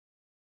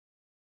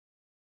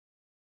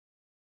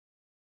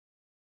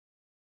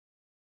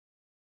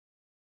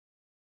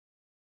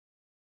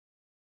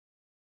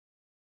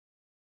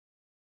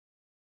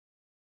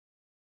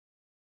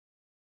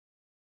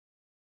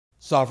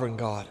Sovereign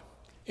God,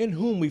 in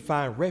whom we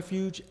find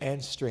refuge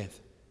and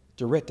strength,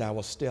 direct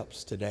our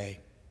steps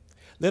today.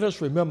 Let us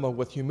remember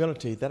with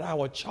humility that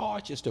our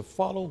charge is to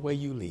follow where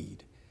you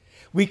lead.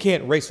 We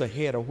can't race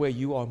ahead of where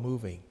you are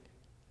moving.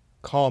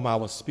 Calm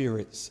our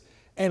spirits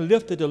and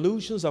lift the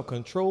delusions of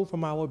control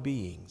from our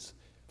beings,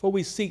 for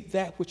we seek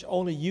that which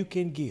only you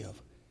can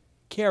give.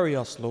 Carry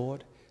us,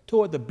 Lord,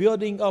 toward the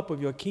building up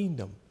of your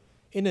kingdom.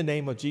 In the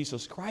name of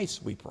Jesus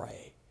Christ we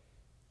pray.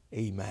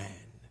 Amen.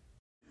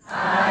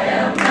 I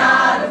am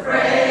not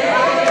afraid.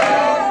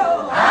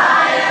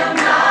 I am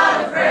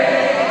not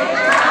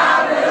afraid.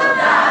 I will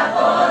die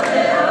for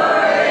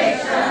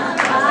liberation,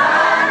 'cause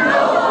I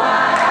know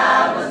why I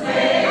was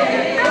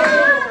made.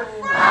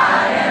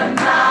 I am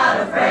not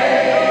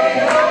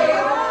afraid.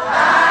 I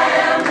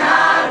am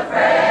not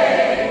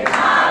afraid.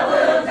 I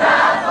will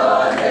die for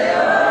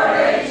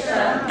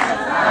liberation,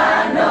 'cause I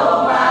know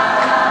why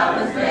I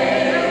was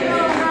made.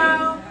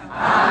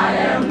 I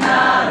am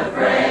not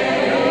afraid.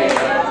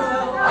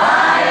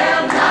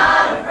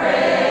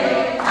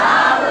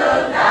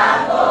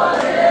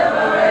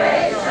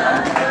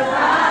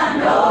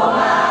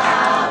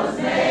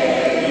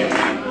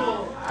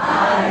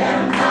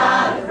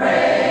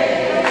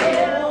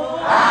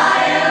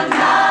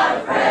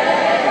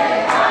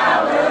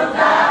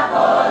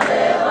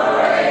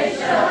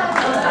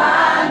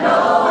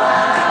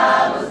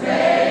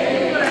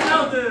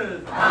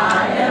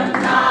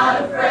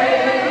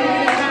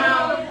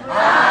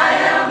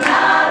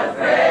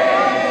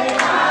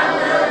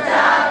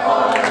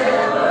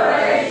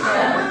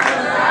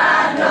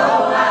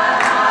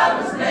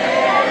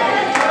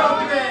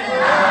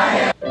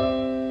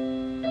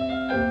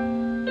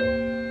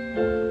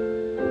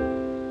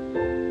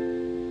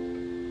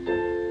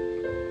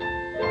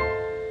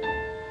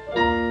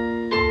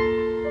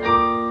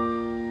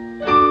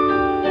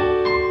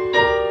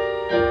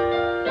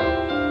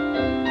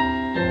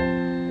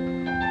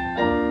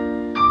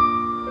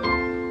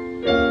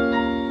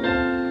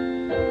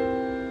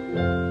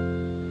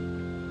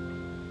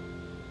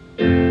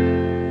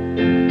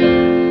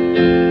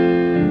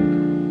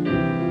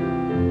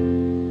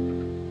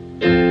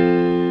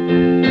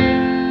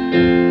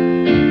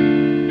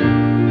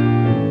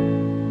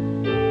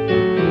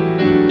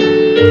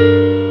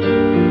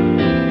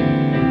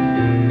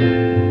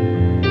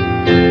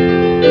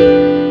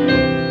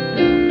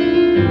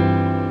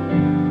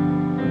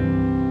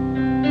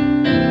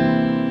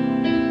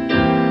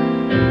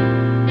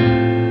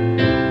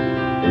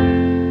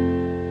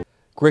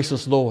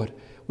 Gracious Lord,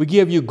 we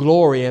give you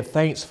glory and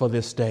thanks for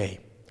this day.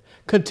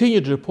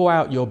 Continue to pour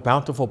out your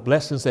bountiful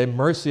blessings and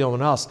mercy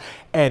on us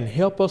and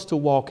help us to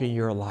walk in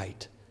your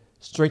light.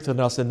 Strengthen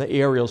us in the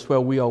areas where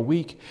we are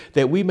weak,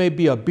 that we may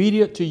be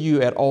obedient to you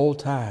at all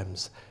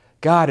times.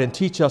 Guide and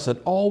teach us in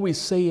all we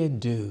say and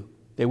do,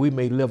 that we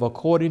may live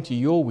according to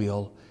your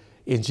will.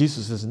 In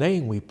Jesus'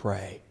 name we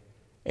pray.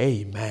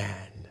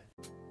 Amen.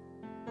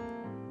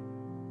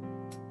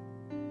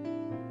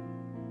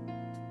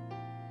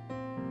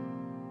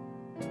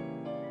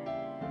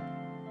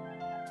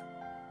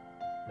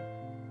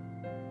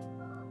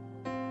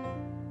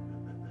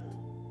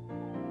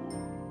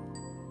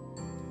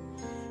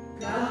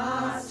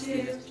 God's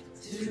gift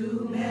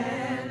to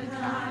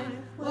mankind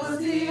was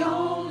the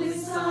only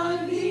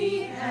son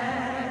he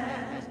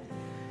had.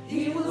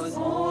 He was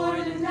born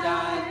and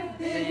died,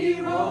 then he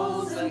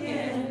rose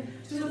again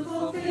to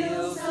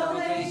fulfill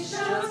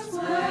salvation's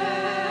plan.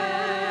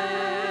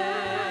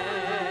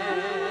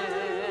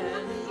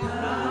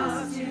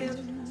 God's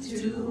gift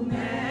to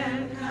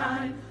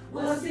mankind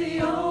was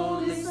the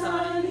only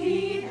son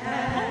he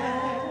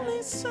had.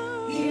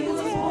 He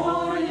was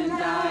born and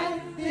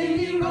died, then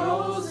he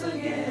rose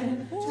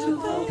again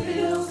to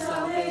fulfill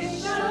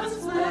salvation's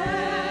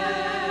plan.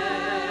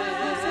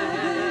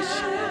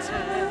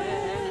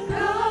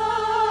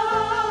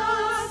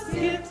 God's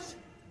gift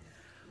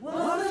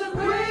was the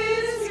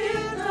greatest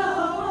gift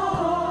of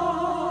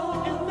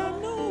all.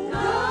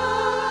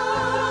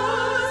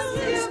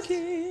 God's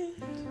gift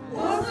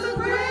was the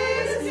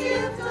greatest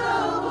gift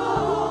of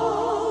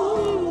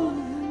all.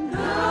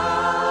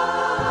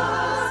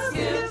 God's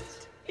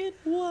gift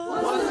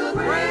was the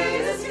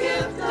greatest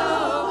gift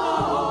of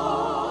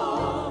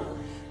all.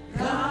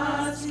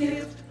 God's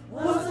gift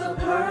was a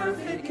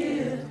perfect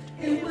gift.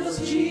 It was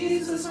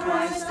Jesus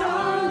Christ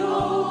our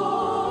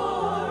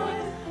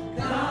Lord.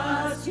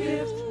 God's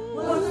gift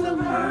was the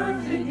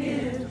perfect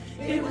gift.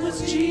 It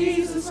was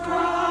Jesus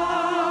Christ.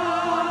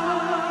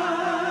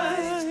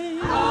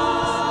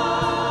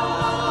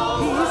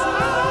 He's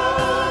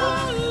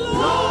our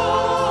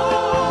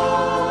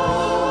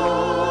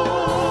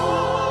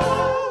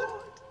Lord.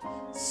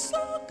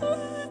 So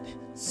glad,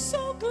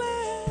 so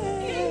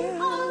glad. He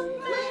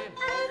hungered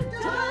and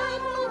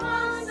died for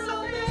my He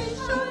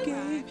salvation.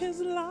 gave his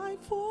life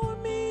for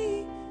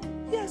me.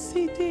 Yes,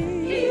 he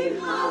did. He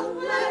hung,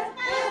 bled,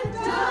 and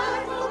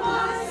died for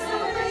my He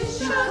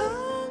salvation.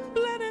 hung,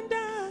 bled, and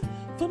died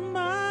for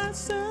my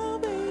salvation.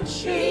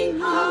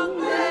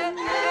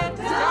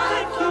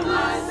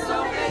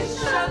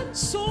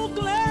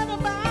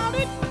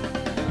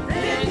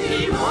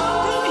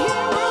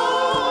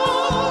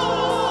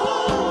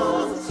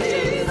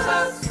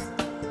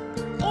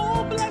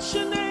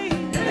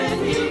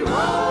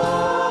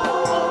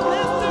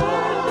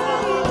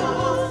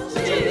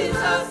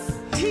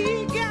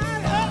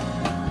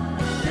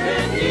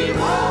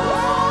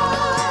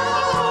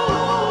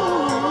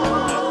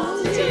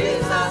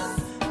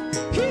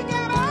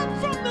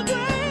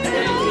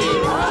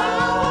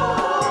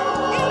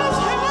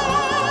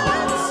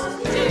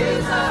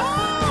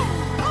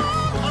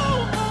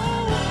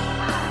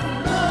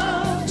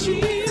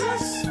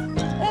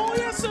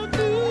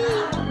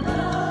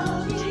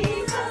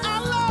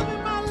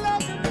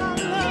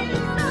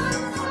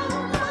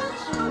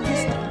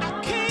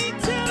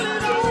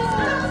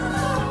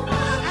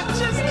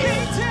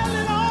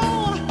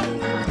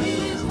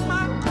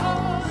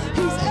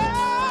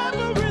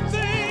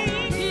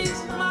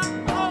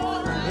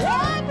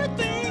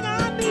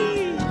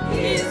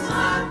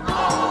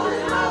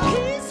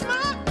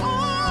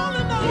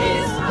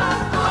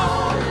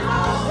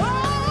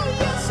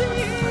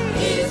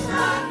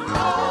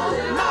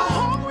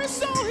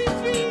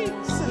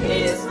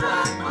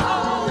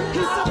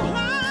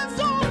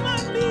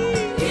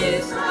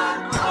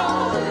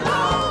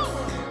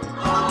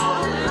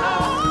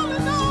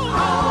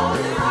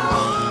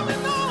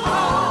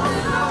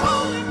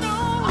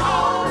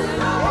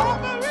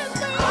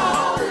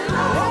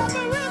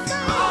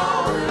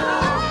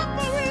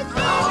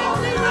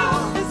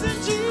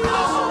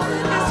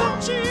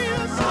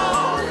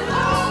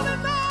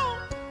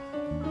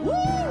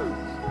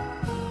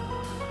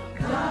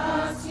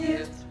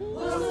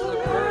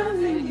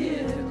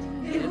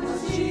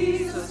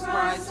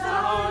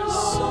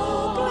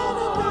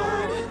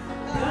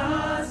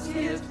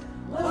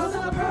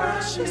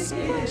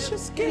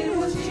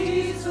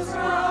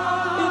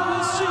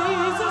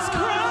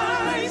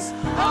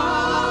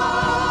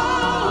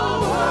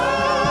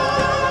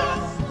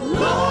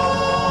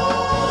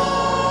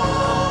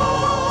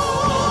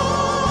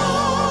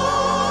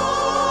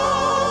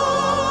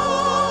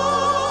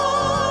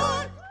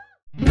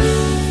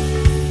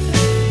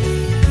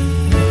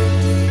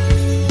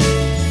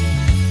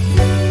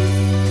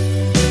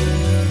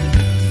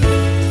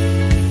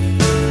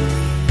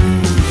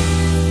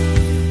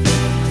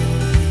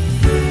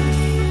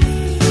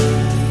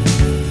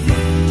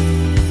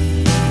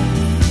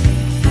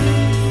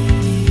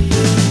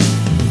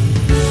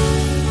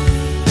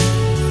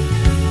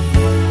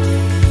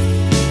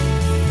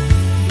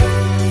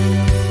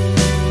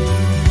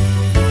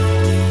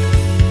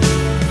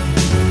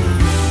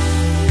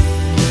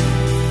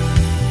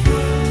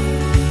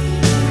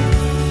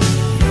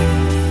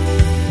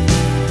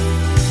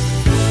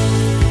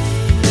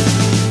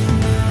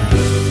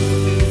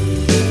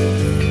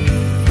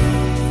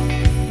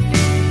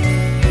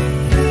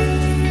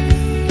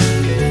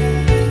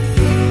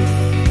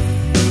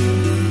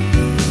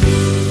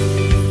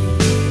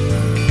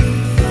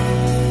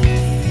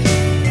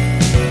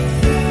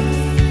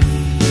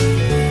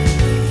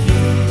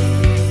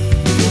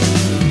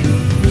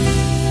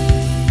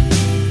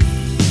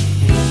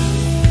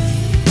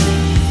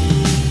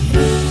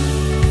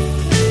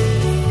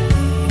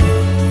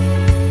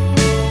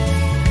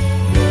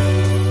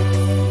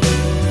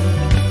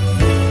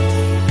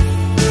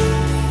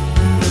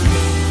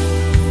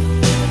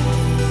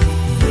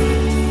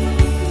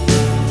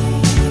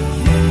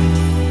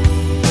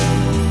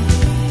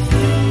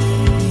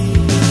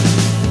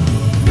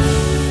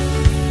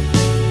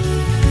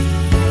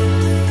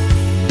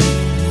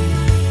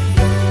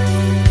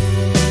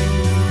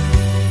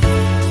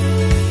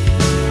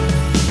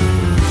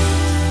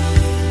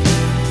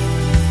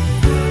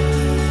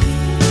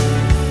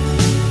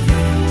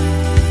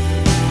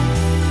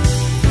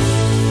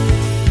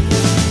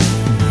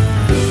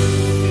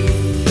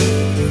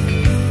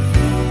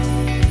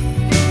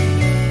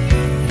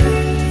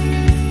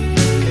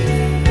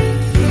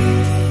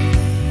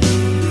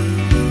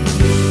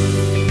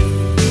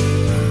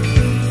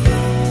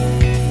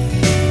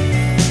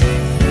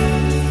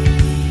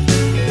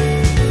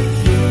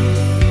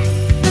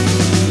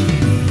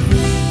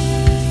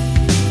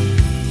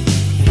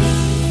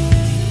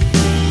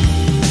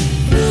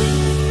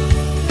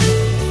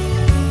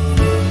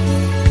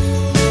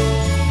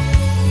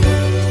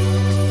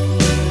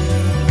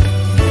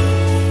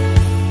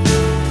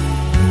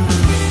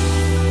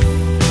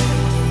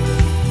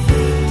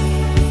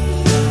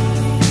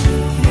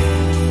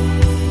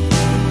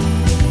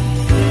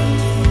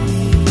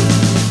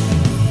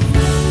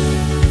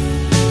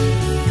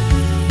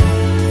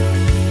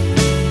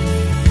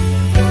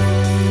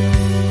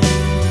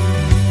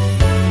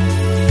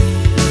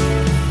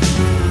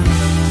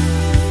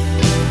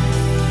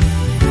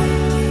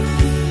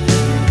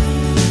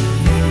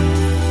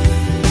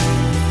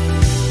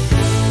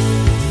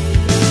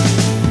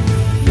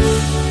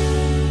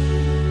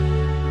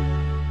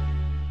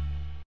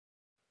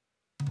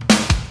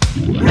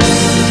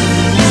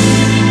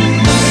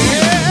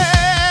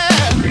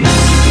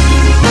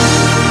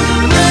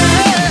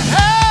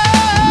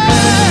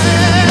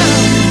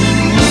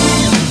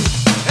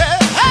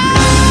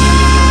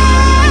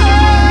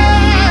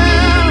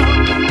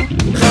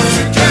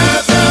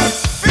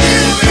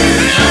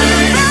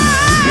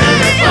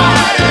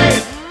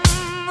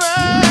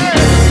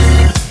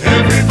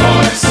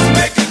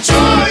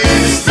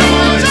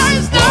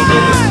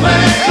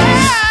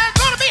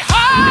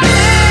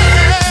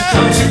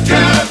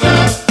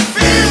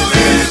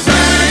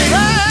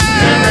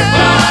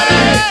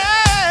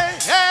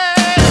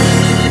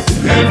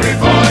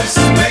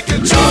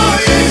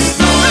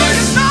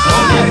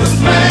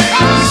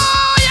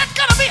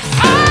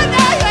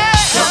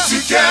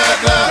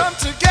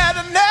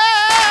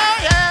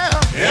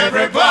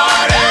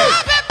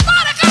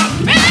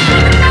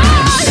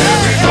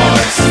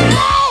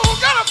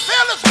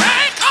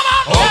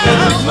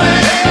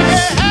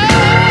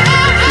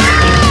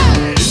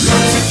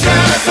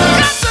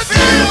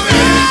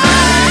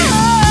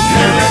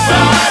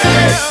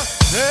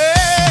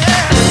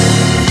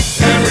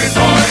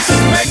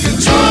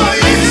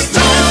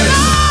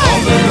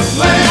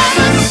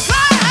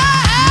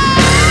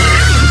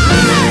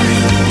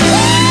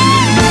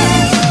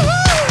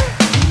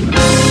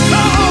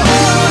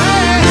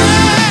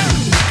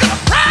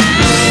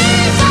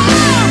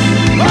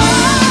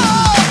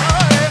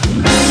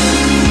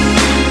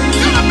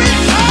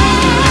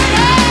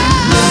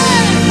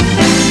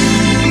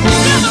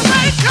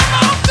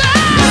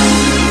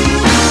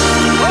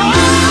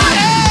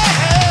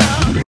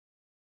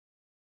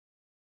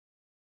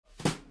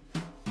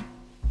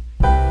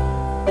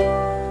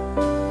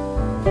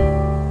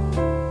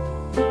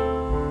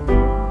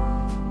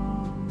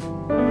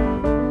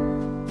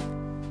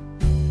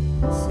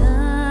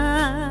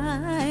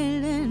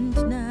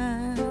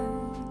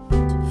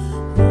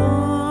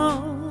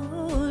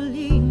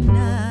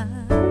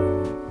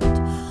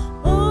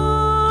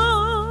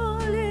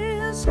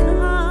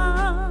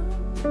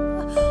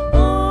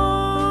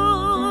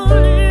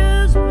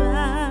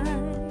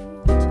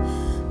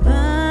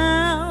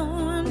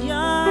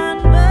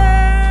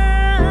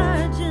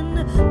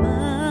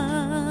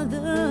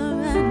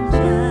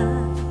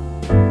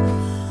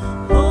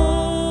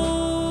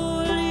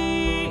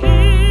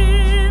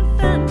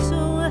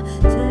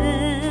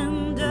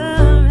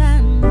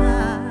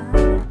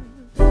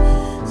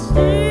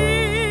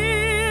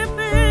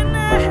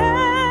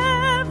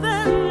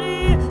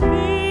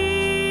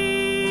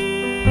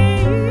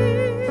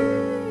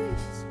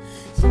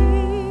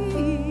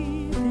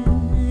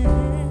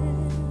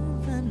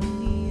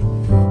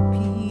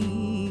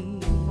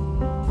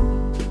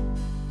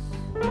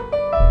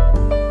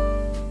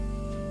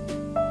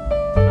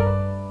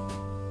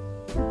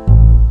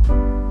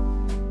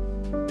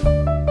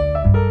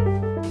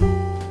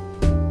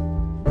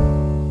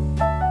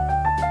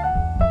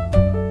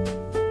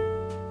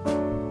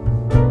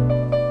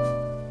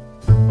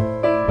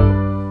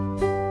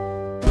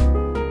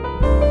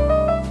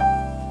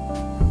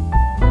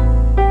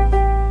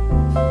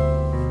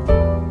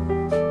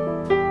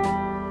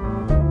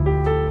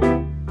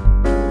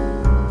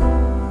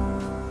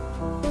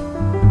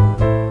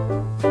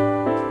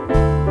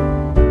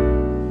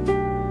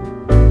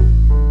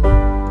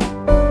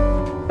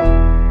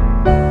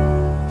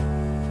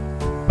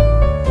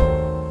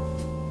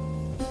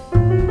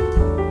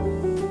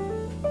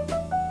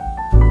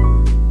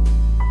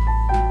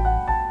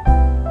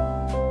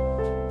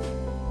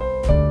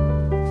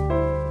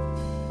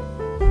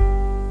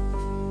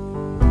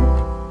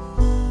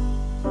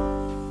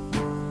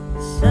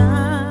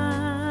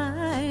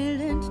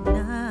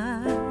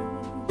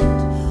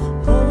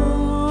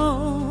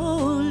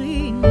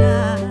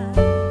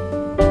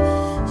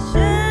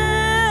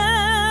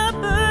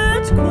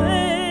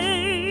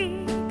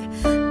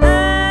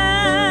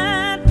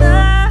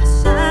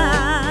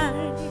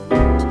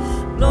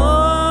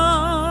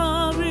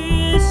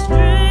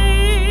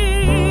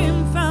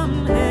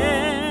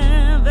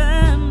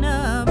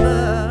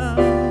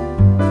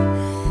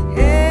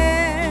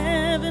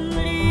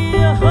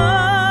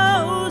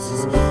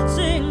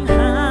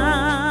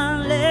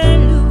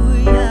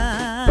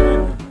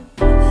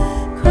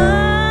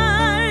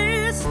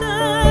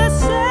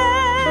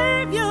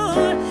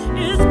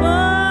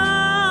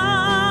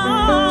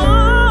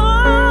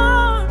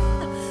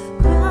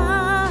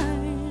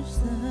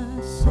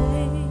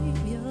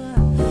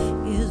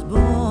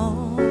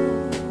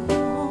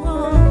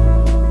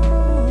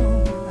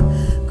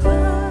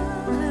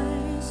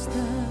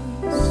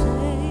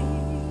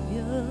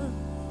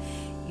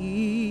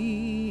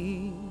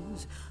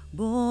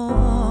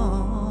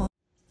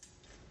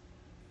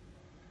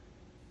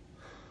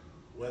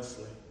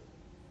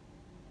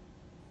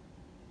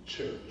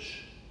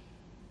 church,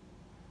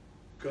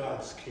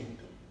 God's kingdom.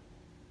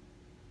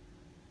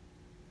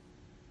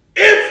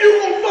 If you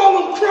will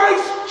follow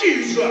Christ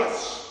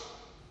Jesus,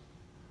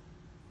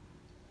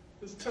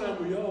 this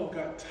time we all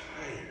got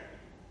tired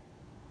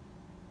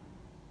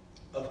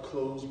of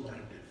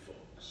closed-minded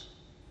folks.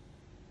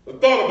 But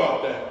thought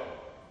about that.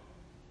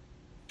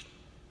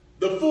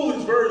 The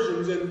foolish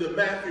versions in the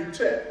Matthew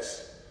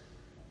text,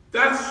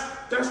 that's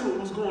what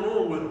was going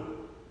on with them.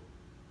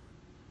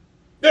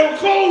 They were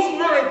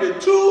closed-minded,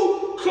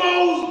 too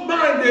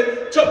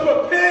closed-minded to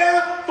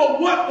prepare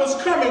for what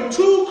was coming,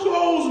 too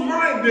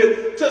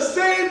closed-minded to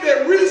save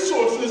their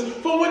resources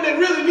for when they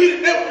really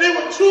needed it. They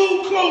were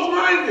too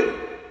closed-minded.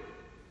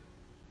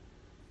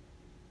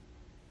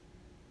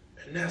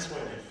 And that's why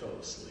they fell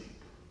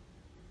asleep.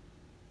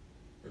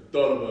 I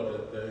thought about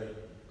that thing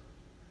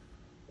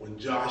when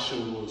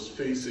Joshua was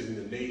facing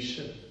the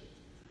nation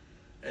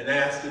and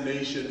asked the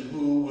nation,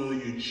 who will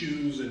you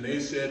choose? And they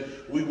said,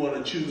 we want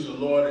to choose the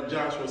Lord. And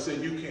Joshua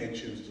said, you can't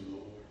choose the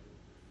Lord.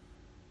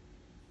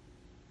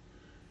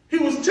 He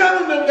was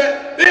telling them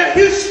that their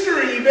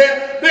history,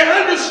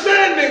 their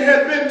understanding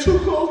had been too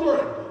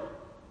close-minded.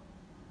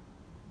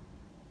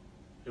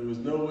 There was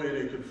no way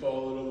they could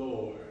follow the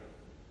Lord,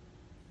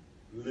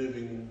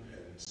 living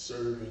and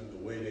serving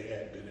the way they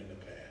had been in the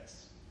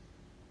past.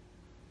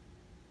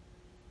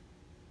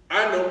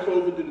 I know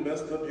COVID didn't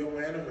mess up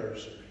your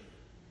anniversary.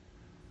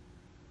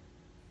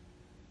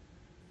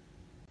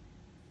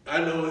 I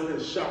know it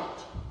has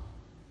shocked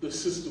the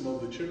system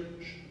of the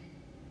church.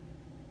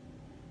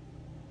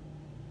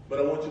 But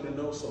I want you to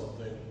know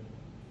something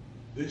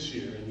this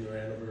year in your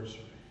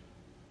anniversary.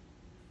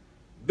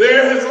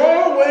 There has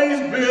always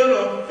been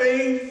a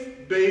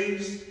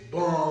faith-based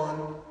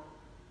bond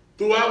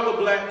throughout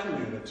the black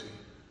community.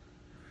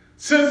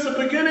 Since the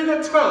beginning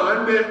of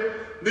time,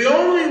 the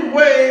only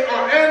way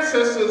our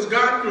ancestors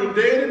got through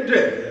day to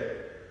day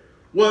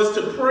was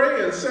to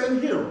pray and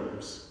sing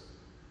hymns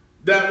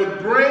that would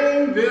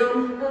bring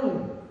them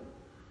home.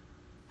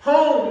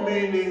 Home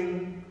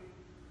meaning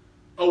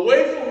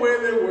away from where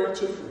they were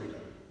to freedom.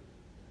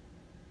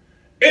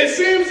 It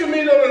seems to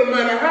me that no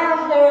matter how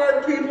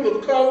hard people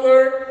of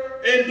color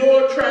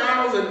endure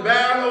trials and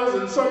battles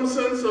and some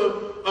sense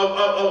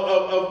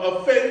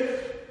of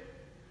faith,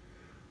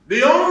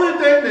 the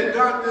only thing that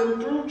got them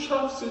through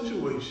tough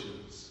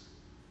situations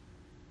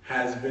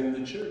has been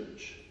the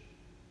church.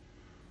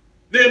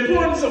 The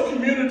importance of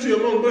community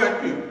among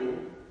black people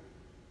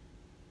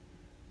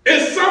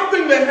is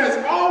something that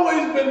has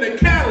always been the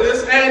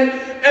catalyst and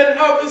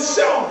of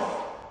itself,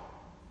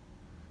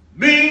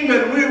 being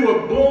that we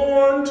were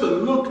born to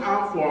look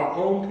out for our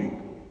own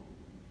people.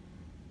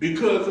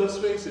 Because let's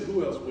face it,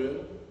 who else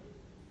will?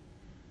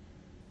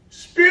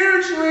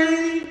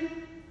 Spiritually,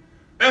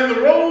 and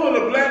the role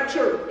of the black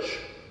church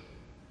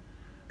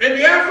in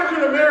the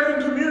African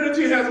American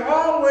community has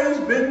always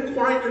been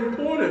quite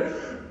important.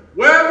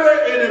 Whether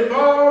it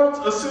involves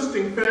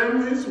assisting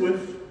families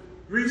with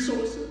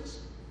resources,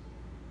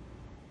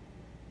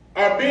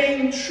 are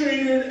being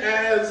treated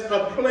as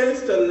a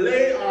place to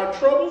lay our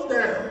troubles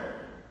down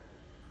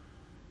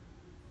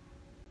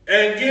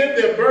and give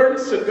their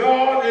burdens to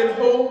God and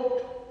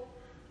hope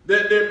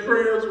that their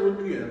prayers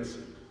would be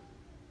answered.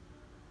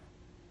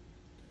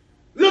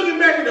 Looking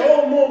back at the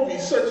old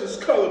movies such as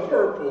Color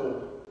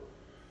Purple,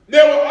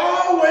 there were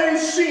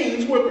always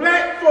scenes where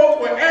black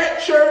folk were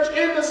at church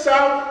in the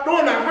South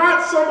during the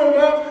hot summer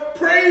months,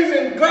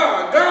 praising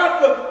God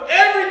for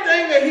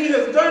everything that he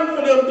has done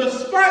for them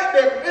despite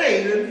their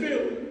pain and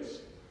feelings.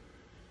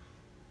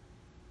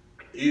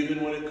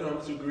 Even when it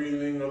comes to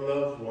grieving a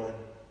loved one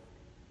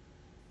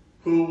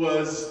who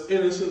was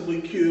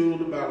innocently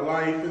killed by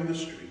life in the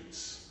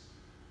streets,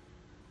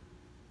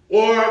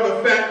 or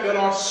the fact that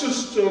our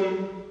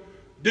system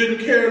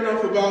didn't care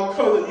enough about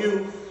colored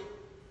youth,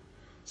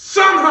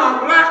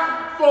 somehow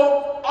black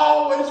folk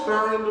always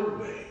find a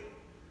way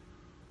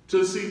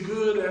to see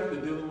good after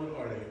dealing with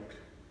heartache.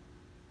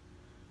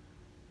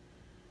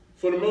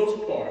 For the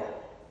most part,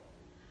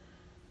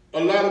 a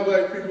lot of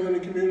black people in the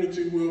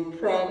community will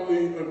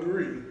probably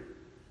agree.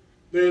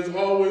 There's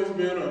always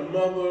been a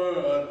mother,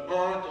 an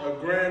aunt, a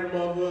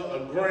grandmother,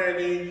 a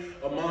granny,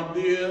 a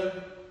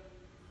madia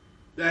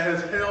that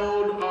has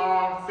held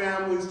our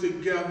families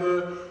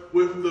together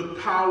with the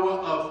power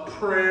of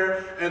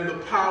prayer and the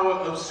power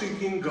of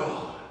seeking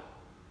God.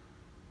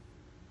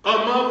 A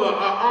mother,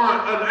 an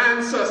aunt, an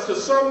ancestor,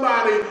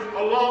 somebody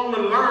along the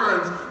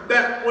lines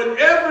that when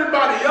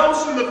everybody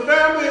else in the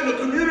family and the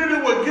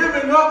community were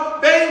giving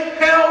up, they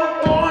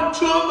held on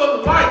to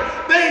the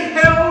light. They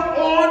held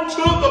on to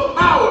the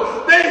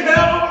power. They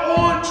held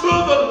on to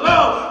the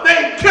love.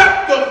 They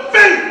kept the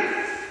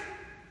faith.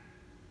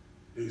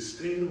 They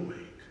stayed awake.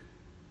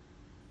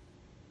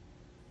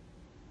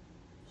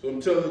 So I'm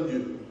telling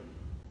you,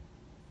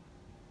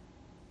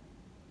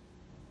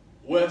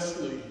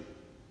 Wesley,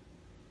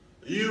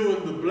 you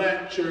and the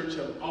black church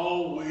have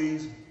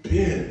always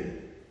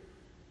been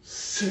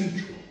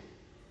central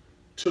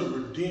to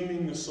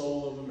redeeming the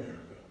soul of America.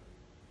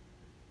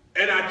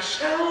 And I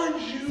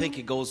challenge you. I think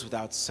it goes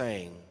without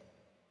saying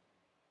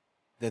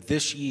that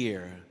this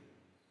year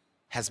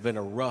has been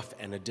a rough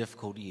and a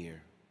difficult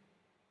year.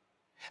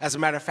 As a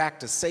matter of fact,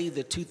 to say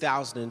that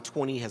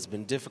 2020 has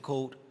been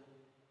difficult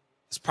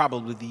is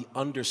probably the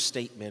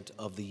understatement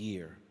of the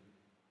year.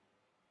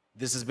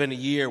 This has been a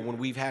year when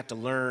we've had to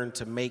learn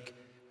to make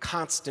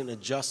constant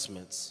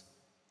adjustments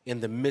in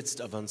the midst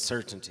of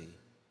uncertainty.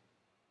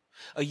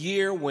 A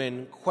year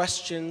when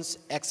questions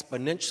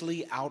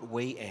exponentially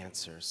outweigh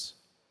answers.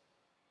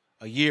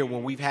 A year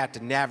when we've had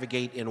to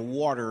navigate in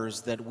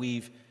waters that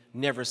we've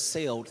never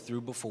sailed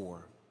through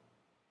before.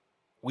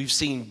 We've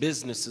seen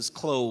businesses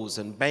close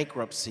and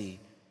bankruptcy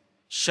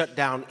shut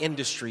down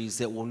industries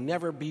that will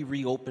never be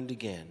reopened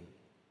again.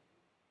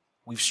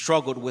 We've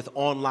struggled with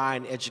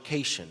online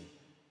education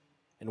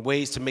and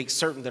ways to make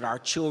certain that our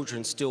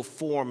children still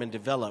form and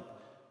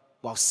develop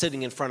while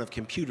sitting in front of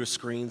computer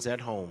screens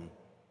at home.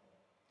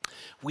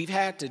 We've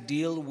had to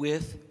deal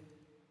with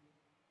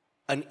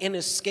an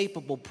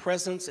inescapable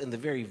presence in the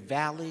very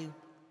valley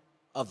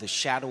of the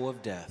shadow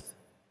of death.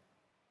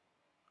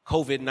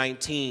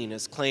 COVID-19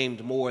 has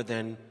claimed more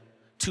than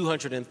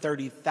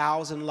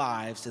 230,000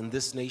 lives in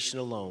this nation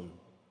alone.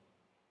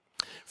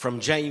 From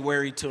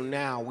January till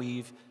now,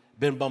 we've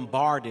been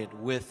bombarded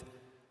with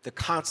the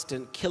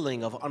constant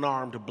killing of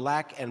unarmed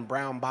black and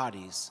brown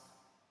bodies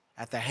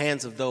at the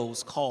hands of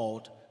those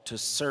called to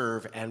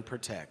serve and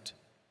protect.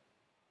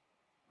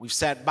 We've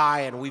sat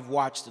by and we've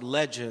watched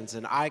legends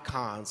and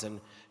icons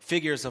and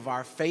figures of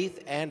our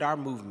faith and our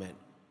movement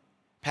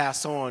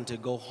pass on to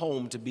go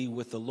home to be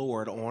with the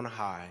Lord on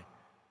high.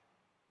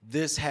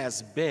 This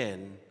has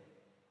been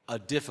a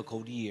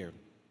difficult year.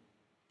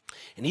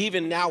 And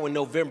even now in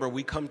November,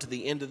 we come to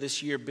the end of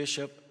this year,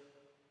 Bishop,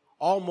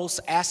 almost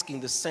asking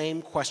the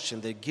same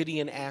question that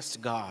Gideon asked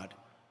God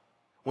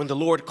when the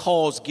Lord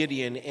calls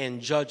Gideon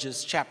in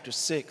Judges chapter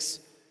 6.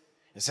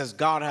 It says,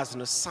 God has an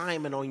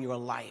assignment on your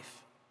life.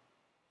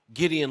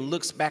 Gideon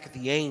looks back at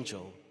the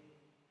angel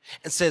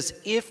and says,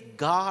 if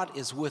God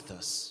is with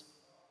us,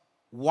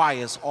 why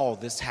is all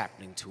this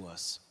happening to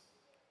us?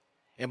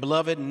 And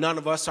beloved, none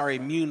of us are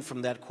immune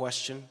from that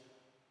question.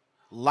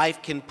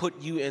 Life can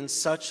put you in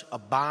such a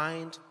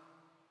bind,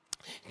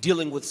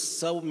 dealing with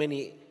so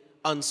many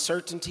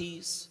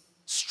uncertainties,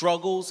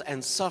 struggles,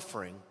 and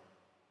suffering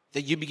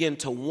that you begin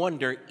to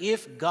wonder,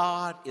 if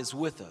God is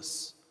with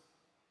us,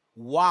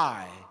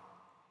 why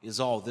is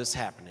all this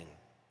happening?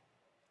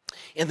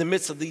 In the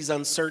midst of these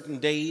uncertain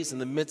days, in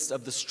the midst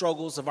of the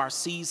struggles of our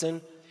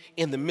season,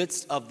 in the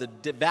midst of the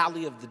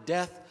valley of the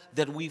death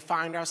that we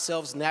find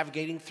ourselves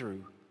navigating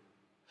through,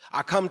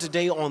 I come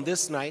today on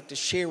this night to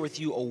share with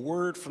you a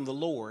word from the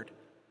Lord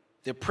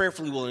that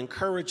prayerfully will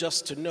encourage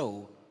us to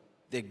know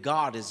that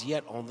God is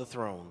yet on the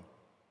throne.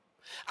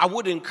 I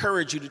would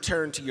encourage you to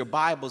turn to your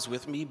Bibles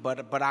with me,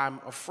 but I'm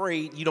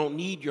afraid you don't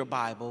need your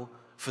Bible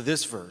for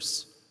this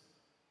verse.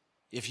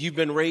 If you've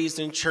been raised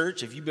in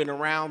church, if you've been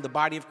around the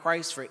body of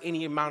Christ for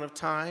any amount of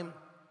time,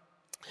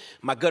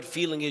 my gut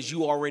feeling is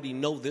you already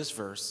know this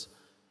verse.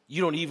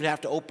 You don't even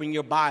have to open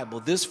your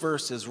Bible. This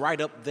verse is right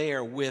up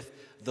there with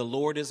the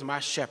Lord is my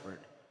shepherd.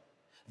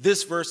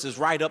 This verse is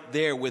right up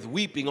there with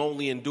weeping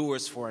only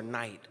endures for a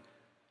night.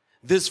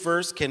 This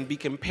verse can be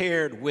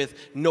compared with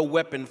no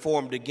weapon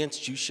formed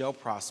against you shall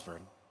prosper.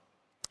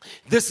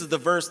 This is the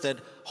verse that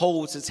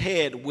holds its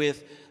head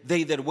with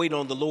they that wait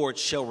on the Lord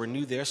shall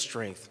renew their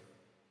strength.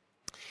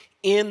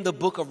 In the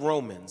book of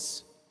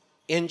Romans,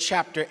 in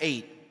chapter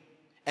 8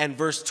 and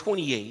verse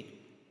 28,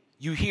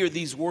 you hear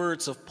these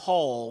words of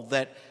Paul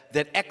that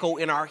echo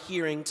in our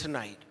hearing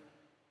tonight.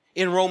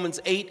 In Romans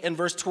 8 and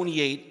verse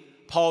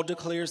 28, Paul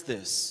declares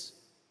this,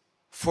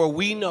 for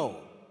we know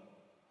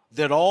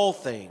that all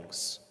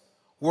things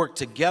work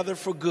together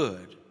for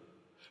good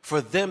for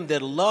them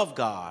that love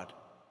God,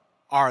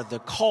 are the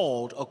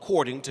called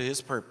according to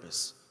his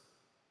purpose.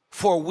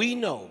 For we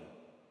know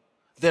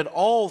that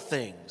all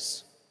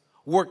things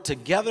work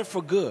together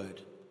for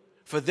good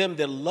for them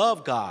that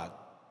love God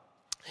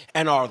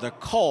and are the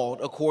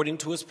called according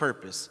to his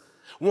purpose.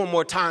 One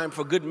more time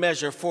for good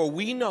measure. For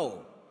we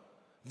know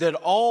that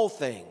all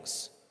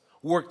things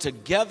work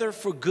together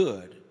for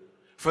good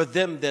for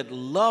them that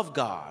love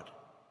God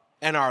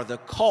and are the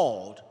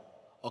called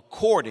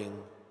according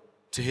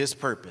to his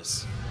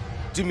purpose.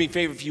 Do me a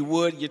favor if you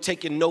would. You're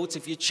taking notes,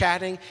 if you're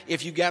chatting,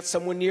 if you got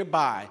someone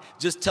nearby,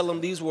 just tell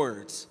them these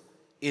words.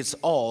 It's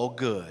all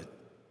good.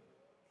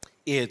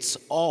 It's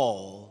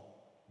all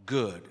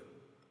good.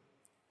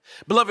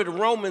 Beloved,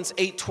 Romans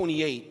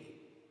 8:28,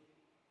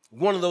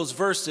 one of those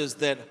verses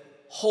that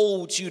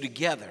holds you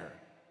together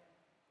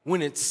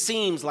when it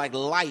seems like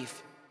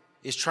life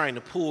is trying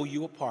to pull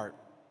you apart.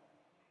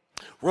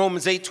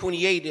 Romans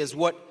 8:28 is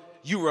what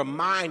you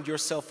remind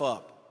yourself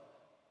of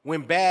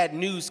when bad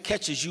news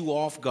catches you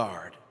off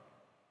guard.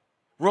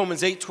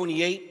 Romans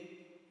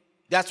 8:28,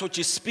 that's what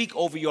you speak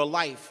over your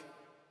life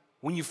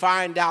when you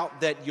find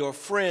out that your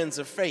friends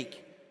are fake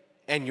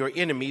and your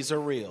enemies are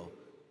real.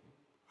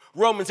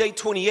 Romans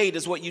 8:28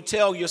 is what you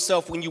tell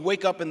yourself when you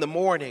wake up in the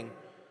morning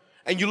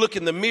and you look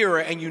in the mirror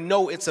and you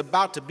know it's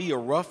about to be a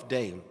rough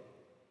day.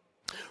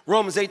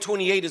 Romans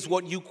 8:28 is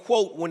what you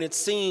quote when it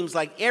seems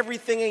like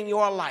everything in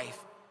your life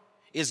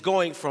is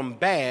going from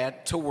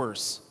bad to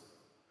worse.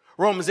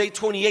 Romans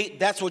 8:28,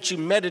 that's what you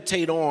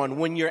meditate on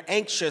when you're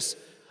anxious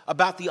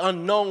about the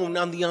unknown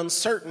and the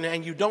uncertain,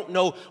 and you don't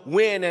know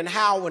when and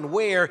how and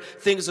where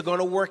things are going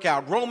to work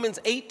out. Romans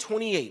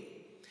 8:28,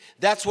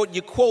 that's what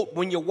you quote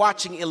when you're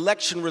watching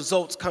election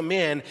results come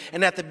in,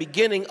 and at the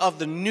beginning of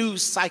the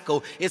news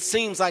cycle, it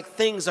seems like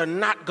things are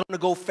not going to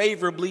go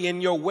favorably in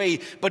your way,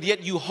 but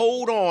yet you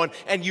hold on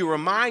and you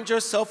remind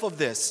yourself of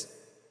this.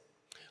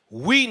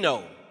 We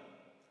know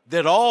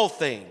that all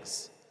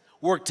things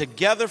work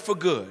together for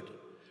good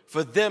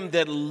for them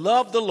that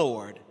love the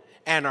Lord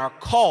and are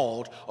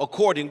called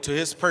according to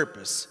his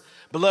purpose.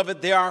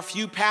 Beloved, there are a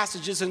few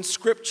passages in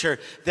Scripture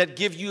that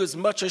give you as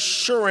much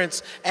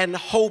assurance and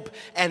hope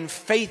and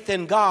faith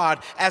in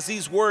God as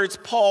these words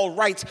Paul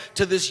writes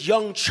to this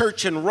young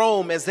church in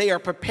Rome as they are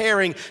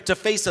preparing to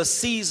face a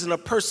season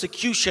of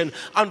persecution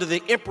under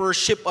the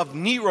emperorship of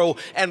Nero.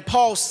 And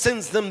Paul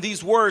sends them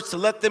these words to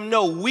let them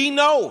know, we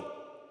know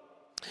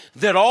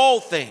that all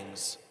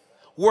things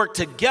work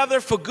together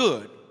for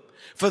good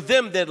for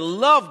them that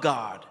love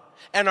God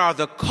and are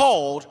the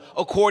called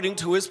according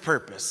to his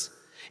purpose.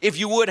 If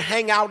you would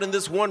hang out in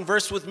this one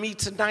verse with me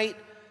tonight,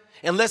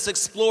 and let's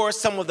explore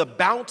some of the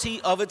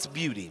bounty of its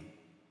beauty.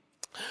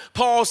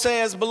 Paul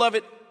says,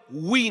 beloved,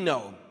 we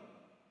know.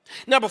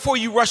 Now, before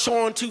you rush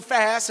on too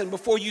fast and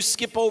before you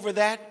skip over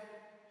that,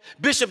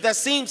 Bishop, that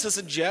seems to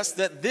suggest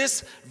that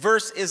this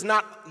verse is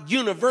not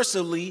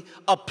universally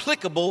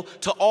applicable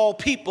to all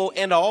people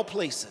and all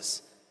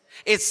places.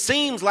 It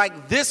seems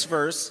like this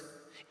verse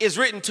is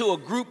written to a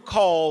group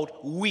called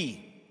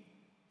we.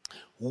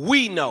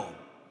 We know.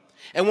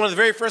 And one of the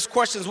very first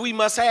questions we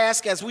must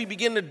ask as we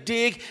begin to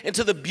dig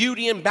into the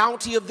beauty and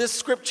bounty of this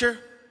scripture,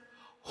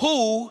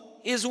 who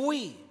is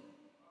we?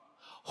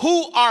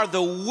 Who are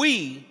the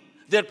we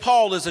that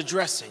Paul is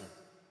addressing?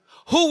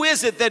 Who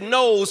is it that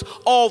knows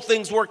all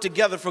things work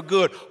together for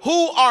good?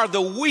 Who are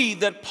the we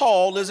that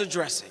Paul is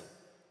addressing?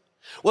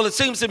 Well, it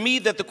seems to me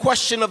that the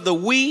question of the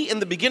we in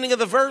the beginning of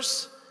the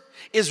verse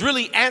is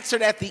really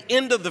answered at the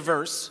end of the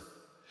verse,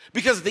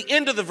 because at the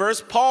end of the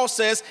verse, Paul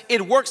says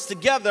it works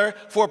together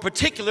for a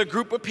particular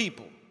group of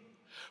people,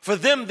 for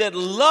them that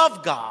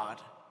love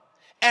God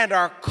and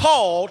are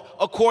called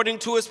according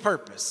to his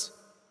purpose.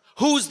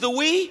 Who's the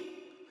we?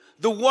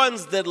 The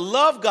ones that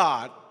love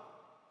God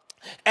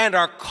and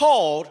are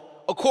called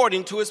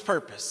according to his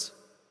purpose.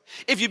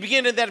 If you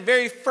begin in that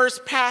very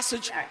first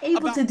passage, are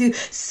able to do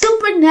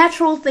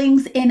supernatural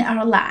things in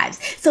our lives.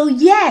 So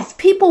yes,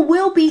 people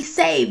will be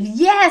saved.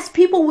 Yes,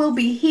 people will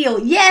be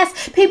healed.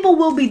 Yes, people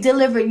will be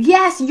delivered.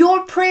 Yes,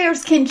 your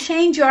prayers can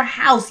change your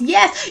house.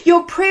 Yes,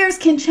 your prayers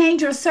can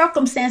change your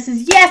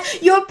circumstances.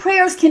 Yes, your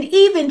prayers can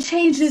even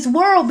change this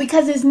world,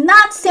 because it's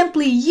not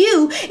simply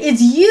you,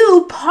 it's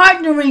you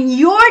partnering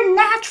your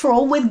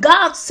natural with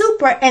God's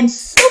super, and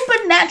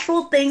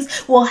supernatural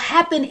things will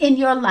happen in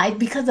your life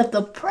because of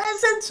the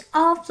presence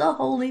of the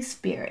Holy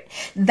Spirit.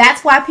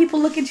 That's why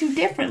people look at you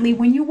differently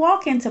when you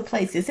walk into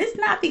places. It's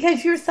not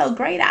because you're so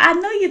great. I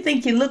know you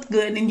think you look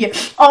good and you're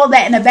all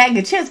that in a bag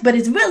of chips, but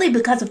it's really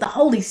because of the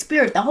Holy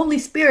Spirit. The Holy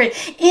Spirit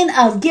in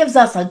us gives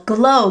us a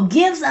glow,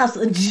 gives us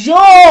a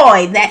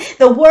joy that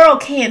the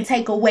world can't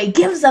take away,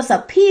 gives us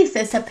a peace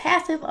that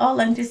surpasses all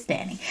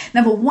understanding.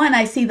 Number one,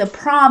 I see the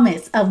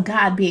promise of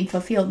God being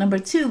fulfilled. Number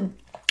two,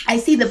 I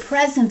see the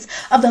presence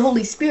of the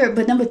Holy Spirit.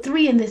 But number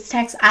three in this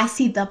text, I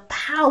see the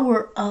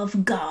power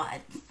of God.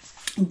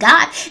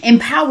 God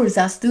empowers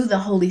us through the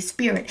Holy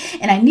Spirit.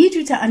 And I need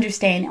you to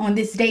understand, on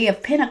this day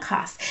of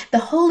Pentecost, the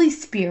Holy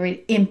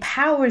Spirit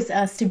empowers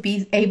us to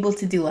be able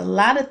to do a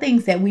lot of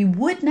things that we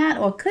would not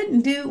or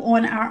couldn't do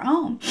on our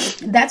own.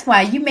 That's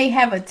why you may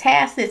have a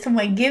task that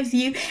someone gives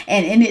you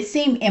and it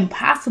seemed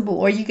impossible,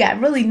 or you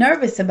got really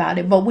nervous about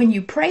it. But when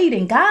you prayed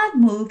and God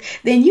moved,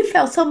 then you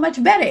felt so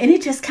much better, and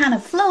it just kind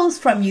of flows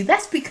from you.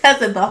 That's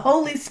because of the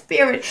Holy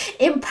Spirit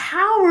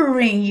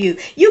empowering you.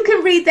 You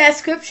can read that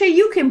scripture.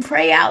 You can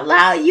pray out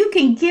loud. You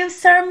can give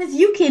sermons.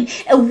 You can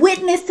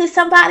witness to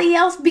somebody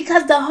else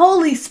because the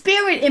Holy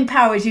Spirit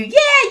empowers you.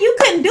 Yeah, you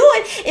couldn't do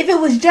it if it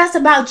was just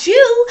about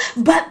you,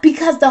 but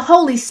because the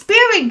Holy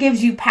Spirit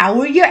gives you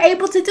power, you're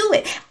able to do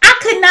it. I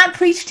could not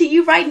preach to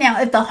you right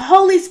now if the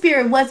Holy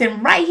Spirit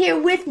wasn't right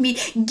here with me,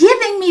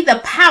 giving me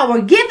the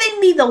power, giving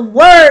me the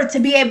word to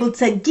be able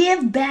to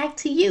give back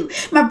to you.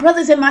 My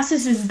brothers and my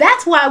sisters,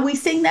 that's why we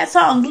sing that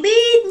song,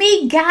 lead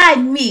me,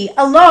 guide me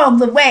along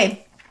the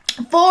way.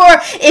 For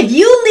if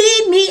you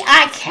lead me,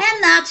 I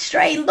cannot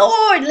stray.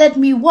 Lord, let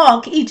me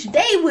walk each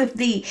day with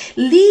thee.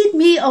 Lead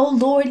me, O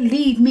Lord,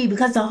 lead me,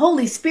 because the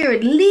Holy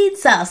Spirit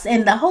leads us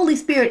and the Holy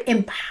Spirit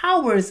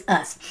empowers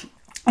us.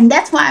 And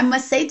that's why I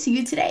must say to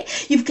you today,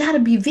 you've got to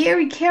be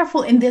very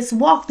careful in this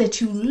walk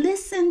that you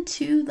listen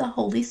to the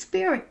Holy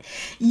Spirit.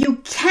 You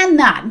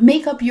cannot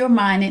make up your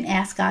mind and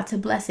ask God to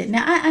bless it.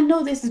 Now, I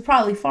know this is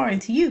probably foreign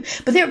to you,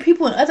 but there are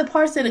people in other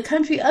parts of the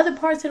country, other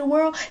parts of the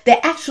world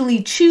that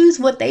actually choose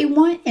what they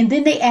want, and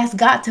then they ask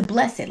God to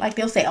bless it. Like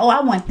they'll say, oh,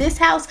 I want this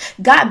house.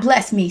 God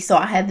bless me, so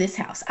I have this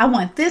house. I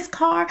want this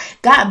car.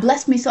 God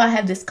bless me, so I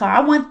have this car.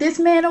 I want this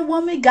man or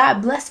woman.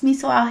 God bless me,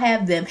 so I'll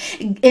have them.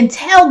 And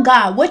tell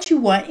God what you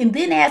want, and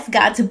then ask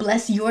God to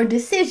bless your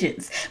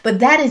decisions. But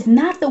that is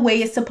not the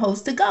way it's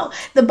supposed to go.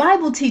 The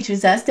Bible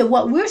teaches us that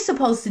what we're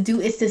supposed to do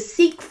is to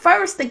seek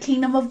first the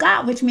kingdom of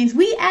God, which means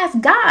we ask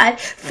God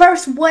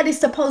first what is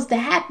supposed to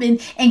happen,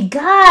 and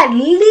God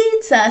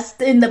leads us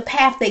in the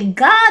path that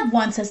God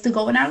wants us to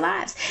go in our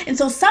lives. And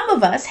so some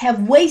of us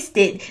have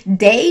wasted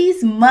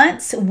days,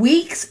 months,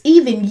 weeks,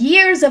 even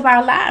years of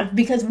our lives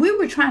because we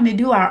were trying to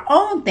do our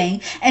own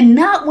thing and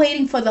not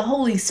waiting for the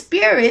Holy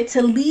Spirit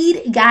to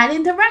lead, guide,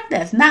 and direct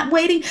us. Not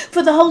waiting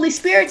for the Holy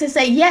Spirit to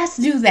say, yes,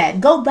 do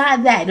that, go buy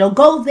that, or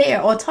go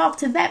there, or talk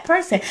to that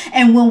person.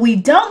 And when we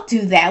don't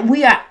do that,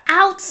 we are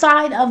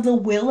outside of the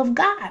will of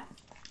God.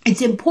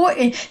 It's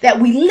important that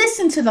we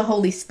listen to the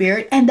Holy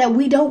Spirit and that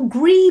we don't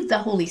grieve the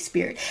Holy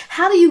Spirit.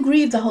 How do you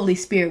grieve the Holy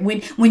Spirit?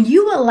 When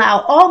you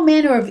allow all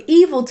manner of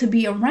evil to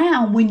be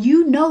around, when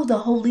you know the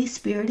Holy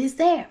Spirit is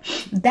there.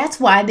 That's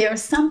why there are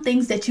some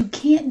things that you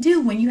can't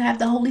do when you have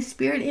the Holy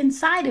Spirit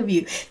inside of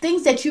you.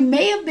 Things that you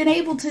may have been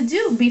able to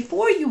do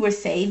before you were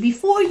saved,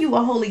 before you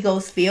were Holy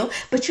Ghost filled,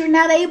 but you're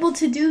not able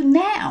to do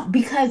now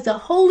because the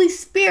Holy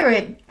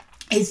Spirit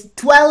is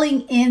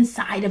dwelling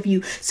inside of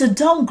you. So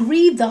don't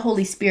grieve the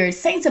Holy Spirit.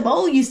 Saints of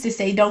old used to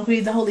say don't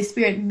grieve the Holy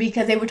Spirit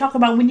because they were talking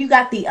about when you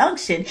got the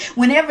unction,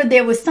 whenever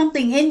there was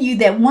something in you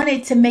that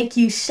wanted to make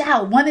you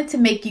shout, wanted to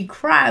make you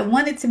cry,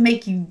 wanted to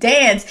make you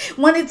dance,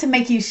 wanted to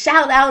make you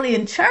shout out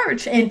in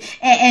church, and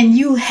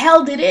you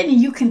held it in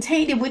and you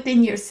contained it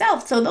within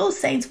yourself. So those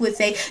saints would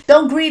say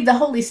don't grieve the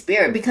Holy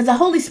Spirit because the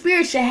Holy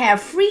Spirit should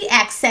have free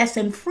access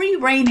and free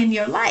reign in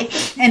your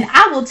life. And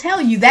I will tell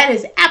you that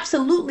is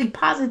absolutely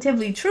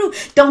positively true.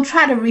 Don't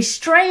try to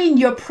restrain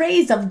your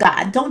praise of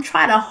God. Don't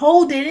try to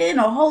hold it in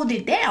or hold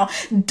it down.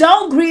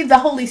 Don't grieve the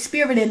Holy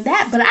Spirit in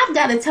that. But I've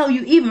got to tell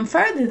you even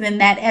further than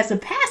that as a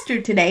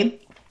pastor today.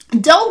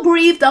 Don't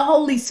grieve the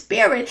Holy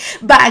Spirit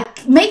by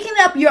making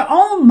up your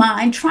own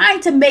mind, trying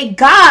to make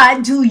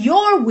God do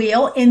your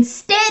will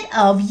instead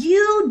of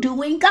you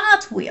doing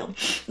God's will.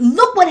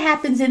 Look what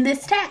happens in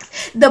this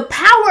text. The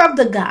power of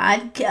the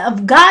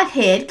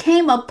Godhead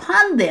came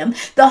upon them.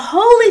 The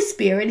Holy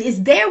Spirit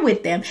is there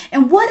with them.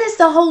 And what does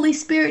the Holy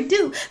Spirit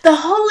do? The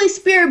Holy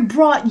Spirit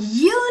brought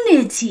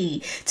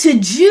unity to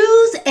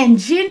Jews and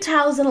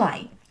Gentiles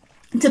alike.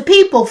 To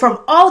people from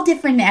all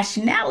different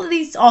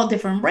nationalities, all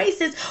different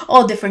races,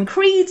 all different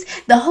creeds,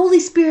 the Holy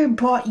Spirit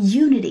brought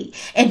unity.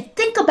 And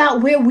think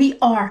about where we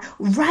are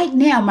right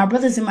now, my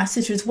brothers and my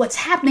sisters, what's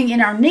happening in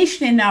our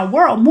nation and our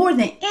world. More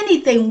than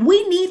anything,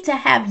 we need to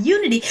have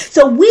unity.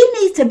 So we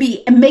need to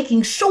be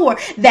making sure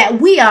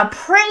that we are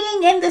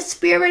praying in the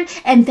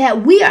Spirit and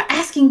that we are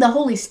asking the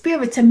Holy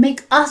Spirit to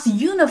make us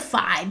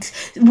unified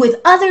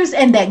with others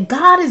and that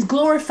God is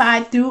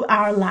glorified through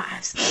our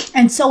lives.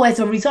 And so as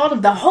a result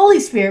of the Holy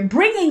Spirit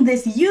bringing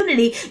this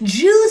unity,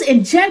 Jews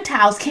and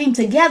Gentiles came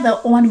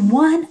together on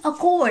one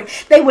accord.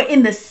 They were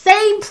in the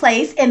same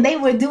place and they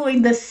were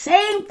doing the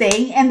same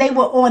thing and they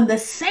were on the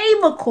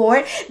same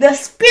accord. The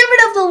Spirit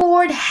of the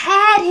Lord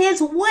had his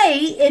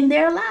way in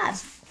their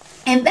lives.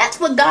 And that's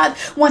what God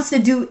wants to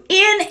do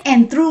in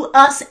and through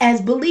us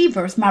as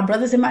believers, my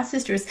brothers and my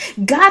sisters.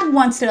 God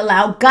wants to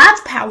allow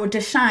God's power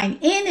to shine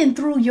in and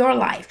through your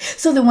life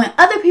so that when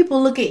other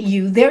people look at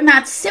you, they're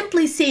not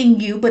simply seeing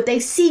you, but they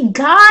see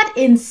God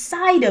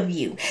inside of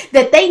you.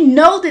 That they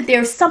know that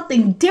there's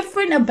something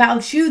different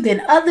about you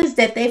than others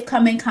that they've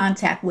come in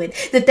contact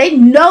with. That they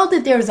know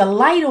that there's a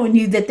light on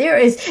you, that there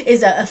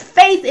is a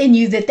faith in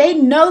you, that they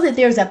know that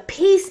there's a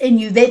peace in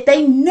you, that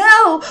they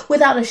know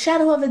without a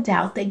shadow of a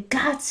doubt that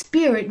God's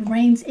Spirit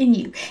reigns in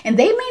you. And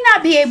they may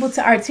not be able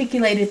to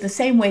articulate it the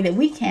same way that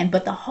we can,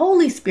 but the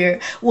Holy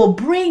Spirit will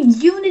bring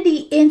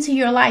unity into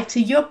your life to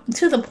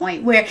the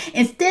point where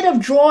instead of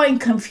drawing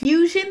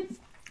confusion,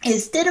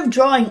 instead of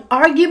drawing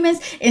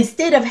arguments,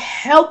 instead of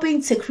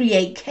helping to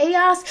create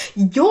chaos,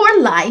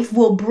 your life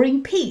will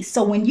bring peace.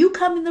 So when you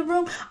come in the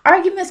room,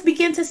 arguments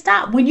begin to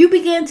stop. When you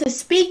begin to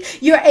speak,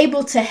 you're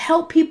able to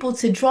help people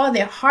to draw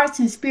their hearts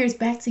and spirits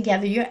back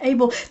together. You're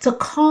able to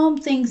calm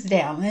things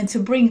down and to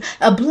bring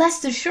a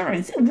blessed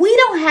assurance. We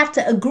don't have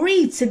to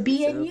agree to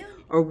be in you.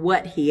 Or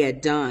what he had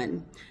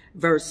done.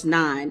 Verse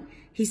 9,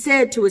 he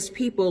said to his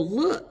people,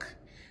 look,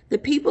 the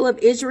people of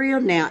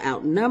Israel now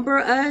outnumber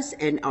us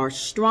and are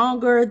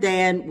stronger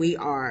than we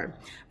are.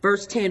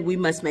 Verse 10, we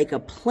must make a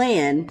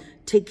plan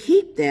to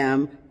keep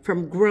them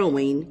from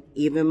growing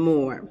even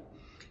more.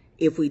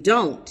 If we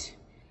don't,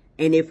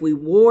 and if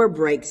war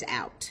breaks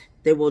out,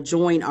 they will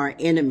join our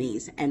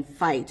enemies and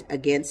fight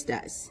against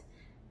us.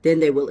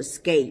 Then they will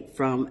escape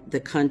from the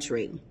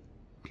country.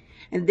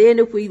 And then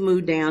if we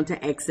move down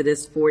to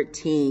Exodus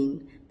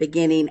 14,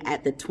 beginning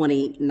at the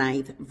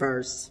 29th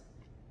verse.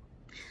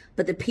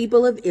 But the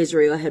people of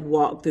Israel had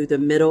walked through the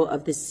middle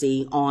of the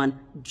sea on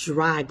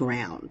dry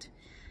ground,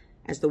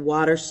 as the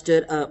water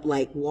stood up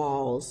like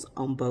walls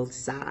on both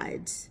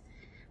sides.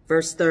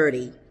 Verse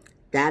 30,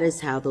 that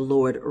is how the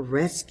Lord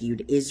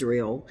rescued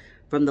Israel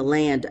from the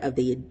hand of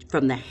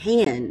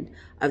the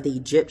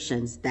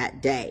Egyptians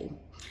that day.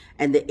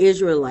 And the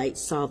Israelites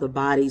saw the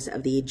bodies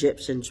of the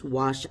Egyptians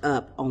wash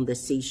up on the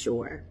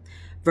seashore.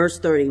 Verse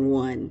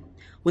 31,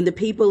 when the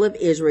people of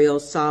Israel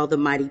saw the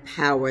mighty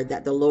power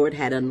that the Lord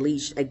had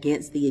unleashed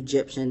against the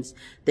Egyptians,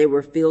 they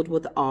were filled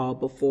with awe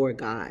before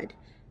God.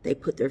 They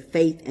put their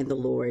faith in the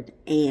Lord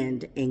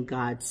and in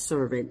God's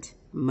servant,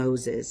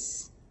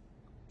 Moses.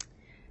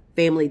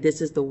 Family,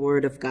 this is the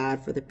word of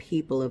God for the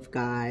people of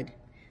God.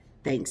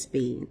 Thanks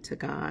be to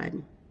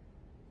God.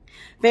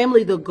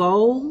 Family, the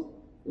goal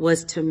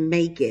was to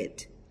make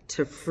it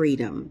to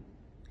freedom.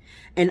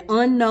 An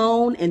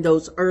unknown in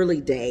those early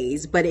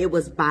days, but it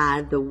was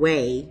by the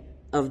way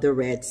of the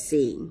Red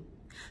Sea.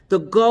 The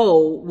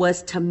goal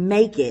was to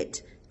make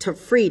it to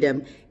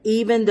freedom,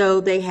 even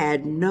though they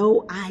had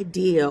no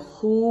idea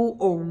who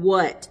or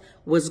what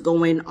was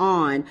going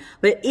on.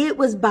 But it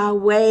was by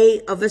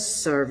way of a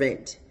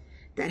servant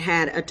that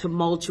had a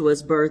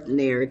tumultuous birth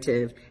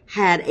narrative,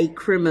 had a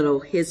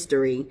criminal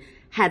history,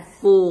 had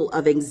full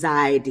of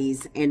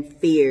anxieties and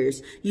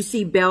fears. You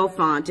see,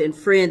 Bellefonte and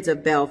friends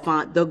of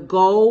Bellefonte, the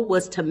goal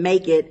was to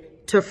make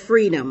it to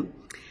freedom.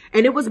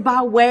 And it was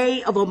by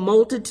way of a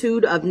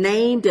multitude of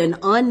named and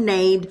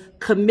unnamed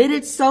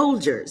committed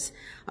soldiers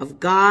of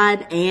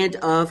God and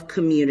of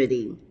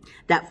community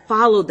that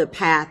followed the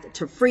path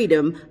to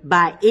freedom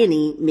by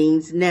any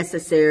means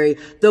necessary.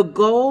 The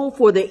goal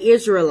for the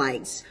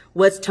Israelites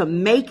was to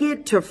make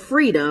it to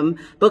freedom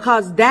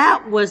because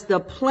that was the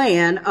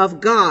plan of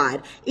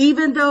God.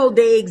 Even though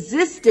they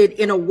existed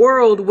in a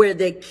world where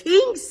the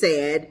king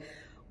said,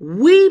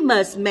 we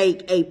must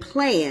make a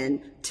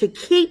plan to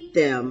keep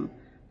them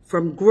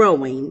from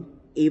growing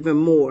even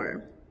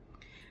more.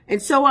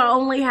 And so I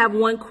only have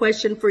one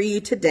question for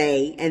you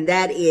today, and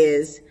that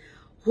is,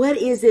 what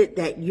is it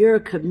that you're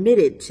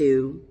committed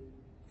to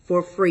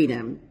for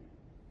freedom?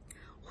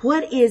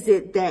 What is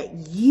it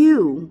that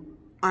you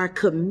are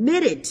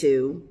committed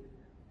to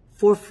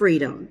for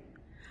freedom?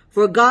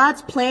 For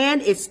God's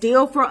plan is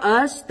still for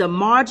us, the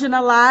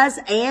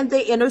marginalized and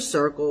the inner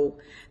circle,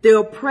 the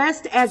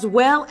oppressed as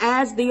well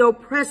as the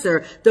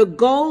oppressor. The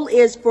goal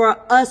is for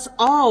us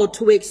all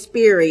to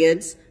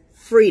experience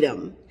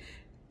freedom,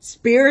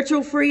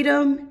 spiritual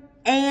freedom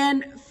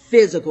and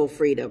physical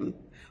freedom.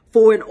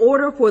 For in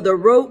order for the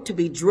rope to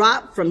be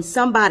dropped from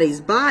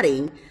somebody's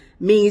body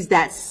means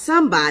that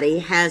somebody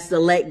has to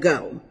let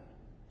go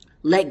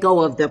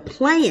of the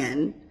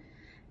plan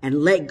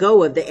and let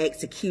go of the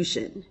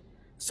execution.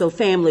 So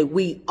family,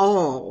 we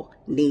all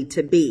need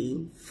to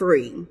be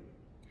free.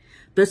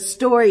 The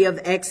story of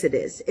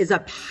Exodus is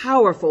a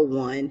powerful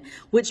one,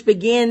 which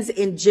begins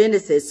in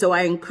Genesis. So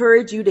I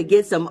encourage you to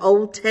get some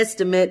Old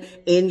Testament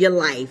in your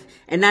life.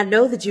 And I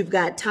know that you've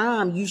got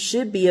time. You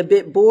should be a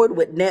bit bored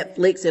with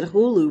Netflix and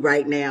Hulu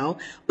right now.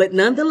 But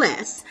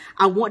nonetheless,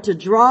 I want to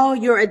draw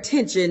your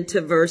attention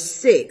to verse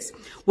 6,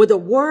 where the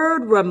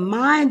word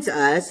reminds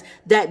us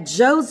that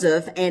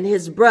Joseph and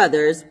his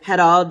brothers had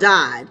all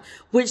died,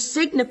 which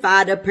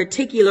signified a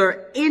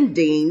particular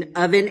ending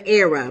of an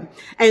era.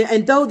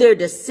 And though their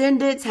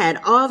descendants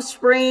had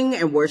offspring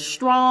and were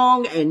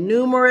strong and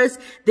numerous,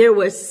 there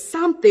was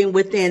something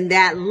within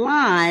that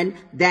line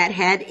that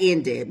had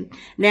ended.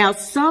 Now,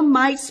 some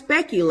might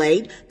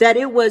speculate that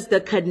it was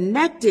the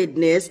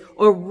connectedness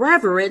or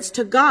reverence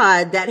to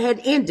God that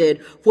had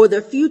ended, for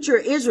the future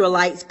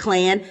Israelites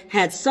clan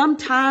had some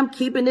time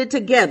keeping it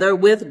together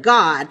with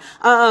God.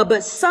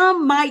 But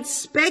some might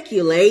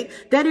speculate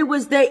that it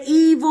was the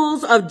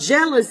evils of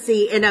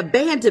jealousy and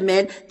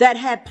abandonment that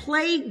had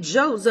plagued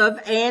Joseph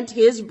and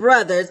his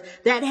brothers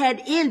that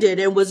had ended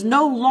and was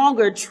no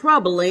longer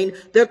troubling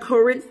the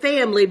current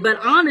family. But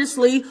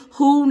honestly,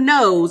 who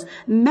knows?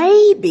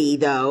 Maybe,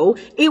 though,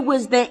 it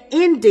was the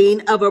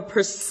ending of a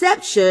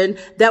perception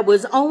that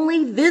was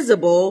only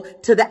visible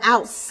to the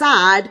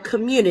outside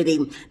community.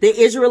 The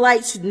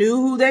Israelites knew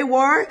who they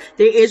were.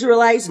 The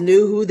Israelites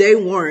knew who they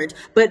weren't.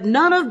 But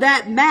none of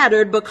that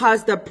mattered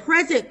because the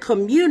present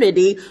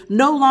community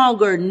no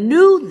longer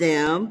knew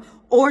them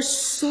or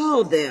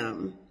saw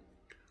them.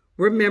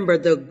 Remember,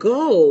 the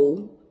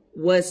goal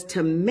was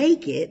to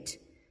make it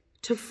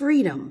to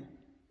freedom.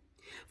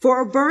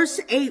 For verse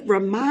 8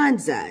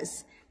 reminds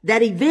us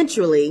that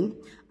eventually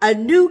a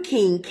new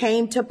king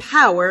came to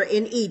power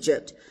in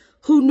Egypt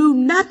who knew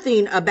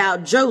nothing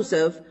about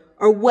Joseph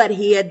or what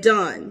he had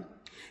done.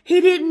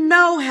 He didn't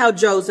know how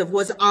Joseph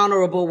was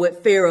honorable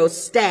with Pharaoh's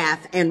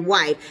staff and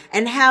wife,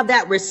 and how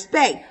that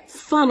respect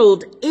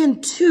funneled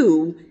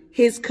into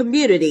his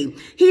community.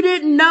 He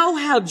didn't know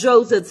how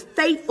Joseph's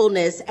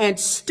faithfulness and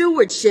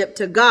stewardship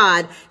to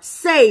God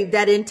saved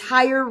that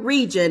entire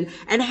region,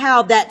 and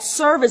how that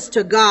service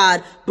to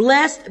God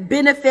blessed,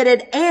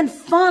 benefited, and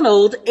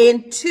funneled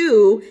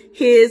into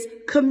his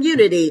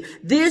community.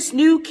 This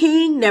new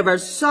king never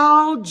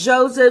saw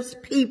Joseph's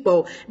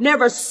people,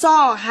 never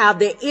saw how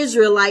the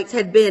Israelites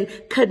had been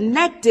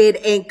connected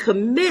and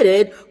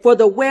committed for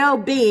the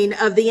well-being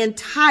of the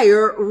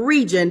entire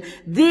region.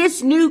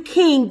 This new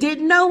king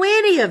didn't know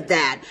any of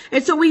that.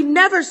 And so he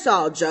never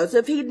saw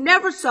Joseph. He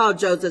never saw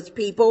Joseph's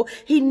people.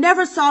 He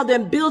never saw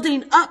them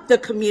building up the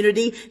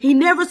community. He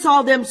never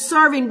saw them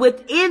serving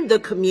within the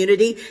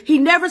community. He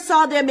never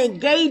saw them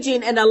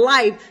engaging in a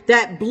life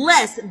that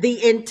blessed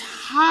the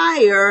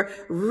entire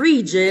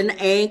region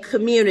and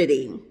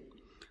community.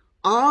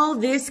 All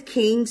this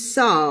king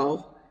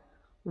saw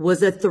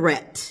was a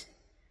threat,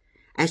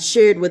 as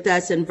shared with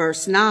us in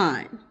verse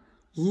 9.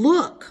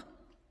 Look,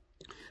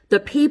 the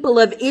people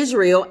of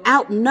Israel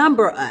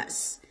outnumber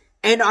us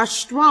and are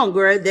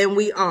stronger than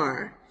we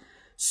are.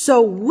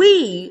 So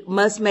we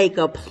must make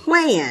a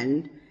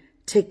plan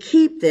to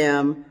keep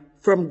them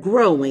from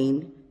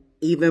growing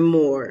even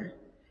more.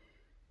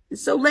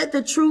 So let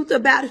the truth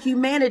about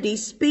humanity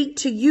speak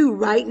to you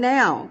right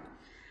now.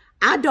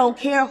 I don't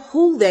care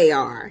who they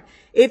are.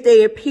 If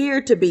they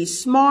appear to be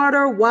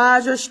smarter,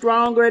 wiser,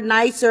 stronger,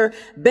 nicer,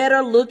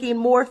 better looking,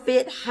 more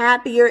fit,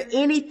 happier,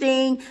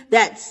 anything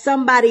that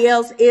somebody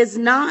else is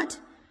not,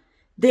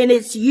 then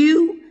it's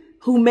you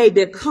who may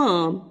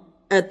become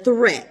a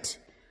threat,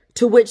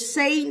 to which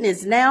Satan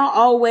is now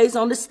always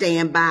on the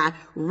standby,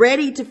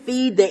 ready to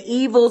feed the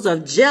evils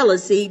of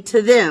jealousy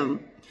to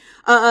them.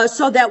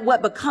 So that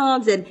what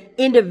becomes an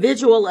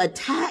individual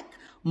attack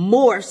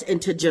morphs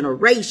into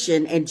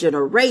generation and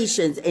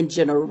generations and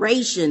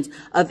generations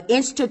of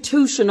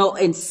institutional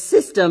and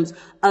systems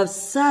of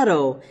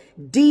subtle,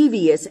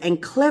 devious,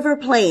 and clever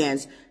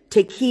plans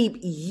to keep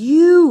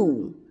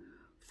you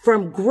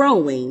from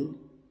growing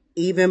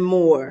even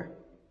more.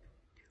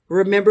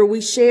 Remember, we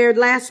shared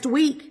last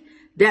week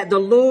that the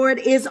Lord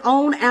is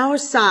on our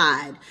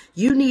side.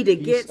 You need to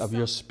get of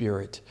your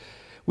spirit.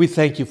 We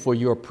thank you for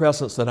your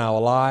presence in our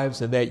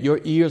lives and that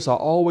your ears are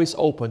always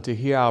open to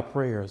hear our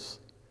prayers.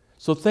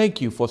 So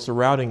thank you for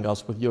surrounding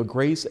us with your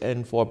grace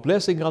and for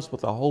blessing us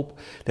with a hope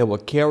that will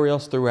carry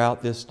us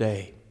throughout this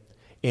day.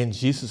 In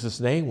Jesus'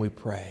 name we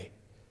pray.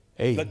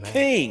 Amen. The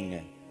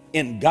King,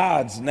 in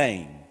God's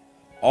name,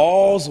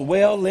 all's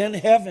well in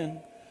heaven,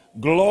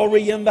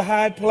 glory in the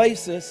high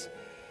places.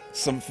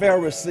 Some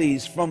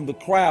Pharisees from the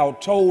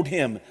crowd told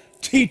him,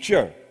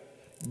 "Teacher,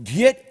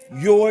 get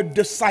your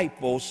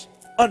disciples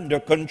under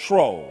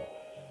control."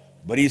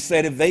 But he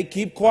said if they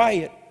keep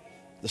quiet,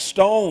 the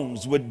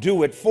stones would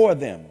do it for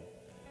them.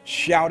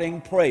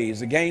 Shouting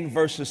praise. Again,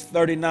 verses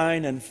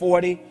 39 and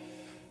 40.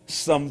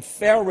 Some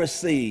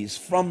Pharisees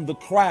from the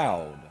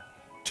crowd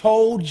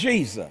told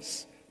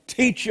Jesus,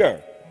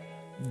 "Teacher,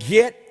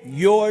 get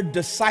your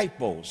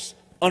disciples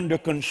under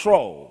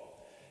control."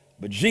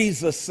 But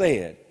Jesus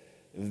said,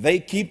 if they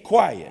keep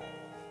quiet,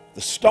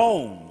 the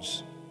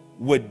stones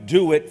would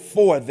do it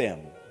for them.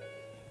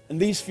 In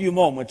these few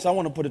moments, I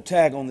want to put a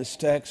tag on this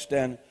text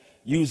and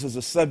use as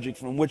a subject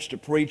from which to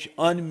preach.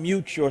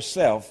 Unmute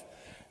yourself.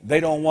 They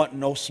don't want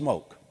no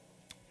smoke.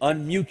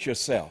 Unmute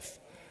yourself.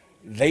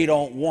 They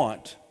don't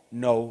want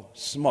no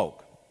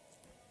smoke.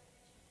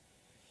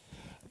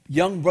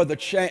 Young brother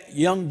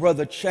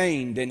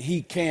chained and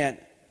he can't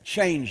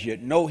change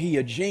it. No, he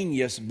a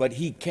genius, but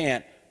he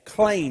can't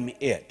claim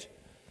it.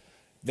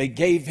 They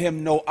gave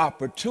him no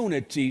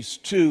opportunities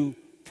to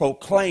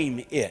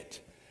proclaim it.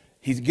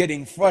 He's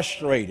getting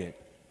frustrated,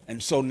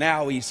 and so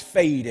now he's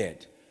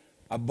faded.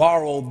 I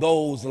borrowed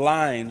those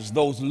lines,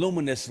 those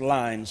luminous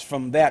lines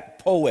from that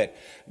poet,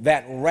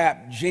 that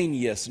rap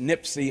genius,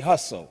 Nipsey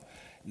Hussle.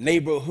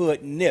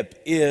 Neighborhood Nip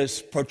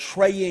is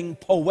portraying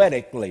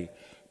poetically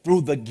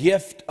through the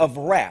gift of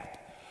rap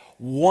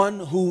one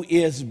who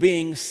is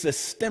being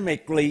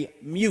systemically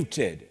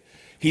muted.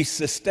 He's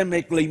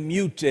systemically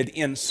muted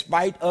in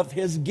spite of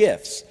his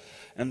gifts.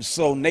 And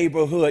so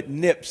Neighborhood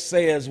Nip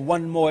says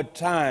one more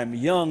time,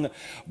 young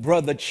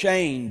brother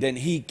chained and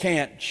he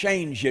can't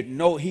change it.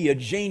 No, he a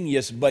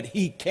genius, but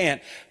he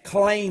can't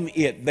claim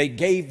it. They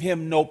gave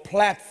him no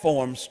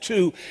platforms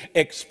to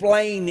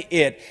explain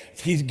it.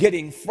 He's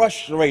getting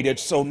frustrated,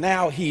 so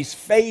now he's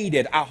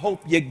faded. I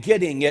hope you're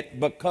getting it,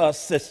 because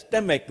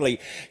systemically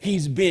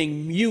he's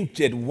being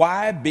muted.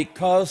 Why?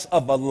 Because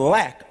of a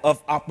lack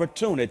of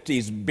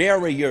opportunities.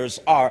 Barriers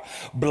are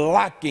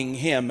blocking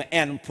him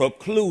and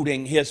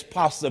precluding his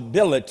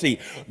possibility.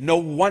 No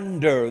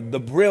wonder the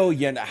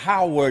brilliant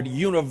Howard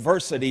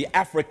University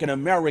African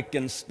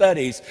American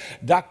Studies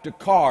Dr.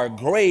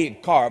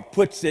 Greg Carr,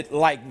 puts it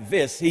like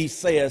this. He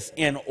says,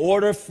 in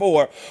order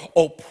for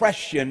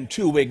oppression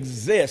to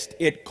exist,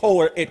 it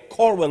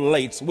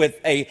correlates with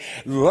a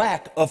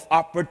lack of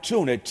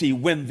opportunity.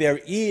 When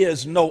there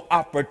is no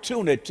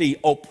opportunity,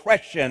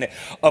 oppression,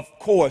 of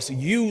course,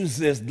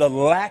 uses the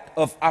lack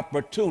of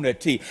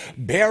opportunity,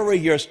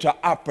 barriers to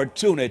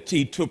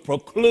opportunity, to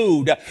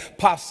preclude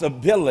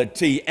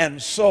possibility.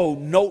 And so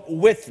note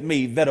with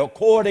me that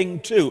according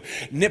to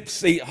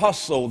Nipsey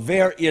Hussle,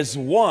 there is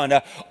one,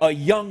 a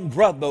young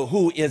brother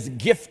who is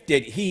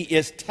gifted, he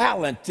is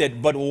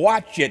talented, but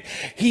watch it,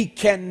 he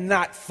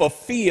cannot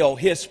fulfill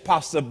his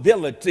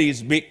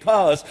possibilities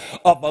because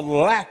of a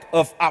lack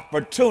of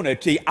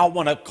opportunity. I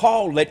want to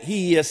call it,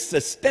 he is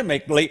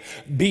systemically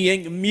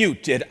being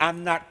muted.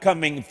 I'm not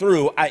coming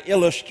through. I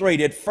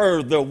illustrated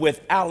further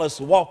with Alice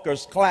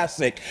Walker's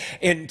classic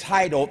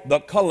entitled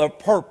The Color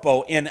Purple.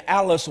 In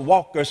Alice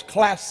Walker's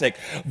classic,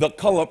 The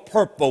Color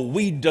Purple,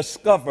 we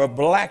discover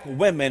black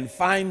women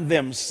find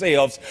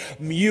themselves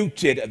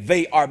muted.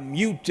 They are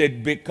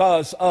muted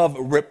because of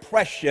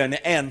repression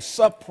and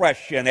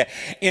suppression,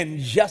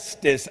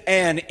 injustice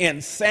and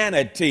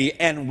insanity,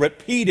 and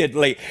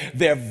repeatedly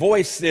their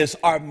voices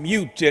are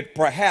muted.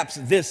 Perhaps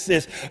this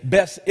is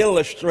best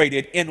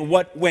illustrated in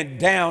what went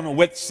down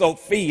with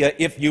Sophia.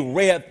 If you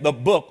read the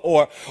book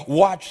or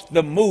watched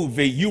the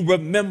movie, you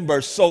remember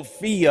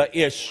Sophia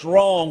is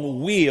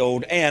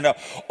strong-willed and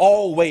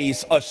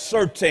always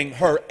asserting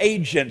her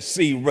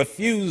agency,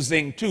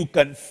 refusing to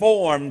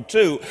conform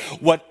to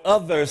what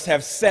others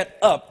have set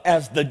up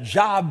as the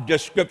job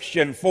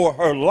description for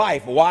her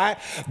life. Why?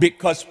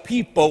 Because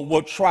people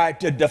will try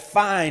to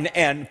define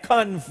and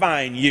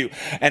confine you.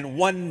 And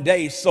one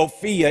day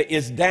Sophia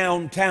is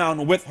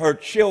downtown with her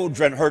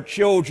children. Her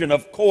children,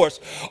 of course,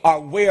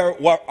 are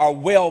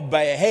well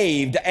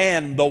behaved,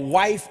 and the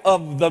wife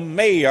of the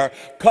mayor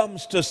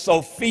comes to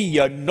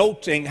Sophia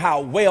noting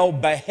how well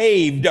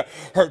behaved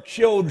her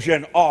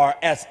children are,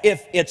 as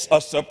if it's a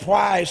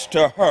surprise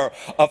to her.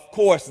 Of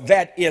course,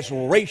 that is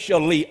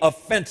racially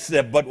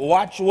offensive, but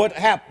watch what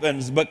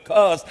happens,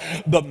 because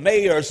the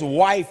mayor's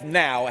wife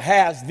now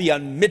has the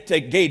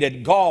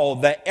unmitigated gall,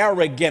 the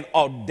arrogant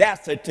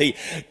audacity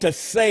to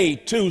say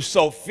to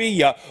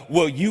Sophia,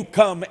 will you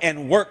come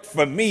and work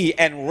for me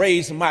and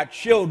raise my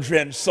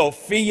children?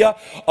 Sophia,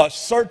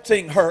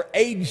 asserting her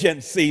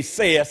agency,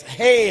 says,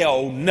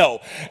 hell no.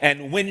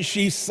 And when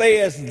she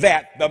says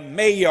that, the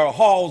mayor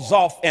hauls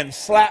off and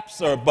slaps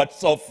her, but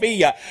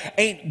Sophia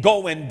ain't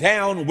going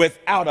down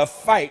without a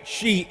fight.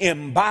 She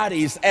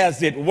embodies,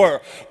 as it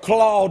were,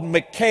 Claude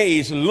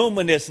McKay's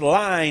luminous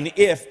line,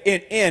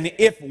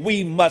 if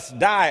we must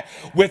die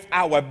with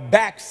our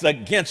backs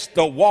against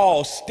the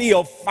wall,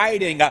 still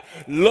fighting.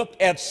 Look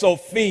at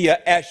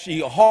Sophia as she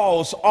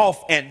hauls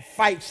off and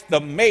fights the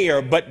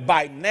mayor, but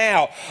by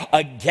now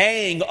a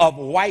gang of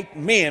white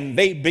men,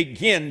 they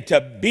begin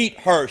to beat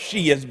her.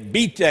 She is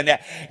beaten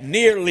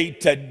nearly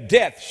to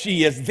death.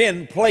 She is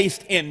then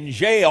placed in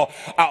jail.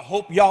 I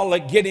hope y'all are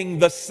getting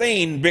the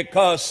scene,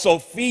 because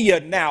Sophia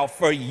now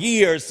for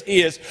years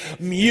is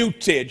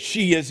muted.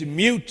 She is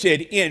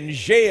muted in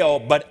jail,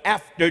 but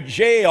after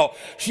jail,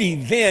 she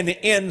then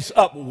ends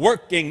up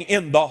working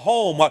in the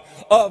home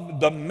of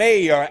the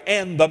mayor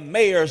and the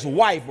mayor's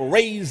wife,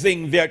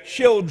 raising their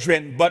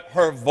children, but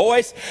her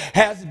voice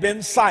has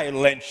been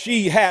silent.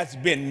 She has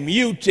been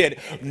muted.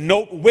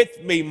 Note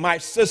with me, my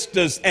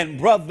sisters and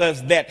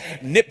brothers, that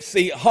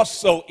Nipsey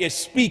Hussle is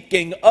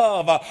speaking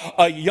of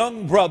a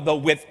young brother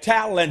with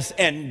talents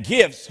and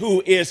gifts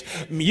who is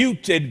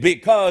muted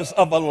because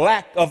of a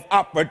lack of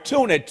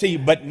opportunity.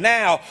 But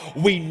now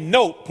we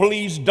note,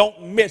 please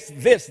don't miss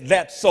this,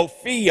 that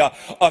Sophia,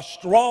 a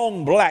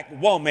strong black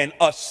woman,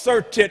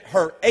 asserted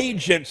her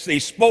agency,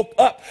 spoke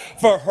up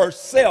for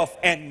herself,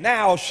 and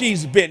now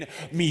she's been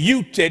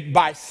muted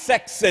by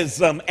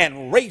sexism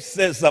and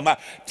racism,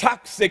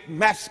 toxic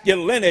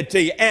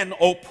masculinity and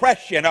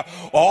oppression.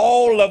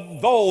 All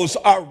of those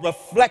are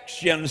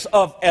reflections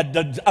of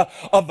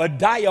a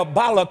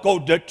diabolical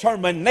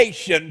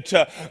determination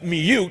to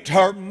mute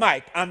her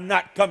mic. I'm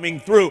not coming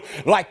through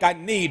like I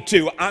need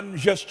to. I'm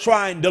just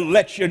trying to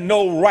let you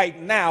know right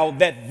now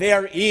that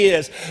there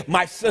is,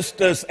 my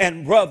sisters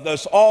and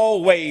brothers,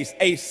 always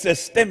a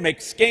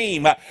systemic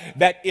scheme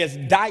that is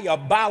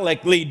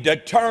diabolically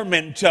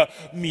determined to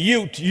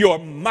mute your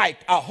mic.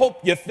 I hope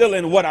you're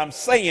feeling what I'm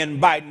saying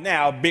by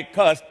now,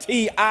 because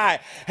T.I.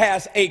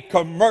 has a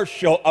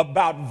commercial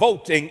about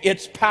voting.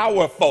 It's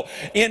powerful.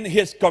 In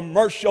his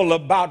commercial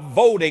about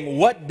voting,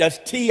 what does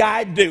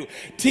T.I. do?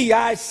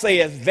 T.I.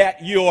 says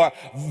that your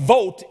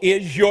vote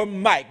is your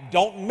mic.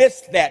 Don't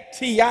miss that.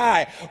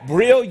 T.I.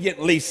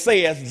 brilliantly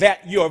says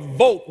that your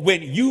vote,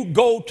 when you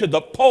go to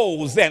the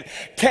polls and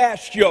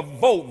cast your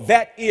vote,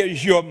 that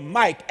is your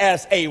mic.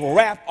 As a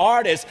rap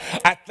artist,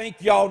 I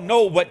think y'all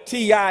know what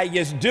T.I.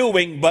 is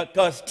doing,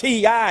 because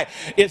T.I.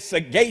 is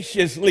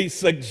sagaciously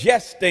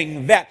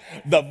suggesting that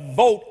the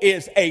vote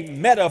is a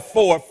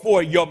metaphor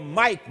for your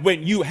mic.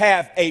 When you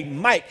have a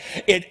mic,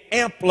 it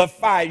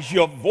amplifies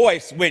your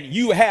voice. When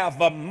you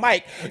have a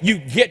mic, you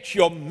get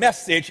your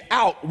message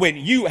out. When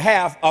you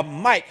have a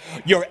mic,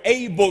 you're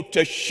able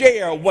to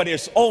share what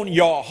is on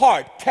your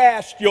heart,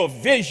 cast your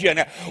vision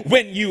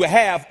when you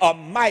have a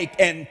mic.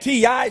 And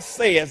T.I.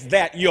 says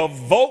that your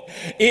vote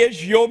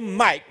is your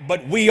mic.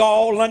 But we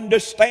all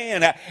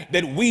understand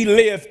that we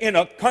live in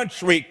a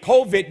country,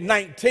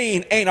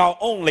 COVID-19 ain't our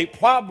only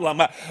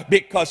problem,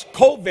 because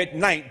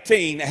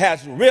COVID-19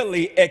 has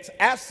really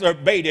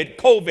exacerbated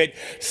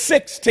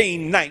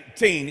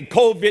COVID-16-19.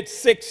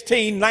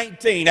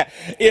 COVID-16-19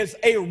 is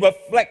a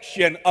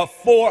reflection of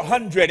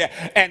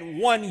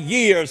 401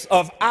 years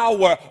of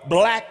our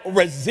black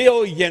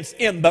resilience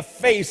in the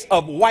face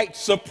of white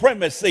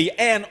supremacy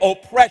and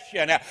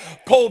oppression.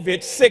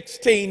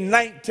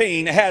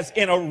 COVID-16-19 has,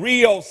 in a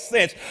real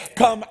sense,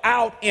 come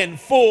out in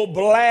full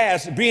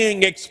blast,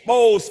 being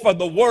exposed for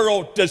the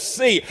world to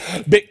see.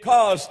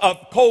 Because of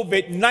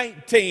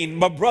COVID-19,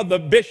 my brother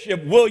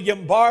Bishop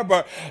William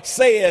Barber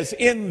says,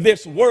 in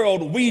this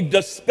world we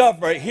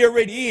discover, here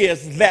it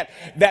is, that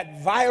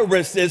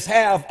viruses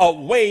have a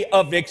way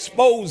of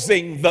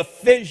exposing the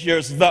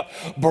fissures, the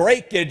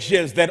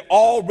breakages that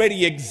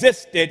already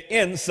existed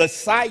in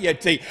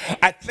society.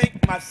 I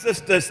think, my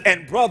sisters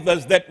and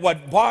brothers, that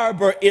what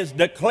Barber is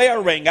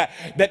declaring,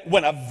 that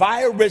when a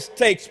virus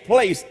takes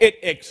place, it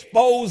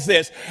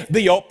exposes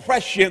the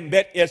oppression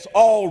that is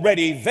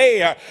already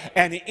there.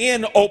 And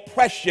in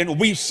oppression,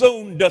 we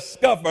soon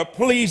discover,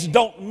 please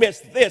don't miss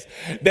this,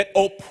 that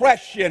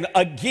oppression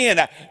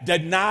again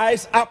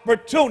denies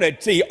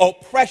opportunity.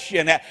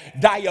 Oppression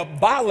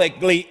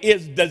diabolically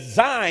is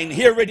designed,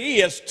 here it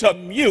is, to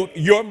mute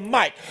your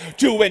mic,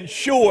 to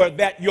ensure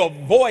that your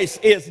voice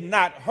is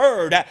not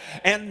heard.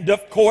 And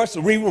of course,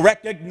 we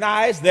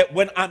recognize that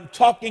when I'm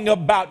talking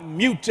about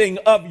muting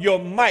of your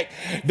mic,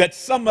 that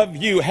some of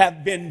you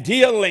have been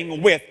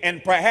dealing with,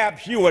 and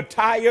perhaps you are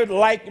tired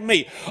like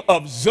me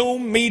of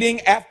Zoom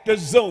meeting after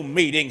Zoom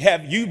meeting.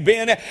 Have you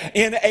been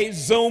in a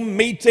Zoom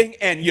meeting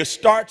and you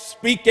start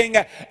speaking,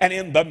 and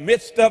in the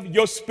midst of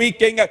your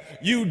speaking,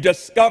 you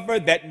discover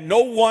that no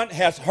one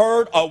has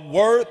heard a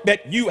word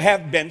that you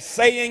have been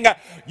saying?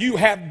 You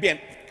have been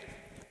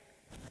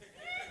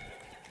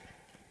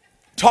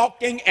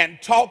talking and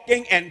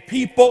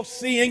people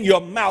seeing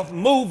your mouth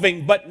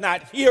moving but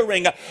not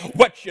hearing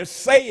what you're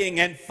saying.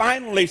 And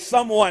finally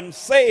someone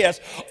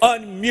says,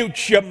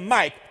 unmute your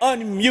mic,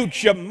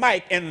 unmute your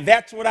mic. And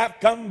that's what I've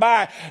come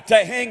by to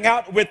hang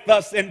out with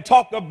us and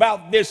talk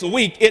about this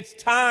week. It's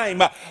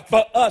time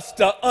for us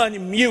to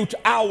unmute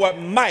our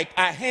mic.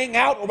 I hang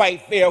out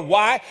right there.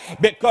 Why?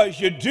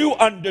 Because you do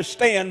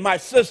understand, my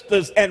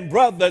sisters and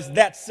brothers,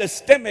 that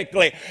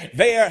systemically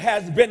there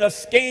has been a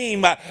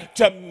scheme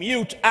to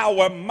mute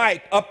our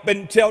mic. Up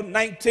until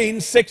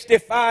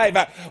 1965,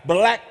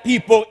 black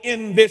people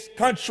in this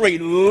country,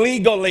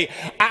 legally,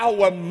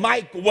 our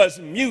mic was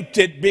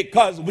muted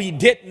because we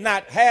did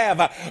not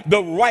have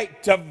the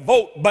right to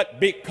vote. But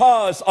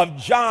because of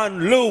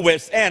John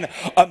Lewis and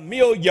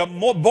Amelia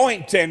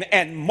Boynton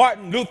and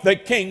Martin Luther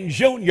King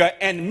Jr.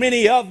 and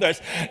many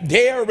others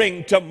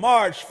daring to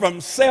march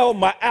from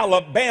Selma,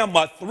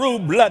 Alabama through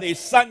Bloody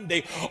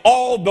Sunday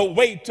all the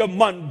way to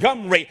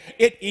Montgomery,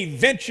 it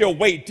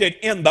eventuated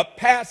in the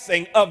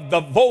passing of the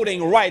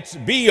Voting Rights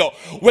Bill,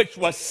 which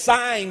was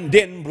signed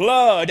in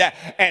blood,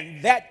 and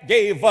that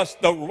gave us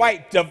the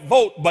right to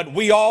vote. But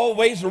we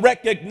always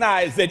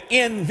recognize that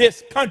in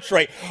this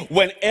country,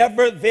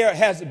 whenever there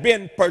has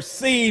been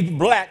perceived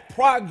black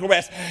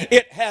progress,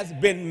 it has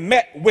been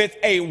met with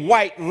a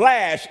white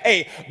lash,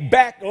 a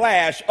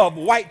backlash of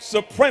white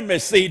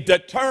supremacy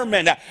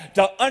determined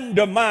to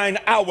undermine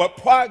our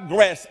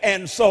progress.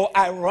 And so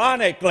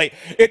ironically,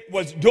 it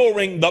was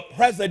during the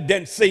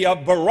presidency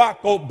of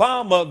Barack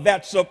Obama that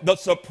the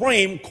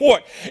Supreme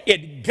Court,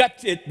 it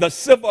gutted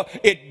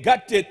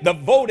the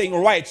Voting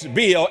Rights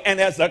Bill, and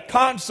as a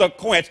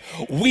consequence,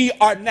 we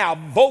are now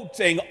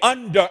voting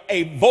under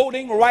a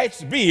voting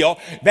rights bill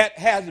that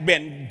has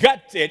been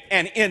gutted.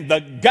 And in the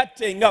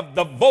gutting of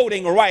the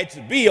Voting Rights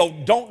Bill,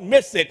 don't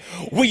miss it,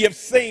 we have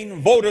seen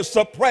voter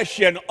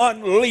suppression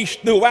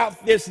unleashed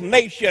throughout this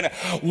nation.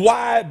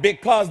 Why?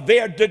 Because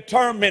they're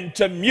determined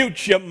to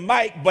mute your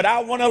mic. But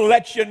I want to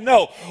let you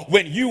know,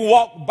 when you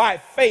walk by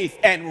faith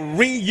and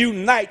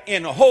reunite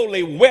in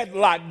holy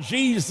wedlock,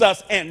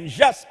 Jesus and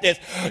justice,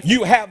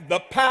 you have the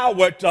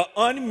power to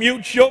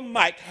unmute your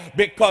mic.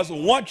 Because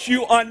once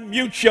you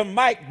unmute your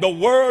mic, the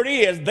word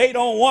is they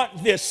don't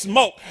want this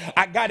smoke.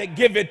 I got to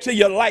give it to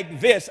you like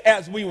this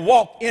as we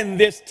walk in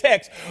this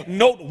text.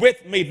 Note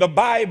with me, the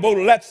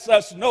Bible lets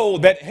us know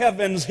that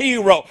heaven's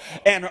hero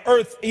and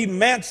earth's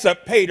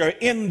emancipator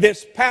in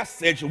this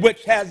passage,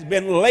 which has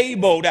been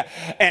labeled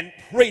and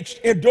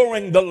preached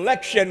during the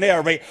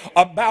lectionary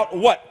about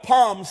what?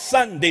 Palm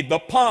Sunday, the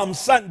Palm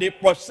Sunday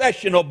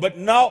processional. But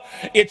no,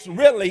 it's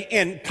really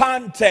in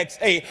context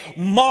a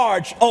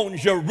march on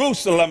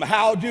Jerusalem.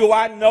 How do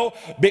I know?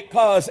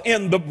 Because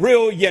in the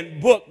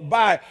brilliant book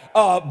by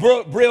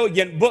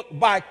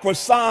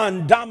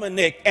Croissant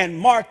Dominic and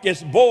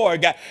Marcus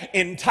Borg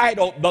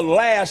entitled The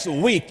Last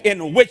Week,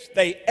 in which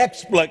they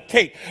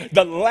explicate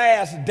the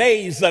last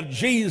days of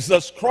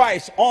Jesus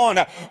Christ on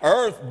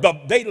earth,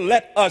 they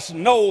let us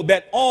know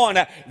that on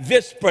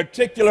this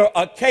particular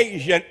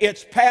occasion,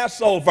 it's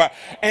Passover,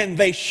 and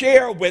they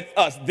share with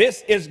us,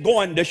 this is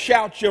going to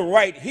shout you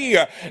right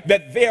here,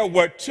 that there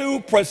were two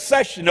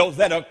processionals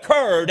that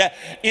occurred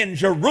in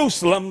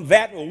Jerusalem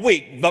that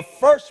week. The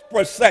first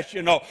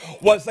processional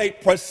was a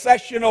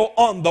processional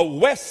on the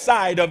west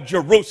side of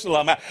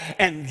Jerusalem,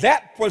 and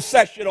that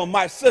processional,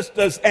 my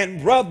sisters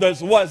and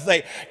brothers, was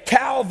a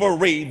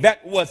cavalry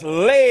that was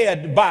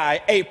led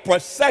by a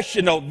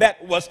processional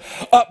that was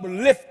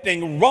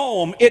uplifting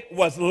Rome. It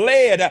was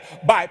led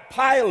by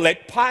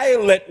Pilate.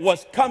 Pilate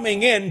was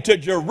coming into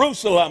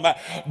Jerusalem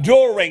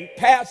during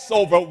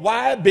Passover.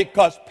 Why?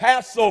 Because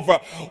Passover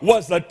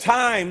was a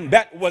time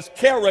that was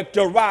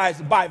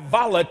characterized by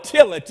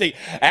volatility.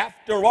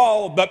 After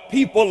all, the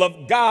people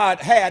of God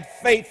had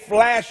faith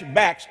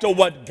flashbacks to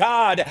what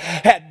God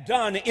had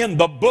done in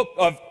the book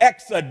of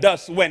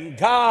Exodus when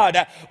God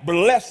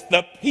blessed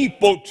the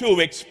people to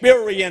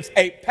experience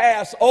a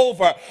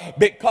Passover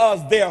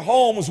because their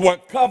homes were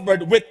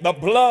covered with the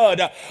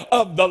blood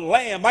of the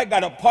Lamb. I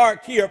got to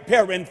park here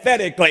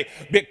parenthetically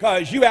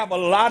because you have a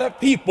lot of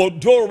people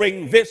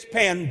during this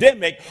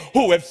pandemic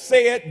who have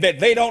said that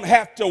they don't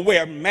have to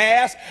wear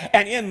masks,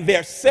 and in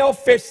their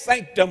selfish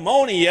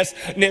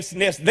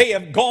sanctimoniousness, they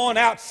have gone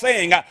out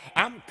saying,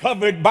 I'm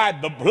covered by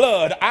the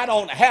blood. I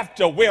don't have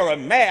to wear a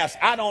mask.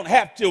 I don't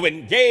have to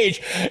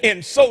engage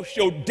in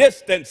social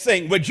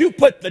distancing. Would you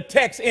put the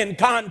text in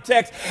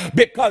context?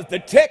 Because the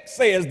text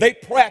says they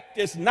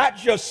practiced not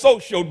just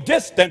social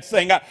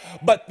distancing,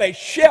 but they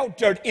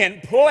sheltered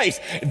in place.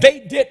 They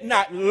did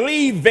not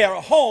leave their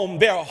home.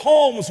 Their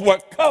homes were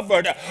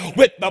covered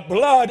with the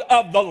blood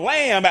of the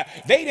Lamb.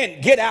 They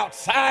didn't get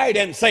outside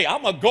and say,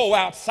 I'm going to go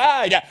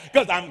outside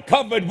because I'm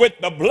covered with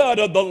the blood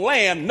of the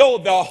Lamb. No,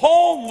 the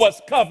home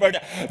was covered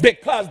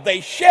because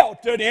they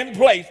sheltered in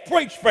place.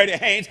 Preach, Freddie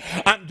Haynes.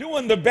 I'm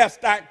doing the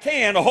best I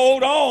can.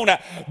 Hold on,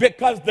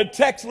 because the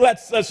text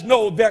lets us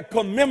know they're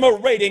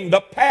commemorating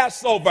the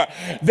Passover.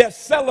 They're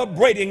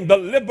celebrating the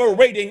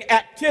liberating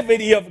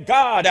activity of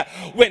God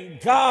when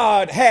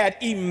God had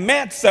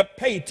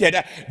emancipated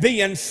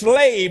the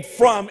enslaved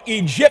from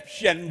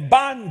Egyptian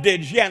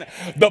bondage. And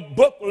the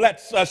book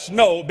lets us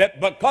know that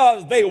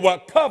because they were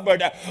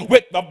covered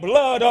with the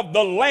blood of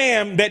the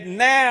Lamb, that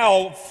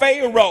now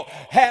Pharaoh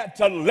had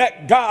to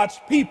let God's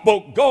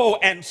people go.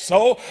 And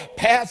so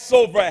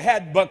Passover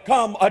had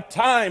become a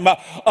time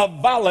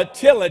of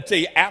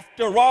volatility.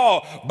 After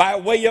all, by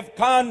way of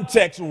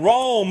context,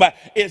 Rome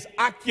is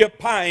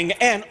occupying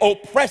and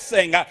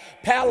oppressing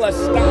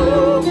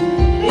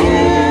Palestine.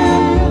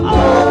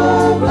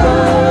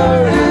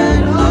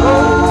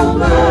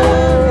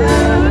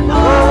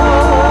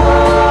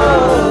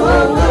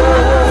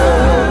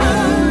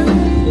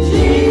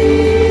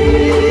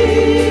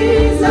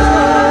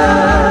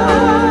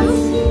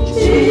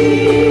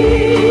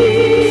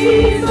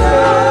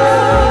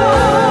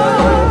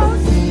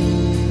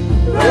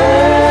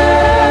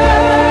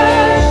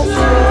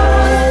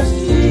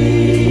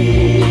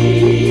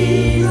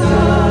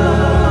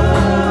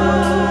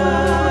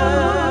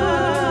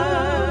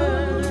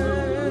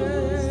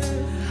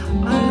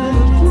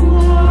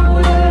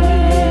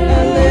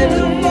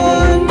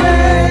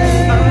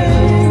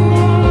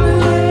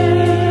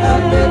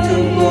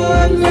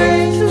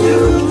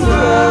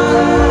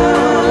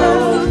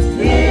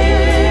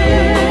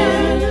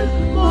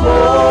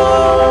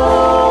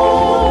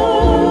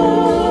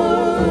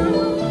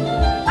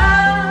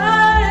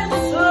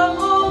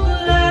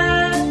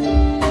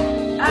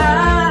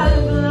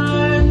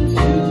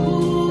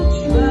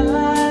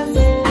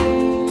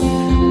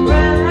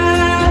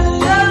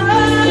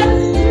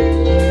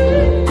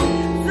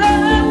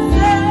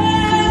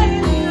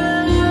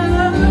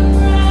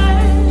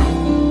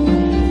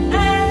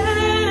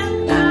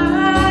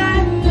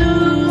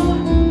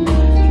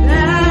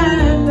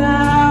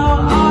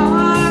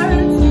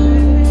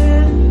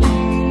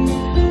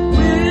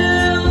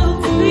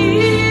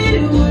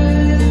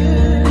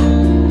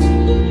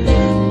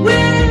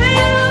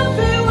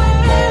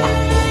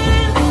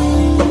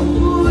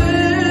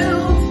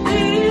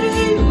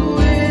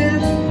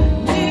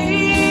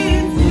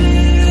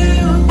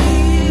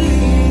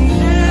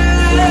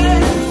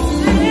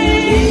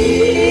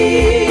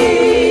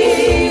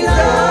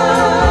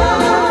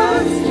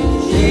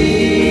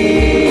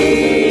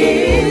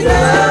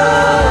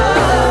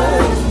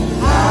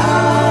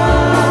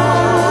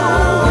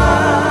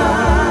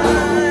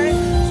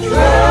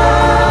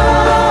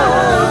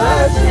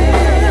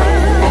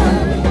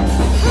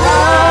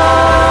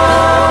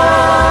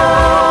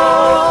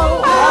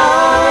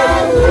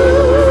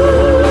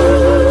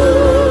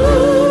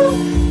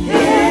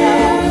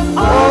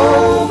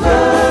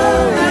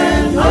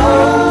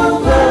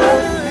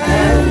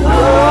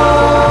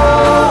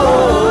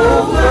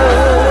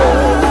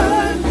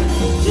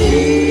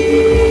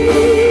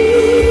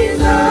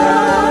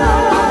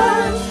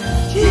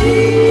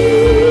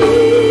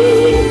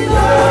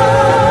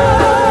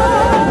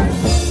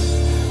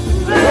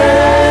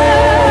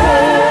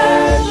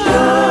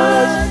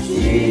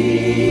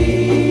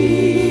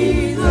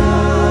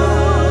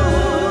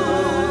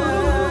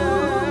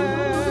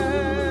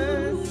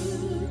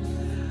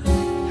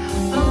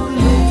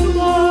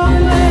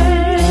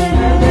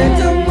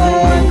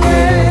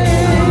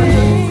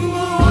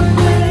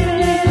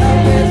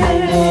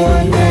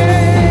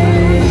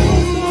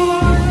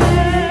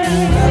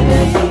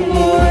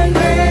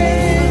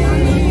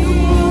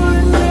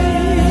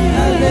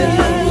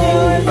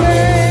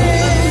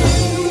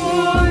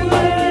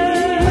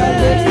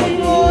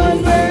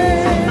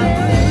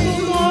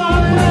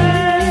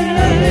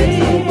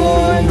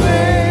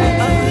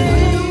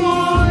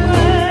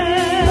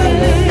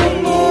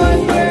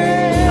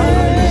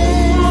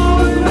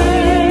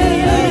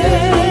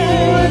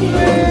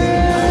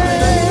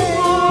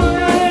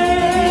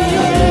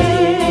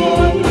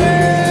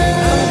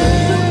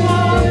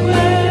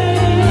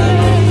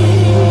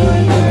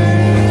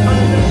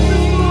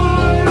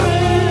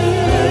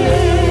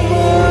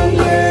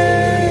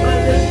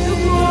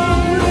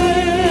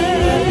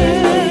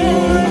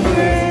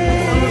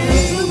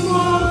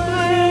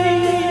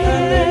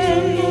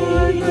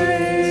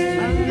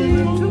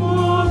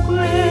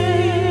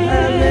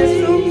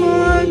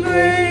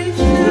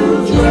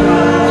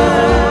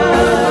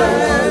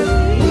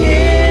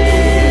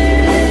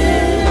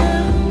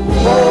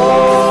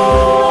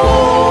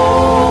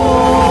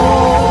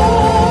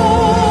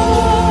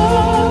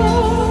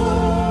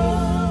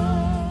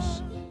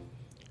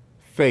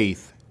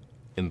 Faith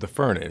in the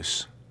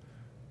Furnace,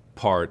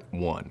 Part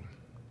 1.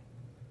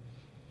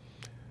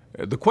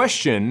 The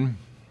question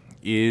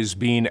is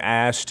being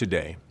asked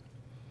today,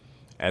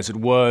 as it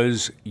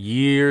was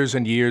years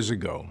and years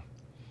ago.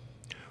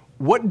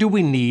 What do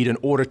we need in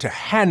order to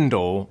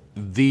handle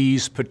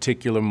these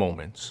particular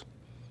moments?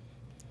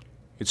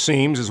 It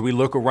seems, as we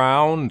look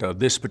around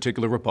this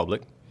particular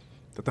republic,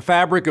 that the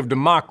fabric of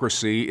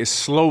democracy is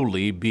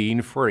slowly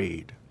being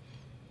frayed,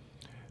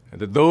 and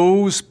that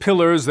those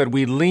pillars that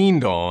we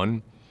leaned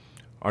on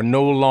are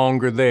no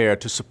longer there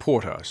to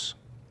support us.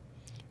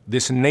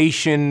 This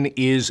nation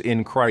is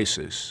in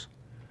crisis,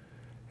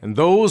 and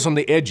those on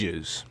the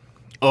edges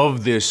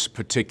of this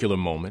particular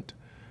moment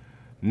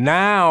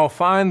now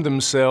find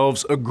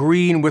themselves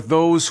agreeing with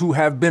those who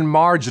have been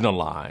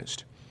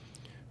marginalized,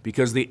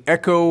 because the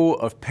echo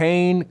of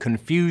pain,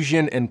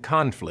 confusion, and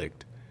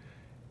conflict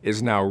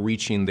is now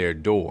reaching their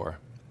door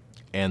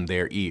and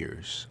their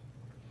ears.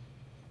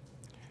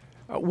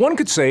 One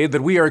could say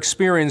that we are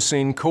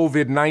experiencing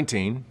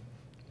COVID-19,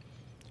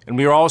 and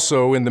we are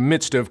also in the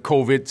midst of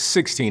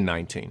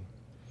COVID-16-19.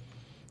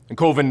 And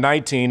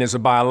COVID-19 is a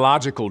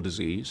biological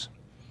disease,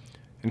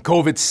 and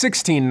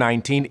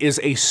COVID-16-19 is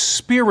a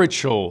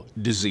spiritual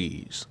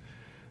disease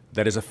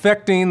that is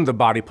affecting the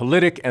body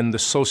politic and the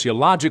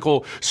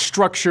sociological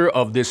structure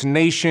of this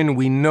nation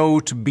we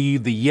know to be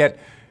the yet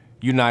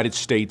United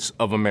States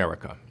of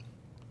America.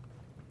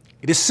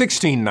 It is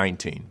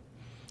 1619,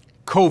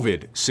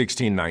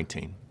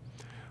 COVID-1619,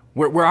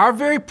 where our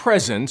very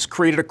presence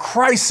created a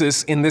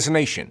crisis in this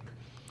nation.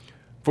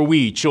 For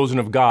we, children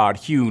of God,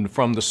 hewn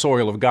from the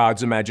soil of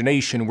God's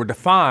imagination, were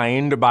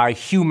defined by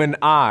human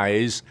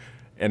eyes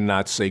and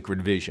not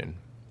sacred vision.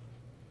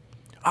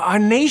 Our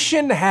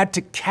nation had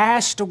to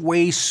cast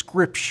away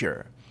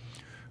Scripture,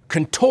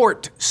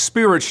 contort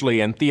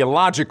spiritually and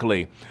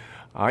theologically,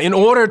 in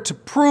order to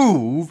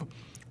prove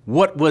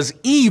what was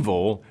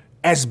evil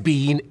as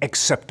being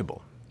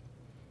acceptable.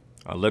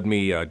 Let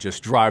me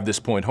just drive this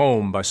point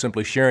home by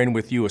simply sharing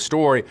with you a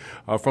story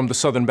from the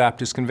Southern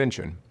Baptist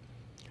Convention.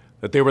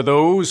 That there were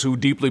those who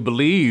deeply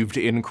believed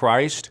in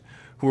Christ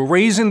who were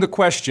raising the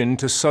question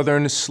to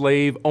Southern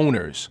slave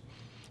owners,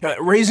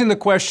 raising the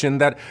question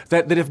that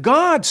if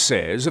God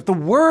says, if the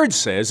Word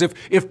says,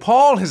 if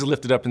Paul has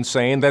lifted up and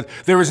saying that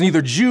there is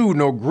neither Jew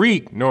nor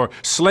Greek nor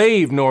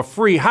slave nor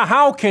free,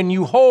 how can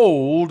you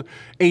hold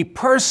a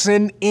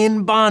person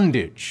in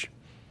bondage?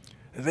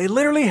 They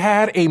literally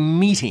had a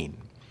meeting,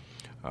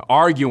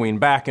 arguing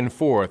back and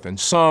forth, and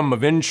some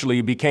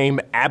eventually became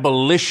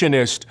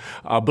abolitionist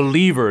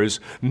believers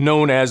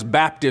known as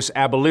Baptist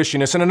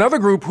abolitionists, and another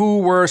group who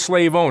were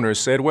slave owners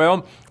said,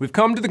 well, we've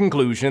come to the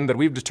conclusion that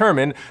we've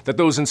determined that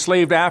those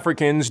enslaved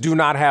Africans do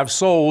not have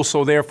souls,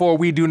 so therefore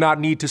we do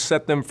not need to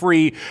set them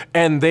free,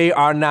 and they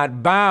are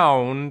not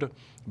bound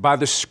by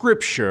the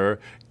Scripture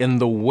in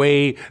the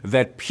way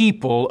that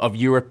people of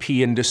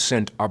European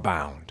descent are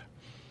bound.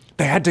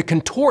 They had to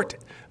contort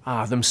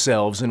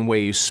themselves in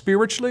ways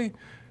spiritually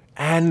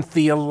and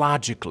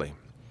theologically.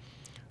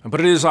 But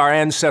it is our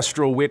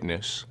ancestral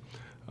witness,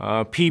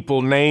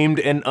 people named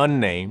and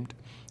unnamed,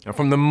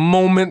 from the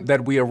moment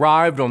that we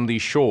arrived on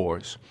these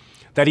shores,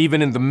 that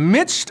even in the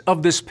midst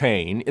of this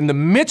pain, in the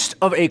midst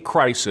of a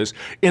crisis,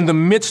 in the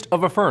midst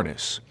of a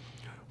furnace,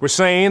 we're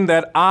saying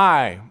that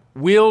I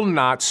will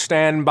not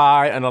stand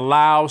by and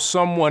allow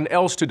someone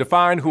else to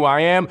define who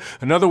I am.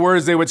 In other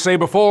words, they would say,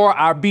 before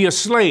I be a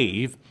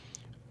slave,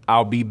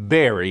 I'll be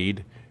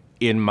buried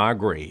in my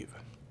grave.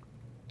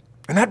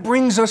 And that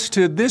brings us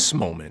to this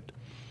moment.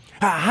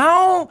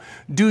 How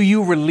do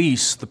you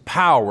release the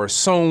power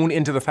sown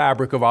into the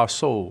fabric of our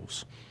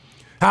souls?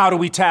 How do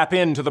we tap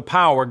into the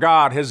power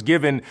God has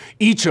given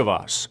each of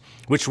us,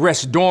 which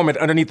rests dormant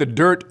underneath the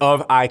dirt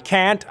of I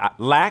can't,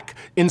 lack,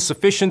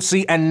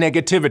 insufficiency, and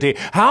negativity?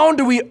 How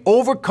do we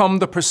overcome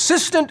the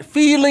persistent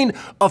feeling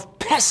of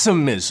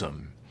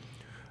pessimism?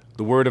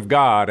 The Word of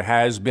God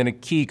has been a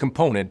key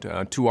component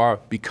to our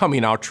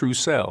becoming our true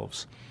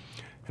selves.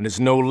 And it's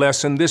no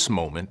less in this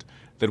moment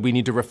that we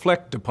need to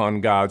reflect upon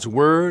God's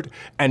Word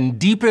and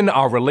deepen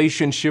our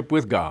relationship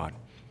with God.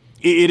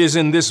 It is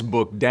in this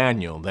book,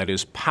 Daniel, that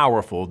is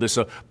powerful, this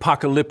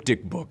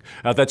apocalyptic book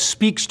that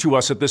speaks to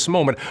us at this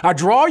moment. I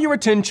draw your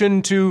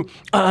attention to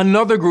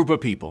another group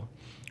of people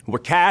who were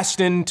cast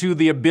into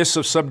the abyss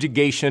of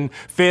subjugation,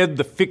 fed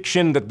the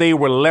fiction that they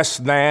were less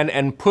than,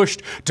 and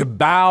pushed to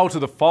bow to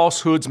the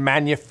falsehoods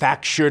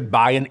manufactured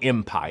by an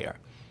empire.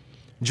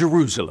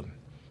 Jerusalem,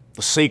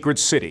 the sacred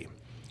city,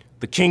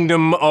 the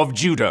kingdom of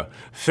Judah,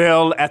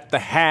 fell at the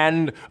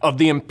hand of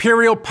the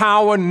imperial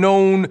power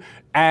known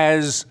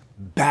as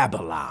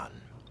Babylon.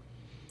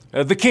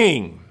 The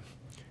king,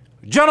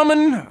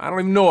 gentleman, I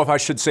don't even know if I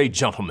should say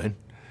gentleman,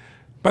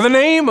 by the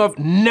name of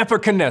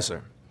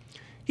Nebuchadnezzar.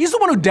 He's the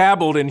one who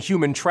dabbled in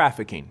human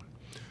trafficking,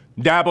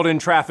 dabbled in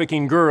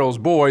trafficking girls,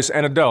 boys,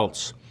 and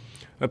adults.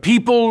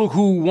 People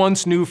who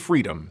once knew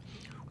freedom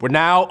were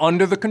now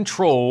under the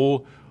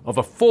control of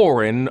a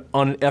foreign,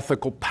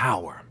 unethical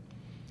power.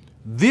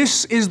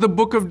 This is the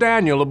book of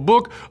Daniel, a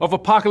book of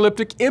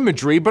apocalyptic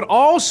imagery, but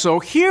also,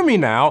 hear me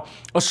now,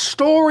 a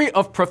story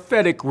of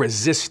prophetic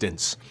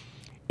resistance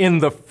in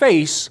the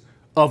face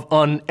of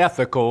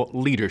unethical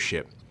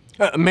leadership.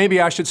 Maybe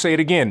I should say it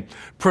again.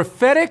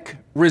 Prophetic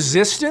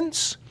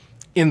resistance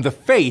in the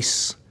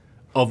face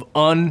of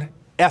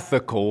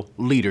unethical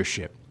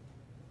leadership.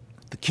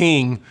 The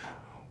king,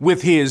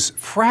 with his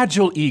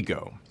fragile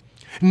ego,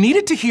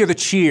 needed to hear the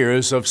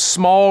cheers of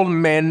small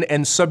men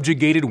and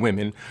subjugated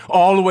women,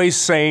 always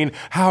saying,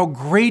 "How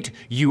great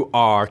you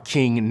are,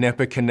 King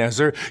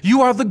Nebuchadnezzar.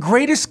 You are the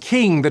greatest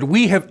king that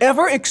we have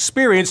ever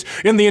experienced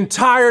in the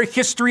entire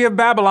history of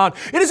Babylon."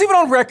 It is even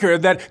on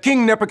record that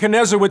King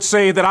Nebuchadnezzar would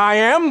say that I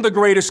am the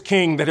greatest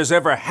king that has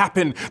ever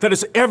happened, that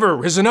has ever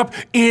risen up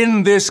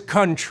in this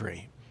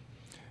country.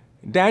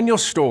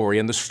 Daniel's story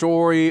and the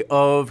story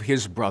of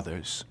his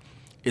brothers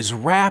is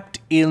wrapped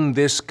in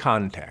this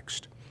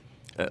context.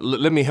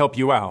 Let me help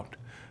you out.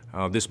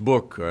 This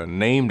book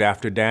named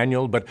after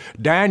Daniel, but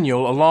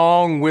Daniel,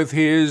 along with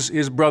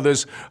his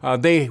brothers,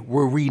 they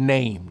were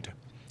renamed.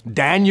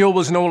 Daniel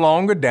was no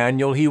longer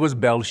Daniel, he was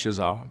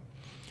Belshazzar.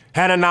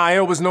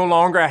 Hananiah was no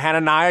longer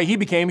Hananiah, he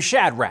became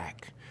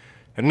Shadrach.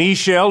 And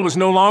Mishael was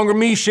no longer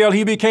Mishael,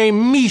 he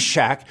became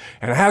Meshach.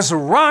 And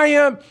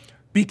Azariah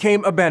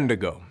became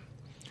Abednego.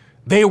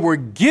 They were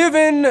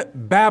given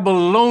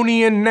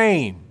Babylonian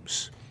names.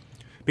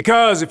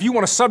 Because if you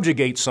want to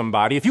subjugate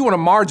somebody, if you want to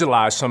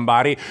marginalize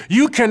somebody,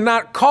 you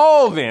cannot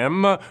call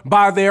them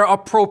by their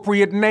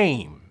appropriate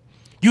name.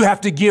 You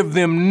have to give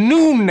them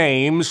new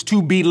names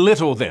to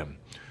belittle them.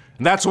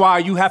 And that's why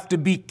you have to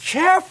be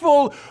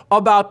careful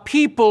about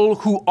people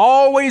who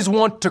always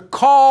want to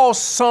call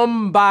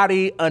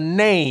somebody a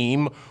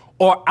name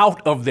or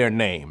out of their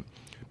name.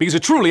 Because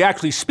it truly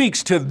actually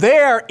speaks to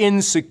their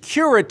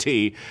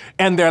insecurity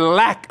and their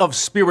lack of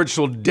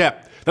spiritual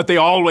depth, that they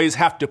always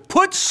have to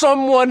put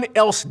someone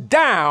else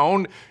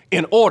down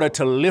in order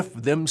to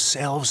lift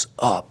themselves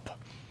up.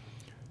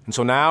 And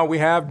so now we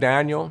have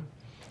Daniel,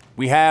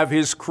 we have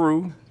his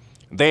crew,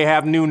 they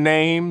have new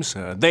names,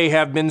 they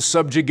have been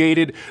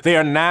subjugated, they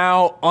are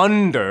now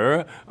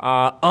under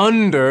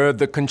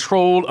the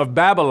control of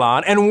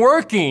Babylon and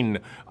working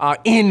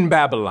in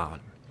Babylon.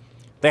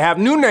 They have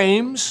new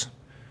names,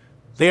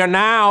 they are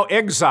now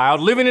exiled,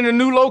 living in a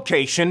new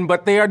location,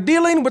 but they are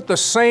dealing with the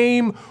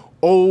same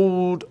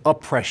old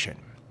oppression.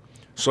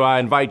 So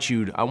I want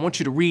you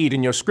to read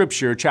in your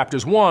scripture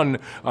chapters 1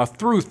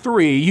 through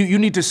 3. You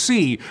need to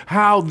see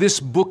how this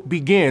book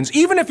begins.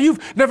 Even if you've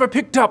never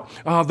picked up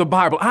the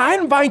Bible, I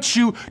invite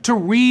you to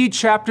read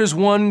chapters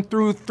 1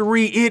 through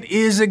 3. It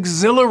is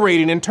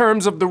exhilarating in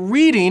terms of the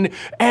reading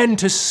and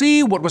to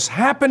see what was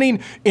happening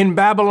in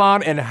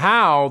Babylon and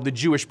how the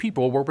Jewish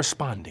people were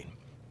responding.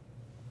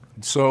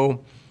 And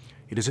so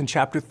it is in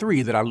chapter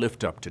 3 that I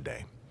lift up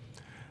today.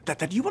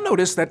 That you will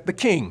notice that the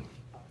king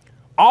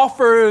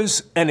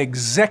offers an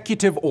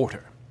executive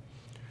order,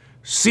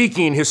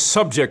 seeking his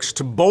subjects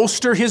to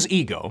bolster his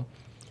ego.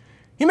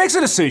 He makes a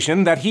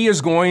decision that he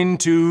is going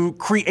to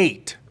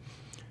create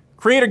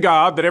a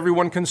God that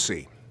everyone can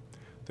see.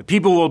 The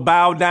people will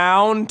bow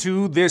down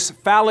to this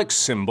phallic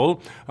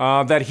symbol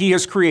that he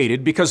has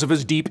created because of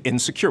his deep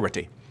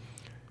insecurity.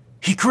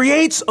 He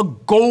creates a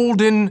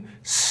golden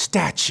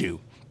statue.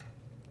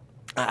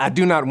 I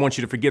do not want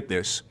you to forget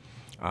this,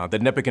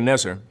 that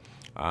Nebuchadnezzar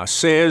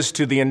says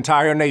to the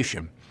entire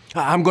nation,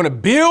 I'm going to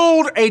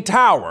build a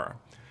tower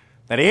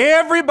that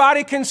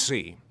everybody can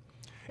see,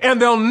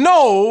 and they'll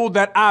know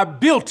that I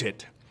built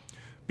it,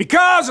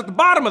 because at the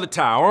bottom of the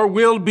tower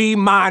will be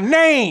my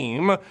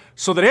name,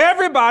 so that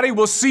everybody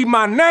will see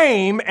my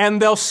name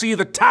and they'll see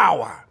the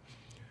tower.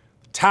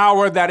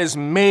 Tower that is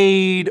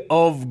made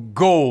of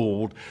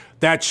gold,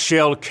 that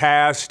shall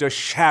cast a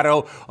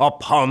shadow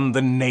upon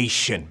the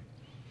nation.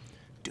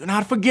 Do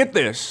not forget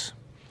this.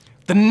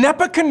 The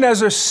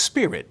Nebuchadnezzar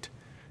spirit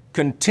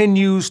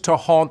continues to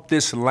haunt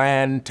this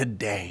land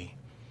today.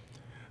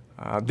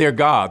 Their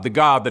God, the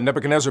God that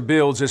Nebuchadnezzar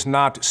builds, is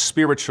not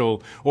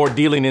spiritual or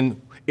dealing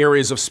in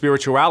areas of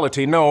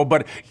spirituality, no,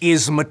 but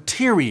is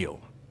material.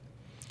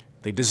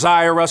 They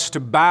desire us to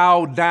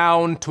bow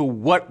down to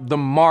what the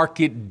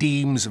market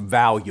deems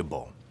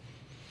valuable.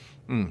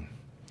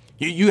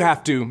 You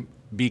have to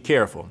be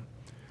careful.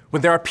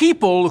 When there are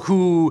people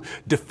who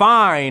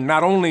define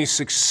not only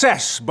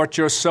success, but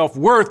your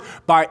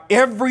self-worth by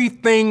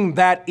everything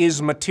that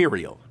is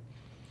material,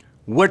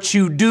 what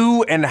you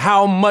do and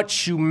how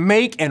much you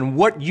make and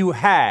what you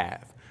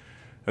have,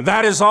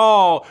 that is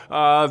all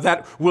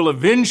that will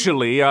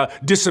eventually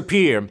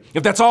disappear.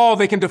 If that's all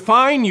they can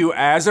define you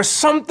as, there's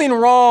something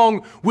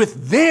wrong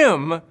with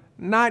them,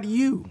 not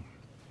you.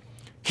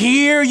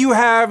 Here you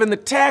have in the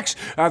text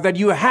that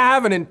you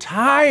have an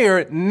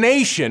entire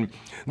nation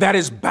that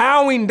is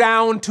bowing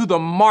down to the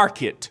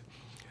market,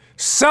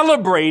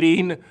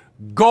 celebrating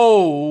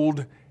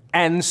gold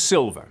and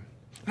silver.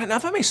 Now,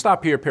 if I may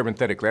stop here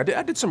parenthetically,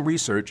 I did some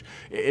research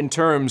in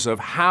terms of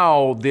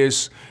how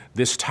this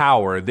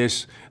tower,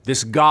 this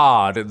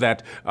God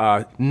that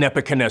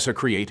Nebuchadnezzar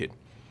created,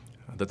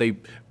 that they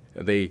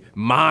They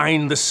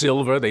mined the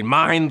silver, they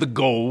mined the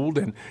gold,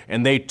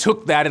 and they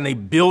took that and they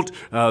built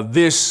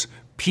this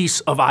piece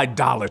of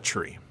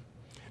idolatry.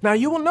 Now,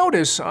 you will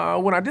notice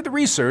when I did the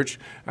research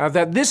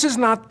that this is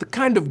not the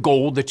kind of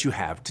gold that you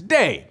have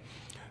today.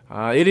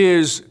 It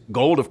is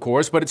gold, of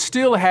course, but it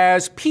still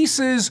has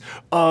pieces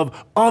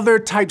of other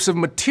types of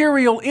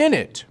material in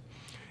it.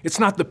 It's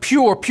not the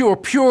pure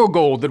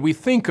gold that we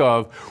think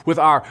of with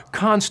our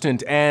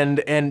constant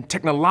and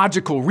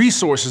technological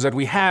resources that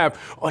we have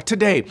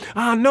today.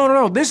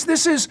 No. This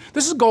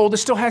is gold that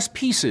still has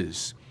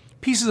pieces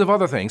of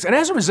other things. And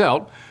as a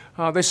result,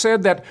 they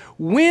said that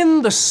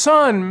when the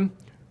sun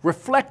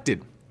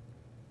reflected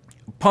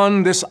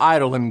upon this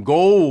idol in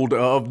gold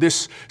of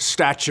this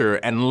stature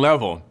and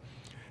level,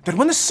 that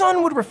when the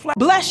sun would reflect,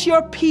 Bless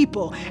your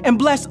people and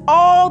bless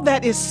all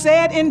that is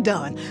said and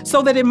done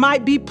so that it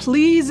might be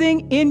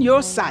pleasing in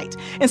your sight.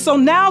 And so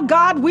now,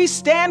 God, we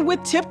stand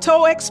with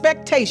tiptoe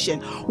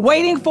expectation,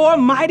 waiting for a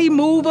mighty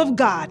move of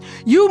God.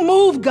 You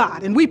move,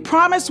 God, and we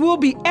promise we'll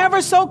be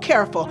ever so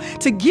careful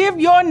to give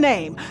your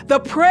name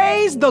the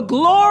praise, the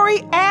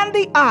glory, and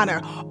the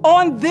honor.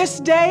 On this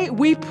day,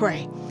 we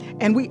pray.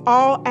 And we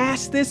all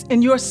ask this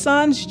in your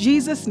Son's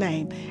Jesus'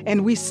 name.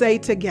 And we say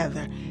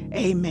together,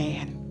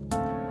 amen.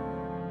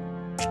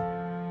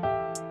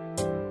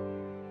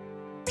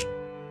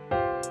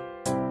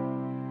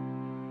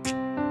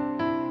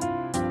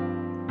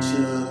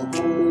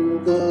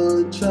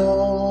 Jehovah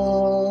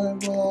Jireh,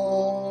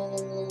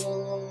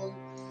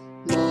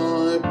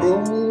 my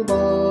provider,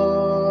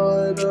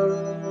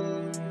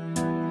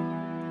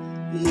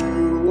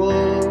 you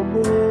are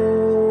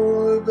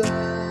more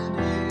than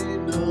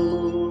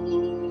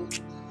enough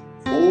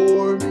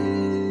for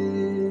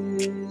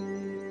me.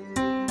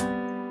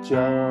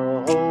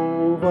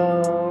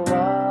 Jehovah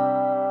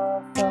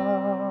Rapha,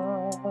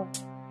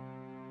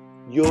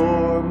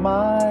 you're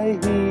my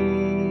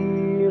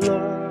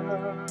healer.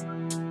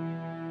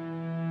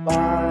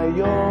 By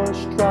your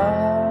stripes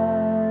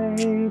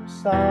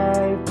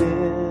I've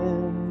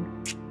been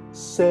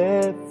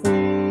set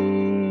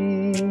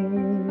free.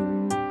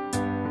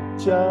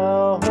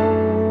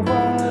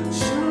 Jehovah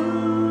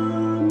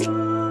Shammah,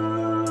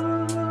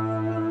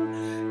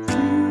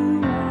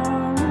 you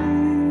are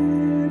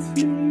with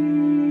me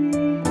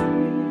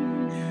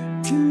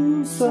to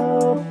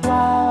supply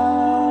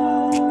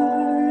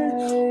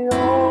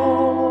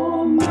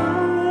all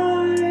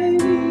my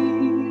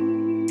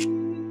needs.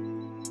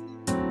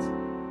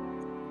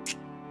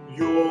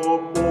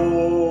 You're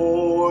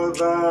more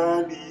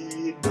than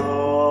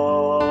enough,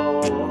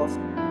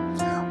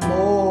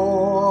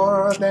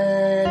 more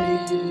than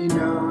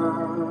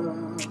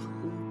enough,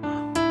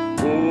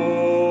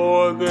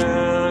 more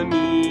than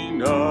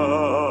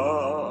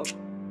enough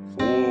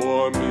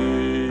for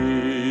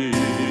me.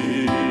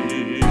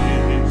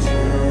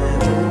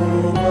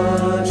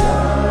 Jehovah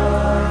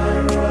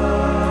Jireh,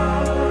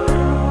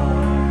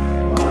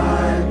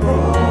 my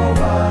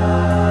provider.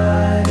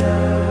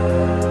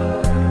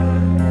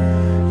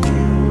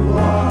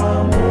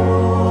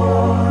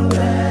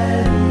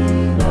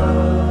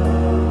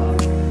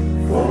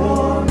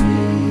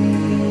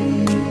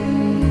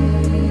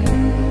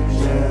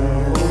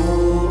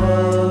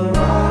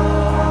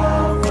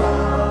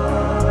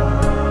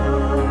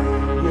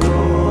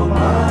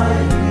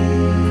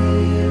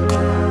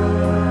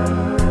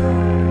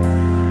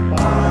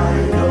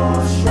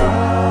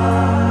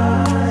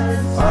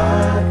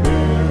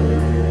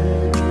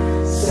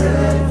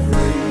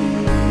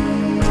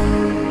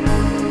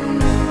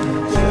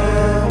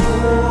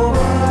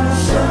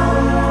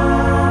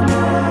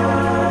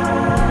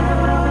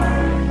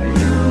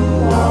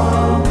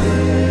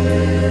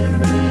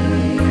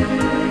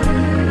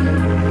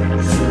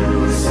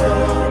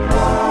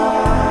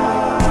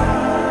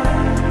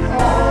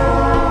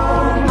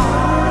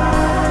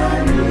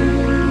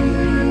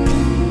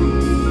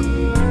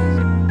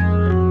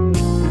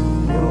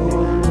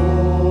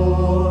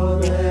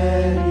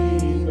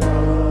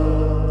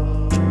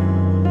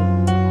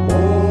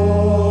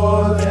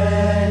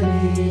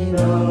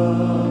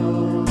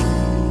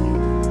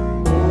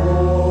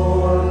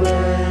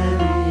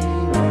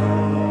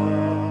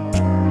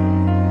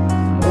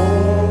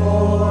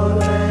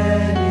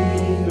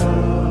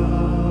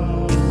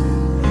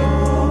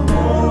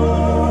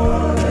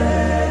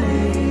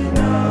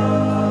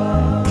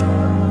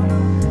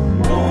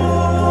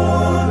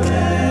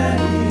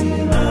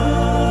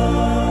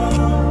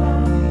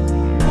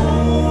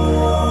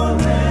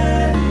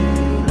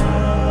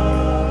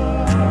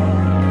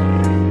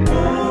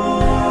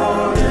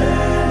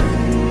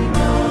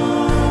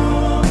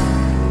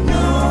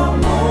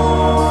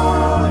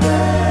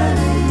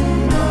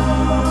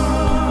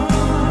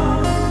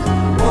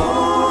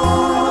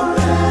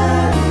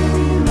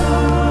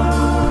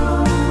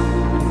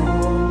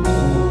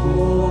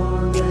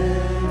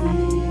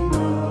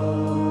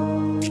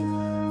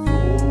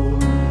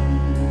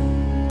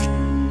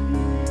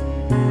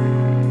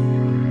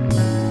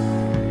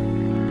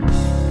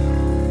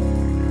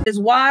 Is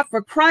why,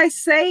 for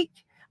Christ's sake,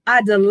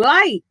 I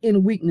delight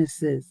in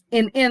weaknesses,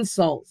 in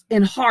insults,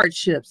 in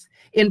hardships,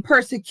 in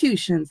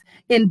persecutions,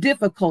 in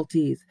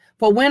difficulties.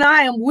 For when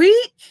I am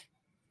weak,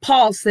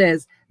 Paul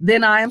says,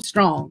 then I am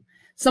strong.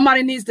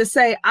 Somebody needs to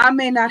say, I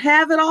may not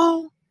have it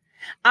all.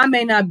 I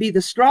may not be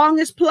the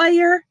strongest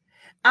player.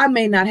 I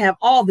may not have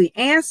all the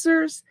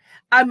answers.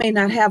 I may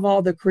not have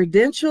all the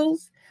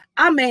credentials.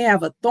 I may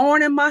have a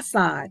thorn in my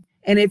side.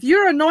 And if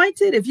you're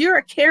anointed, if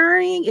you're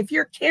carrying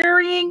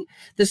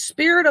the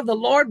Spirit of the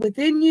Lord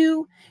within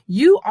you,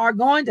 you are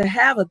going to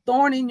have a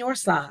thorn in your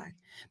side,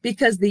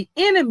 because the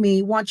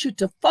enemy wants you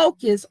to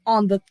focus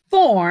on the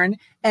thorn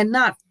and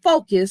not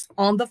focus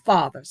on the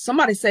Father.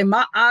 Somebody say,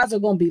 my eyes are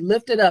going to be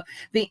lifted up.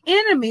 The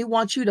enemy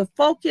wants you to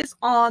focus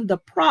on the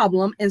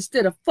problem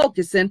instead of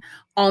focusing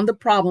on the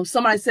problem.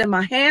 Somebody said,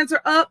 my hands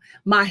are up,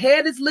 my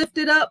head is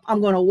lifted up.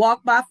 I'm going to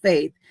walk by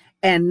faith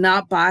and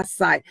not by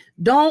sight.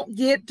 Don't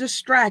get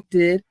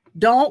distracted.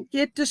 Don't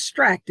get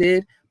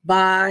distracted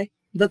by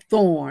the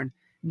thorn.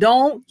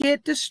 Don't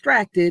get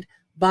distracted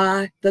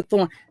by the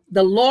thorn.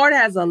 The Lord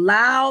has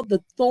allowed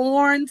the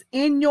thorns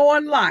in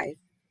your life,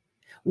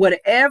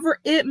 whatever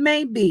it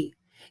may be.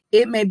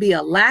 It may be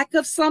a lack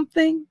of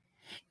something.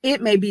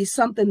 It may be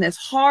something that's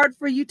hard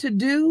for you to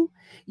do.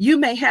 You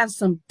may have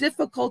some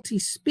difficulty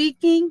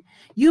speaking.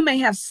 You may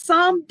have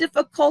some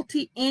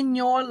difficulty in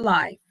your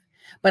life.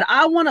 But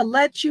I want to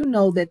let you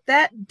know that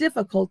that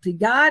difficulty,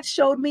 God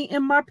showed me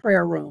in my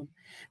prayer room,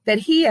 that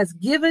he has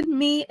given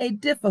me a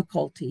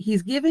difficulty.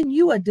 He's given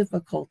you a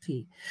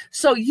difficulty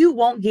so you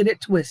won't get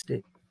it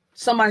twisted.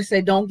 Somebody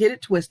say, don't get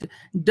it twisted.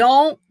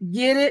 Don't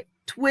get it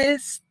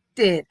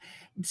twisted.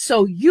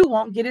 So you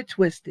won't get it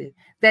twisted.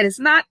 That it's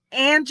not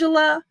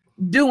Angela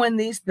doing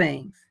these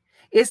things.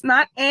 It's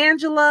not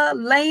Angela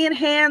laying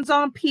hands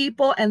on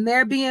people and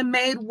they're being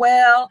made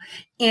well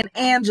in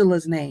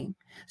Angela's name.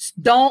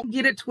 Don't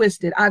get it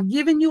twisted. I've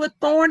given you a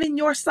thorn in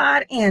your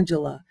side,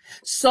 Angela,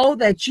 so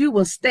that you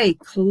will stay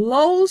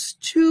close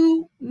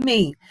to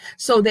me,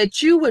 so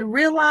that you would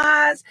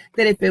realize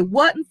that if it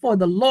wasn't for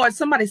the Lord,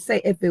 somebody say,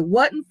 if it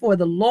wasn't for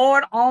the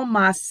Lord on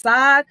my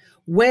side,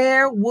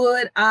 where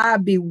would I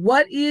be?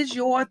 What is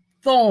your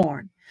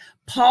thorn?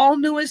 Paul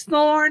knew his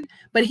thorn,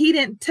 but he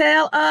didn't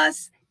tell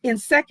us. In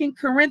 2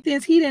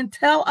 Corinthians, he didn't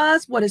tell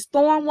us what his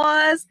thorn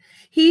was.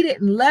 He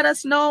didn't let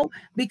us know,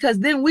 because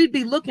then we'd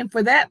be looking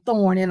for that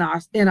thorn in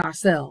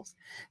ourselves.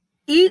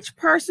 Each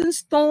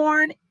person's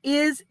thorn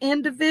is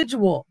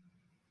individual.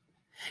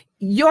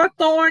 Your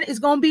thorn is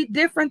going to be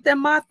different than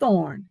my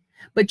thorn.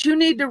 But you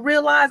need to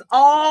realize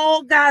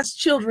all God's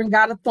children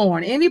got a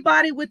thorn.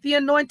 Anybody with the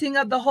anointing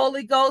of the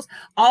Holy Ghost,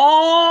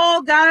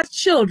 all God's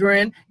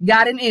children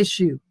got an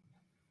issue.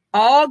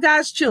 All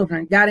God's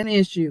children got an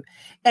issue.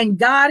 And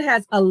God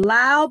has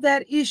allowed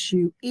that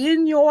issue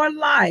in your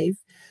life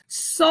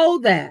so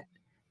that,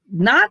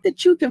 not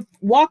that you can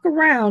walk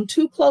around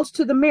too close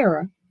to the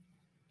mirror,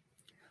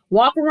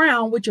 walk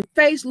around with your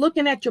face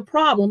looking at your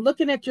problem,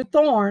 looking at your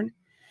thorn,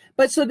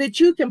 but so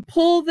that you can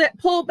pull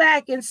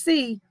back and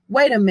see,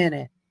 wait a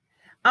minute,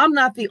 I'm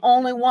not the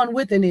only one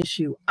with an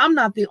issue. I'm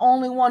not the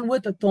only one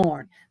with a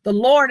thorn. The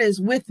Lord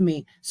is with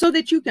me, so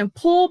that you can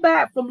pull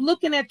back from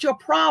looking at your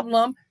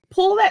problem.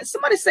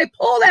 Somebody say,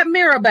 pull that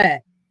mirror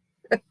back.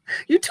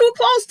 You're too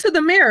close to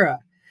the mirror.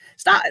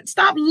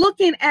 Stop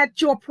looking at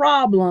your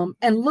problem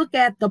and look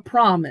at the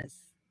promise.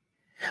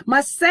 My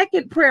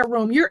second prayer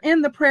room, you're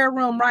in the prayer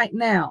room right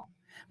now,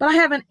 but I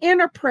have an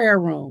inner prayer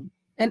room,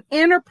 And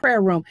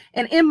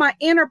in my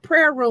inner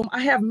prayer room,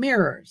 I have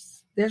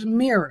mirrors. There's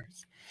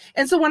mirrors.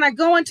 And so when I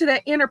go into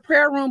that inner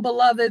prayer room,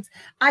 beloveds,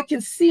 I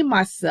can see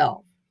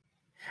myself.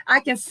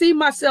 I can see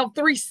myself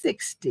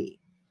 360.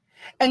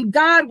 And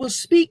God will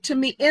speak to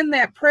me in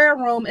that prayer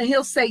room, and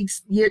he'll say,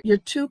 you're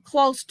too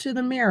close to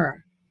the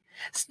mirror.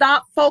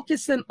 Stop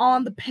focusing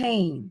on the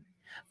pain.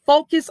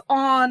 Focus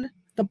on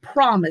the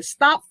promise.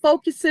 Stop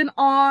focusing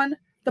on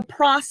the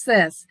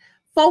process.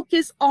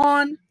 Focus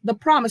on the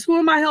promise. Who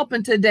am I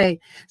helping today?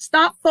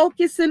 Stop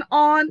focusing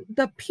on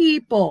the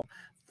people.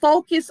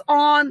 Focus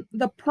on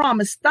the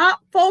promise. Stop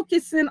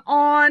focusing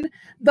on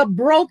the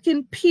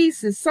broken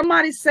pieces.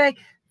 Somebody say,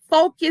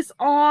 focus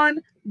on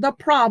the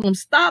problem.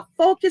 Stop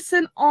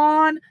focusing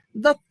on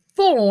the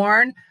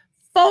thorn.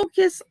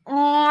 Focus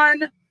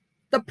on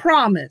the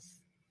promise.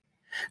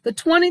 The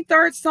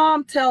 23rd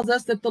Psalm tells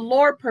us that the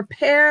Lord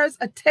prepares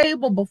a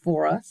table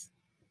before us,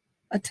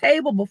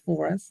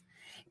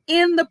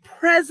 in the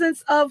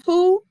presence of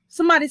who?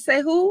 Somebody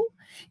say who?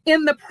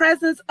 In the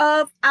presence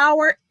of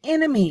our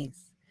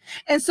enemies.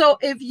 And so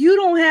if you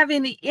don't have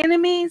any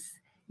enemies,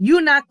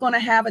 you're not going to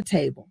have a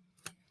table.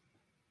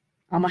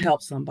 I'm going to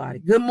help somebody.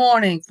 Good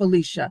morning,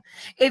 Felicia.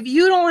 If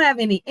you don't have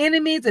any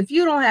enemies, if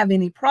you don't have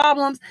any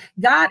problems,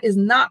 God is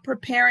not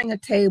preparing a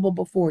table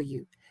before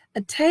you.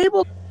 A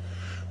table.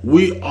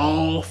 We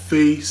all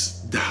face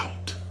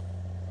doubt.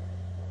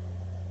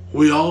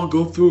 We all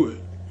go through it.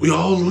 We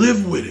all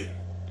live with it.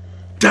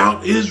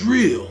 Doubt is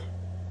real.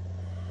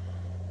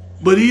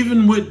 But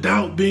even with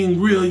doubt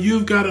being real,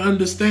 you've got to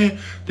understand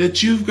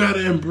that you've got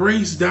to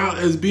embrace doubt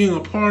as being a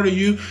part of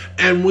you.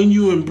 And when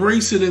you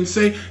embrace it and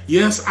say,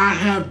 yes, I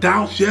have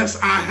doubts, yes,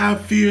 I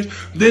have fears,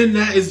 then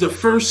that is the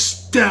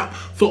first step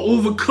for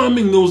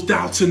overcoming those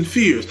doubts and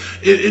fears.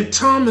 If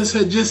Thomas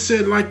had just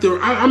said like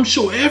I'm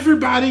sure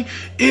everybody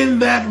in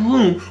that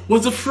room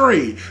was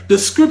afraid. The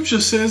scripture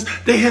says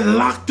they had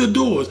locked the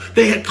doors.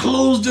 They had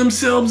closed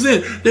themselves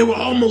in. They were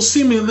almost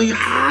seemingly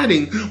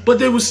hiding, but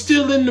they were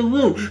still in the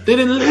room. They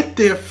didn't let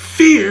their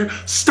fear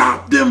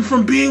stop them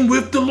from being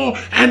with the Lord.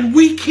 And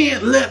we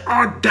can't let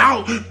our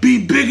doubt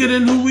be bigger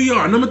than who we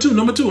are. Number two,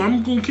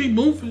 I'm going to keep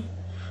moving.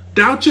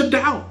 Doubt your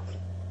doubt.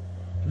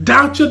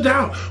 Doubt your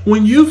doubt.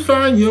 When you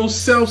find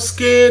yourself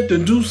scared to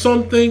do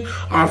something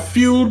or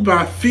fueled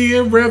by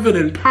fear rather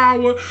than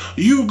power,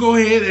 you go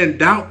ahead and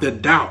doubt the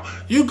doubt.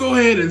 You go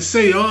ahead and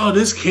say, oh,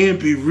 this can't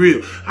be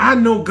real. I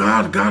know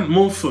God got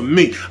more for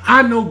me.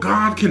 I know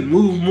God can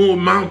move more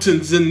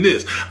mountains than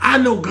this. I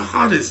know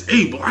God is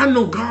able. I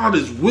know God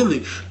is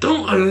willing.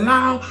 Don't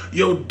allow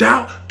your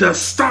doubt to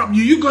stop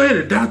you. You go ahead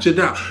and doubt your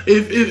doubt.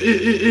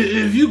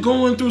 If you're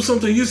going through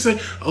something, you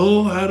say,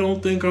 oh, I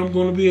don't think I'm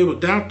going to be able to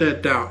doubt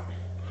that doubt.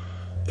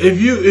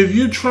 If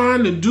you're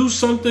trying to do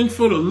something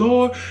for the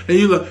Lord and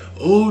you're like,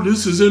 oh,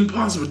 this is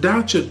impossible,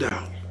 doubt your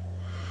doubt.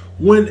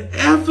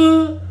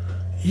 Whenever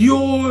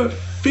your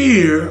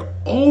fear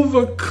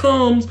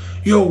overcomes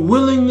your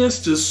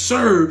willingness to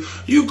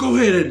serve, you go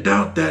ahead and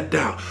doubt that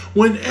doubt.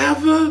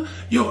 Whenever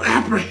your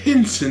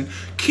apprehension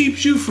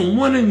keeps you from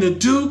wanting to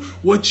do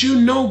what you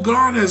know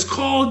God has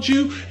called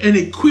you and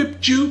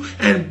equipped you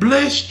and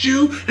blessed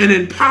you and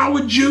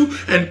empowered you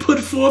and put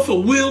forth a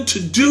will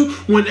to do,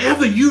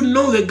 whenever you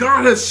know that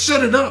God has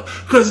set it up,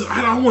 because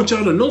I want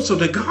y'all to know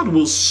something, God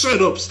will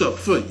set up stuff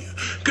for you.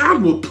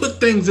 God will put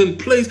things in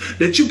place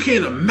that you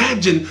can't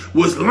imagine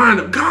was lined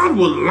up. God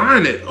will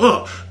line it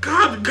up.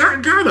 God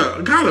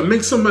gotta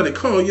make somebody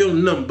call your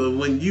number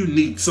when you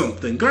need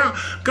something. God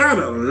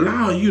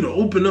allow you to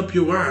open up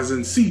your eyes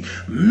and see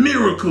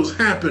miracles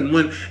happen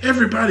when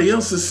everybody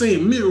else is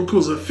saying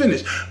miracles are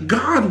finished.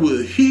 God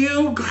will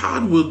heal.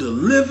 God will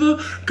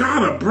deliver.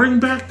 God will bring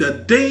back the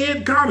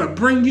dead. God will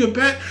bring you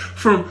back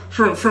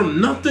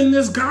from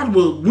nothingness. God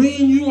will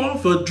wean you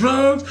off of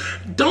drugs.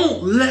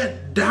 Don't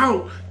let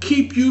doubt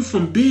keep you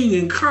from being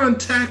in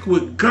contact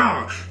with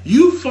God.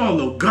 You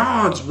follow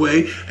God's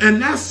way,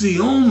 and that's the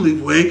only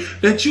way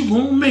that you're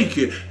going to make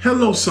it.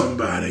 Hello,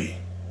 somebody.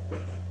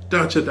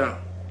 Doubt your doubt.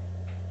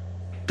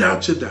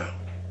 Doubt your doubt.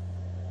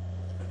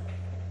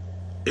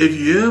 If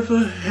you ever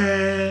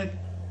had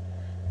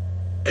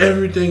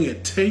everything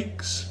it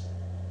takes,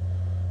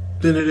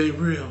 then it ain't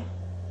real.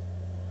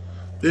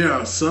 There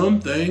are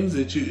some things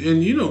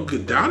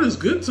that doubt is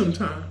good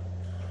sometimes.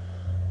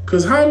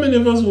 Because how many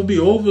of us would be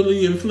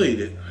overly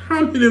inflated?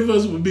 How many of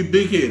us would be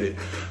big-headed?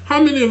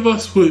 How many of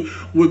us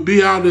would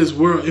be out of this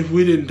world if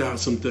we didn't doubt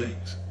some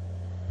things?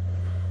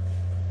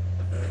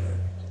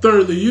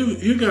 Thirdly,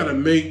 you got to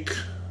make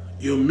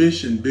your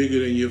mission bigger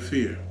than your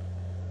fear.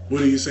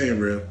 What are you saying,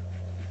 Rev?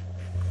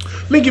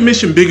 Make your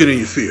mission bigger than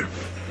your fear.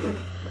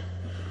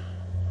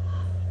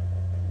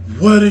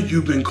 What have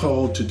you been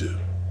called to do?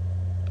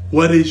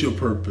 What is your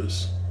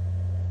purpose?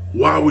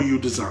 Why were you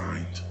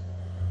designed?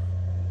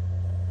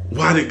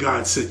 Why did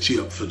God set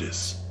you up for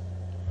this?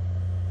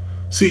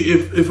 See,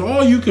 if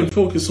all you can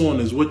focus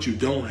on is what you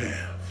don't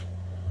have,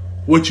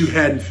 what you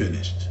hadn't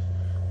finished,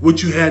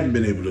 what you hadn't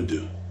been able to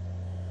do,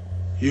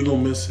 you're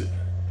going to miss it.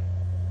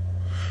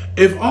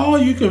 If all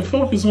you can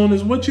focus on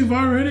is what you've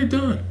already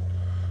done,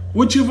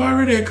 what you've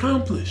already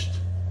accomplished,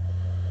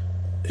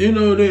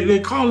 they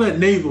call that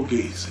navel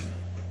gazing.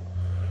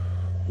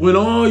 When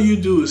all you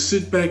do is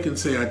sit back and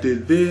say, I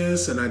did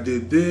this, and I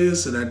did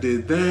this, and I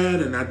did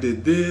that, and I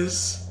did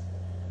this,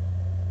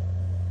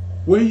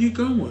 where are you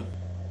going?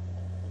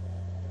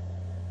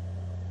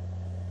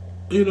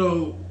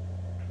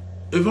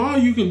 If all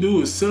you can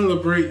do is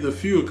celebrate the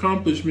few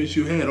accomplishments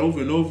you had over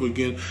and over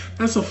again,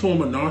 that's a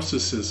form of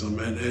narcissism,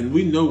 and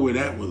we know where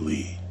that will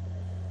lead.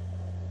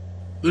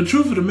 The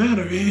truth of the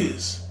matter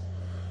is,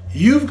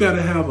 you've got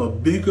to have a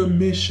bigger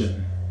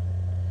mission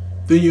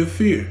than your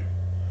fear.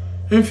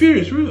 And fear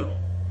is real.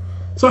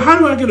 So how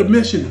do I get a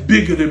mission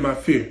bigger than my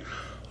fear?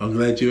 I'm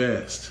glad you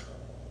asked.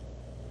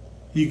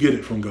 You get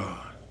it from God.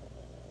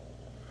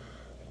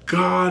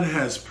 God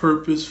has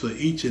purpose for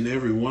each and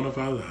every one of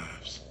our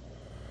lives.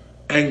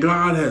 And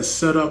God has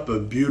set up a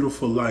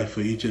beautiful life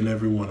for each and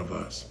every one of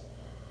us.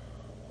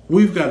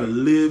 We've got to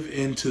live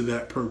into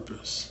that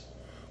purpose.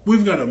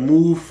 We've got to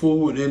move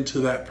forward into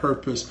that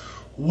purpose.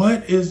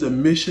 What is the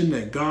mission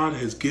that God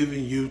has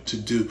given you to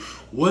do?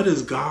 What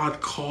is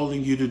God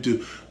calling you to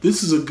do?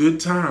 This is a good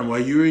time while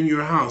you're in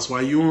your house,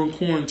 while you're in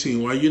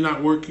quarantine, while you're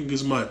not working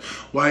as much,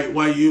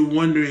 while you're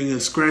wondering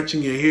and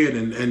scratching your head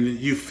and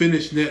you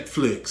finished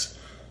Netflix.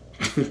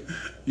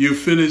 You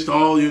finished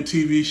all your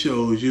TV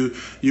shows.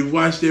 You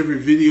watched every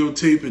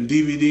videotape and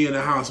DVD in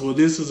the house. Well,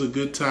 this is a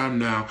good time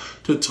now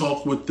to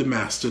talk with the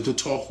Master, to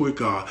talk with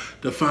God,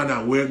 to find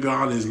out where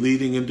God is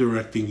leading and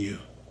directing you.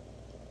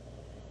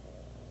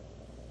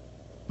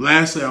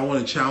 Lastly, I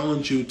want to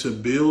challenge you to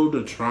build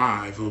a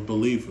tribe of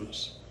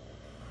believers.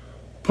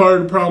 Part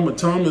of the problem with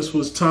Thomas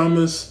was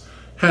Thomas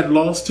had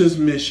lost his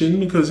mission,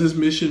 because his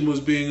mission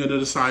was being a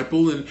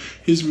disciple, and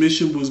his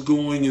mission was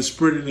going and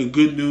spreading the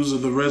good news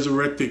of the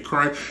resurrected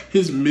Christ.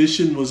 His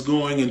mission was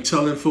going and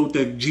telling folk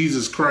that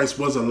Jesus Christ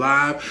was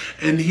alive,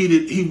 and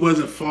he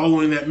wasn't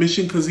following that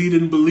mission because he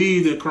didn't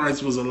believe that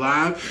Christ was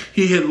alive.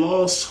 He had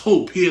lost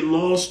hope. He had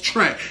lost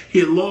track. He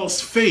had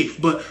lost faith,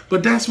 but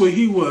that's where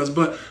he was.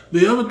 But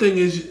the other thing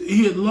is,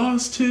 he had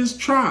lost his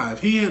tribe.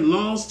 He had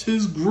lost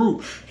his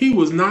group. He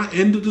was not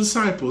in the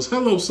disciples.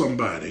 Hello,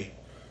 somebody.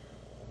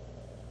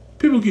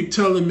 People keep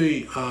telling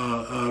me,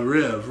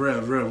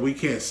 Rev, we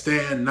can't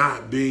stand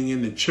not being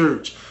in the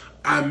church.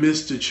 I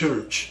miss the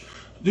church.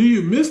 Do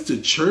you miss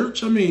the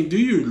church? I mean, do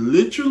you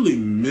literally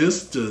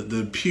miss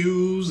the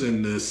pews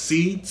and the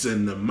seats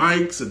and the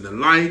mics and the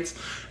lights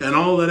and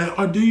all of that?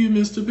 Or do you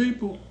miss the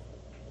people?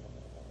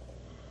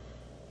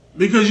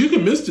 Because you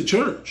can miss the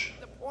church.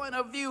 Point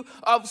of view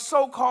of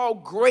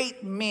so-called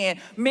great men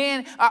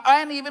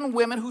and even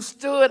women who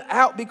stood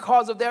out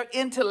because of their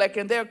intellect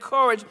and their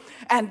courage,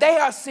 and they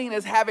are seen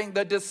as having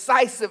the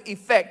decisive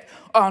effect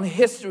on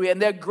history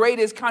and their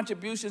greatest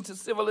contributions to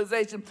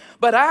civilization.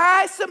 But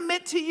I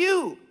submit to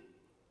you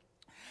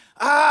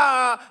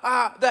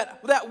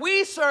that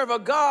we serve a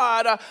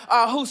God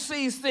who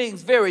sees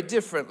things very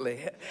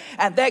differently,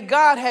 and that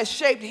God has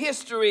shaped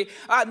history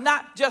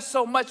not just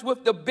so much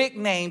with the big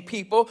name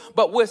people,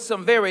 but with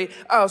some very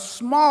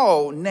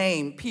small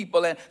name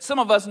people. And some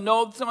of us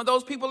know some of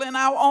those people in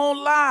our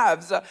own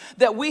lives,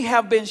 that we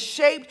have been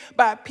shaped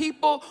by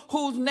people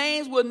whose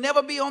names will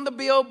never be on the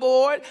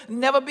billboard,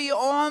 never be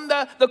on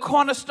the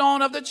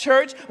cornerstone of the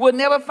church, will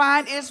never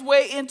find its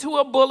way into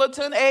a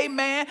bulletin,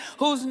 amen,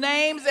 whose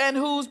names and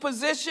whose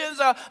positions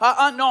are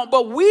unknown,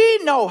 but we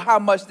know how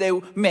much they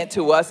meant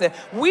to us, and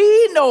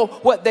we know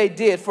what they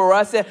did for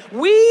us, and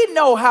we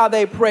know how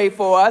they prayed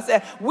for us,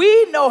 and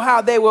we know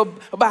how they were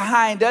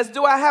behind us.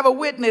 Do I have a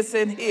witness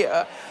in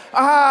here?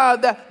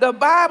 The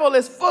Bible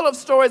is full of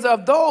stories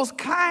of those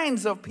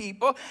kinds of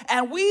people,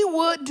 and we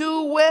would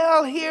do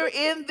well here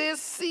in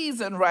this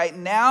season right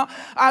now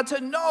to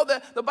know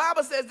that the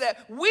Bible says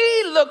that we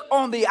look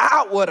on the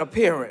outward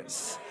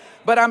appearance,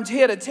 but I'm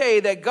here to tell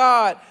you that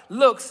God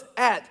looks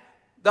at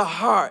the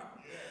heart.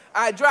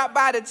 I dropped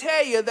by to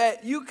tell you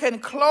that you can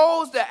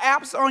close the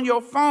apps on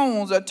your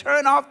phones or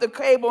turn off the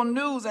cable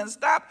news and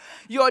stop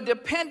your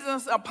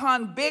dependence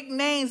upon big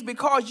names,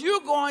 because you're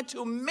going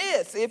to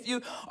miss if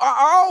you are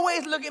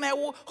always looking at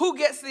who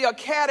gets the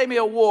Academy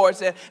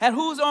Awards and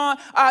who's on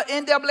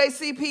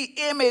NAACP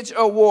Image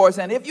Awards,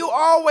 and if you're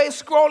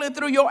always scrolling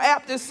through your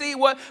app to see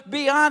what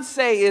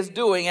Beyonce is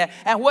doing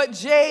and what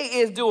Jay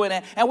is doing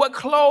and what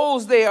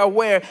clothes they are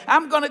wearing.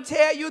 I'm going to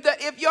tell you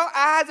that if your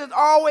eyes is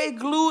always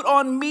glued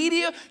on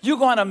media, you're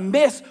going to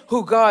miss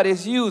who God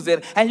is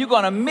using, and you're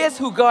going to miss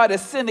who God is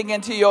sending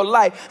into your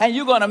life, and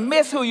you're going to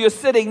miss who you're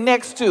sitting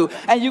next to,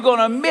 and you're going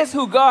to miss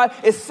who God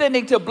is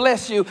sending to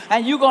bless you,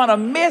 and you're going to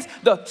miss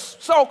the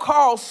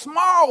so-called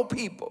small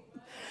people.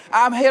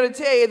 I'm here to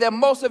tell you that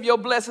most of your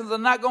blessings are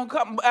not going to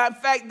come. In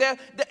fact, I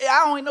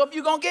don't even know if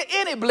you're going to get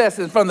any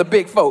blessings from the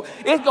big folk.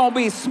 It's going to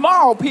be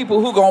small people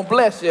who are going to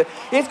bless you.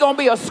 It's going to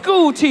be a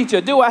school teacher.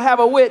 Do I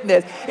have a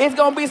witness? It's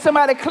going to be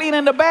somebody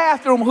cleaning the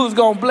bathroom who's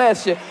going to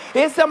bless you.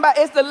 It's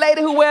the lady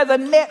who wears a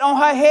net on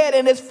her head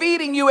and is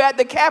feeding you at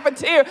the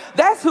cafeteria.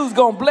 That's who's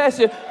going to bless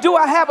you. Do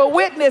I have a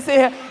witness in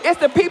here? It's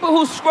the people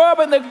who scrub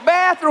in the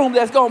bathroom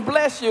that's going to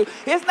bless you.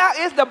 It's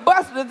the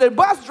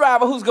bus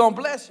driver who's going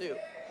to bless you.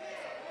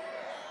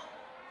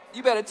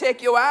 You better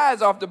take your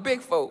eyes off the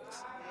big folks.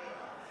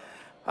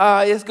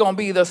 It's going to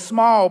be the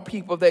small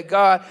people that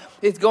God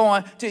is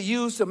going to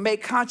use to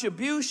make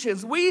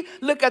contributions. We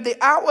look at the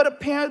outward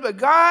appearance, but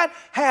God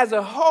has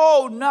a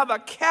whole nother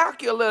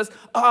calculus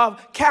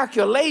of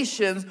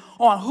calculations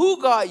on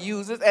who God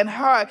uses and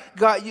how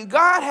God uses.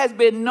 God has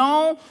been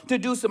known to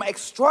do some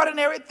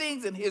extraordinary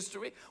things in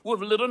history with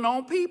little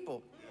known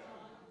people.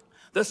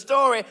 The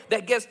story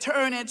that gets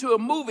turned into a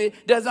movie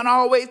doesn't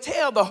always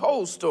tell the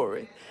whole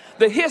story.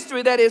 The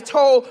history that is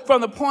told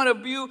from the point of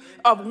view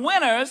of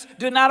winners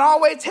do not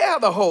always tell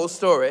the whole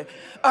story.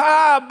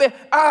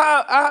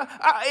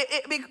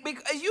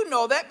 You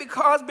know that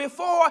because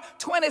before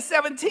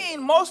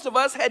 2017, most of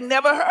us had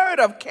never heard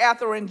of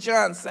Katherine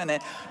Johnson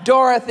and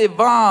Dorothy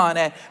Vaughan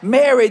and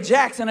Mary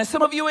Jackson. And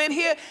some of you in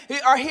here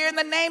are hearing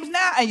the names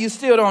now and you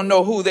still don't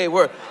know who they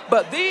were.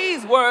 But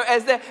these were,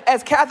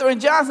 as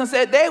Katherine Johnson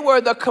said, they were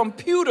the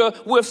computer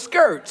with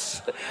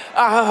skirts.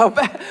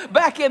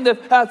 Back in the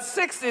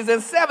 60s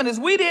and 70s,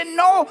 we didn't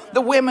know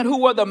the women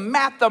who were the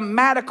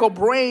mathematical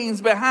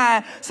brains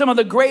behind some of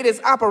the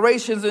greatest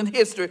operations in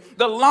history.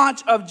 The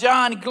launch of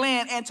John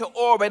Glenn into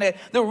orbit and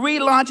the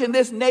relaunch in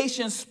this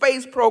nation's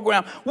space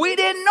program. We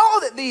didn't know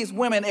that these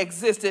women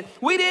existed.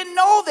 We didn't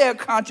know their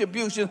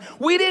contributions.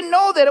 We didn't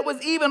know that it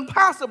was even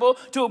possible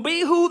to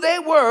be who they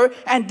were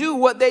and do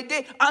what they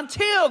did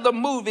until the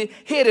movie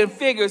Hidden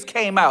Figures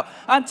came out.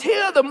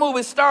 Until the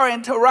movie starring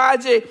and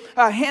Taraji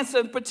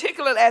Henson,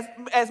 particularly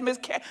as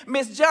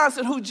Miss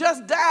Johnson, who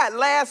just died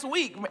last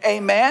week,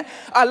 amen,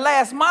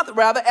 last month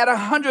rather, at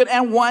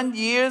 101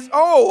 years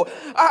old.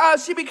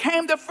 She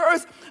became the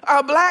first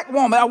black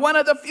woman, one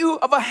of the few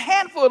of a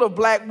handful of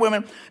black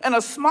women, and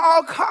a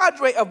small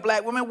cadre of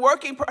black women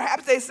working,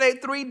 perhaps they say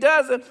 3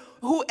 dozen,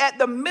 who at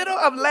the middle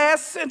of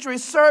last century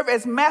served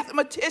as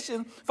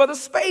mathematicians for the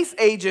space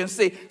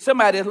agency.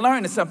 Somebody is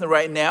learning something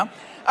right now.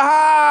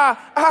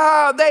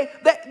 They,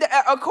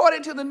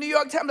 according to the New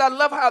York Times, I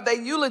love how they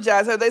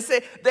eulogize her. They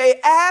say they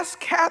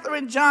asked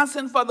Katherine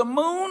Johnson for the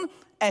moon,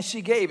 and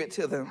she gave it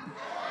to them,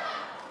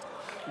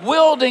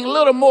 wielding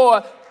little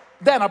more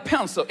than a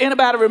pencil.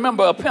 Anybody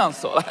remember a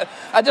pencil?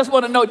 I just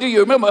want to know, do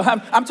you remember?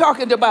 I'm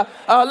talking about,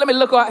 let me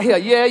look out here.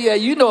 Yeah,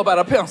 you know about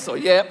a pencil.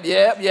 Yep.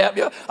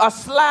 A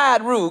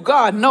slide rule.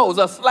 God knows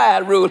a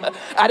slide rule.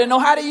 I didn't know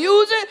how to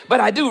use it, but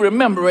I do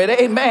remember it.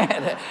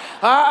 Amen.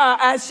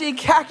 As she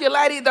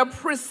calculated the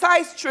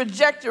precise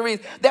trajectories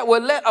that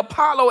would let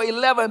Apollo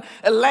 11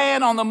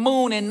 land on the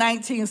moon in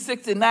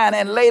 1969,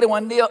 and later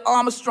when Neil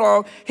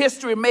Armstrong,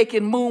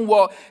 history-making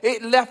moonwalk,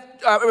 it left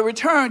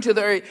returned to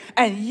the earth.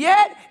 And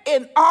yet,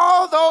 in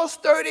all those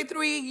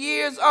 33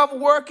 years of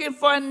working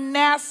for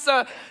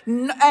NASA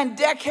and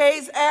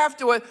decades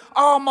afterward,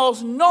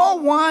 almost no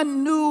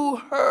one knew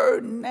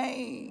her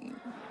name.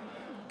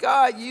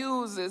 God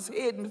uses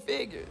hidden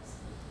figures.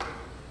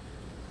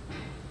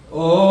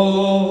 Oh,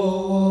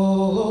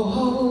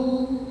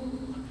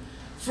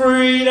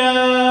 freedom.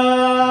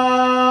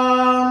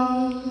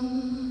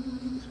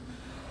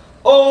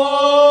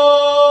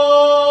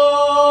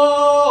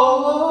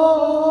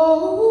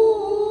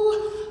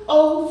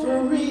 Oh,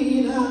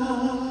 freedom.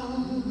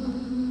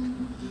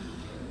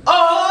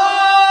 Oh,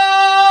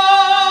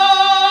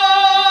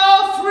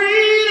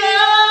 freedom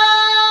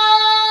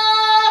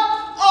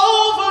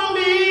over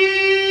me.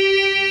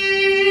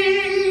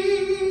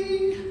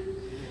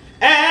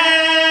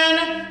 And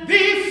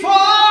before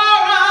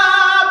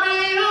I be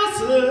a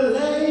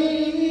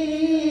slave,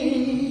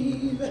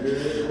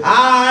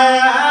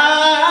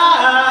 I'll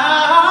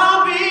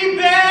be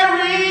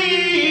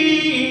buried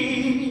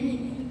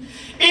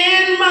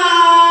in my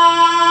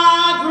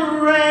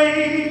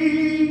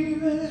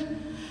grave,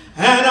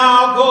 and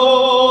I'll go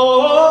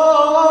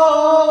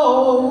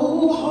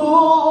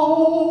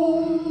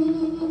home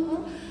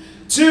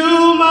to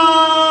my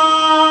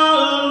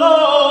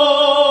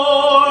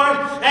Lord,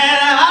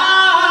 and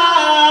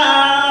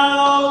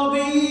I'll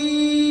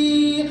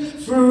be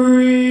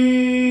free.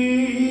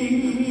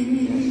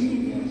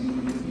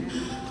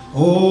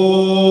 Oh,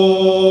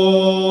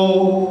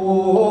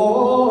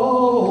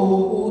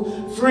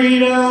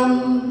 freedom.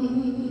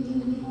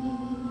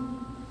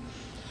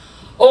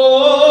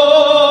 Oh,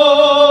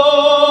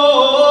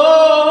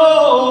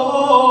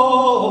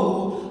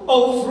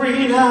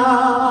 freedom.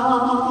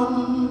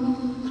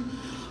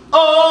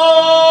 Oh,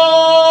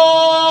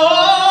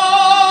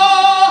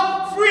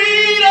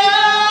 freedom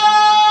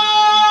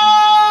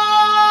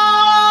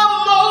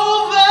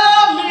over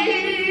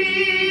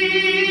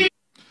me.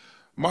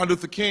 Martin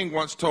Luther King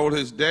once told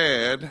his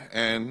dad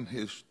and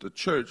the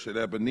church at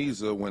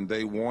Ebenezer, when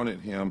they wanted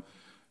him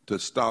to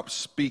stop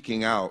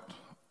speaking out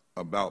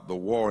about the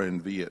war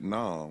in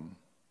Vietnam,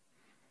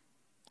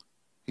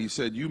 he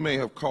said, "You may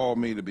have called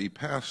me to be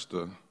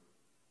pastor,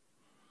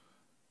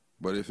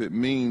 but if it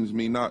means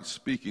me not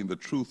speaking the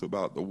truth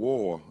about the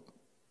war,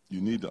 you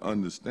need to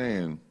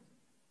understand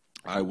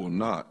I will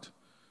not,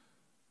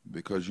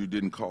 because you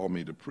didn't call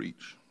me to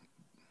preach.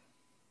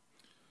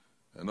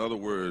 In other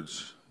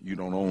words, you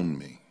don't own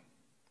me.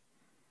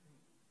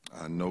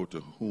 I know to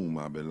whom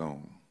I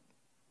belong."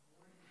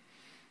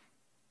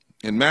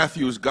 In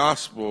Matthew's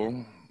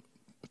Gospel,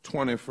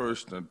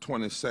 21st and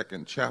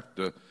 22nd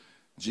chapter,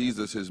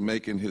 Jesus is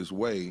making his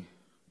way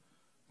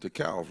to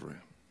Calvary.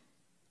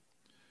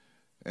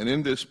 And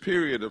in this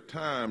period of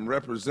time,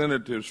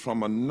 representatives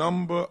from a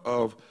number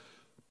of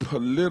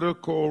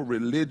political,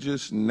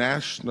 religious,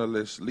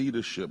 nationalist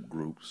leadership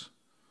groups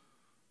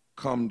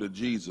come to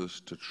Jesus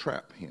to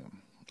trap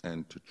him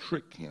and to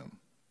trick him.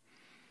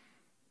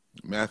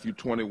 Matthew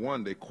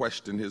 21, they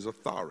question his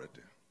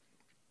authority.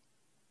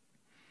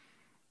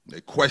 They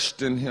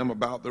question him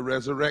about the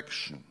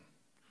resurrection.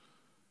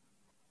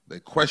 They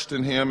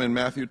question him in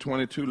Matthew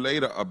 22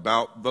 later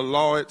about the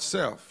law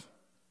itself.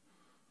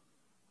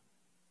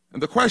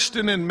 And the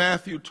question in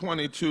Matthew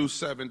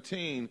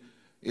 22:17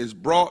 is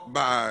brought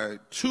by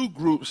two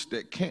groups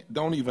that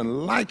don't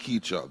even like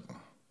each other.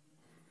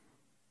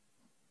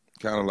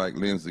 Kind of like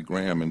Lindsey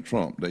Graham and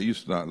Trump. They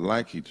used to not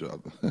like each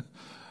other.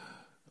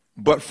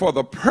 But for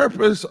the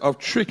purpose of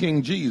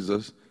tricking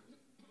Jesus,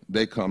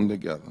 they come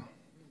together.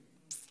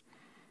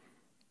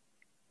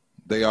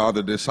 They are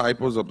the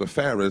disciples of the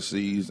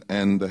Pharisees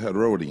and the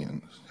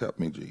Herodians. Help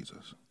me,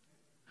 Jesus.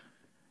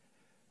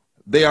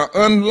 They are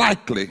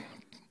unlikely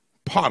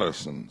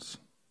partisans.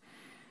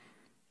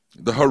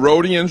 The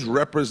Herodians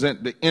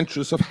represent the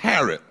interests of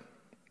Herod.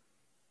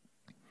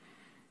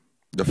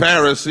 The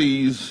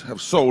Pharisees have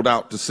sold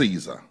out to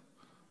Caesar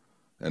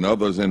and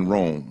others in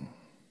Rome.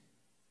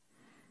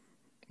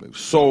 They've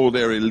sold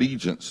their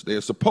allegiance.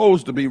 They're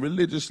supposed to be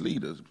religious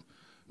leaders,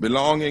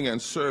 belonging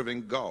and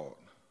serving God.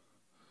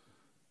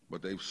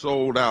 But they've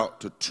sold out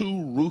to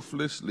two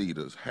ruthless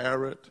leaders,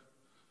 Herod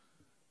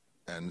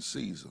and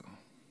Caesar.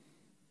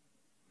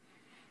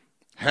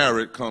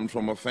 Herod comes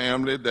from a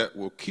family that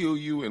will kill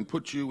you and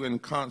put you in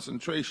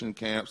concentration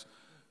camps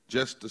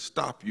just to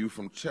stop you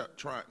from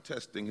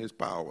testing his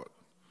power.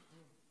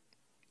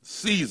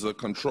 Caesar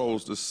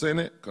controls the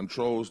Senate,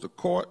 controls the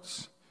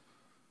courts,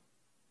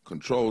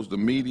 controls the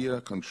media,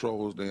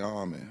 controls the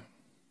army.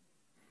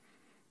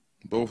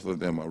 Both of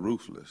them are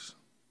ruthless.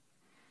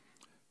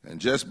 And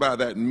just by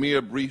that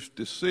mere brief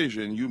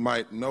decision, you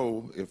might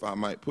know, if I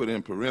might put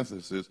in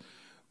parentheses,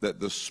 that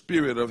the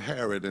spirit of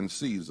Herod and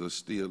Caesar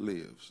still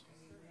lives.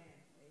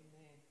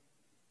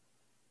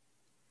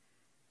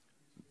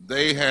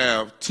 They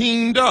have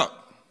teamed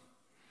up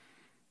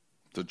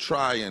to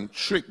try and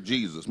trick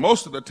Jesus.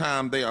 Most of the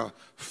time they are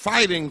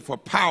fighting for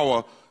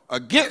power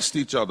against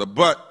each other,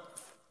 but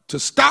to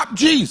stop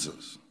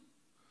Jesus,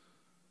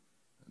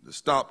 to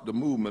stop the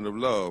movement of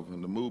love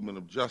and the movement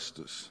of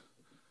justice,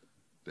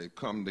 they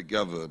come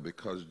together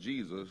because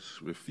Jesus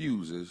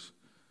refuses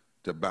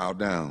to bow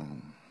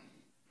down.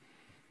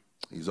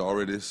 He's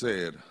already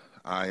said,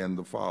 I and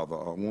the Father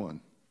are one.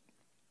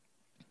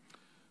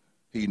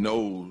 He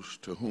knows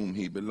to whom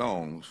he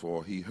belongs,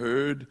 for he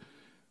heard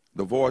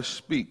the voice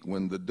speak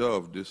when the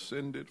dove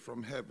descended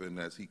from heaven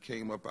as he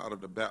came up out of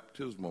the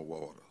baptismal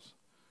waters.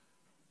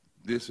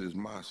 This is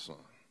my Son,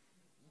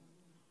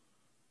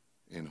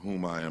 in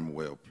whom I am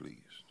well pleased.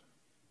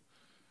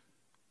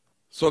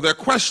 So their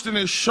question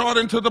is short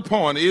and to the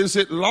point. Is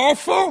it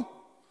lawful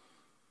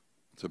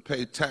to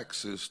pay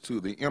taxes to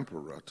the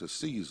emperor, to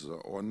Caesar,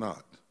 or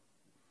not?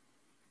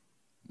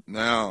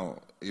 Now,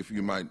 if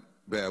you might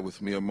bear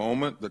with me a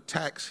moment, the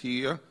tax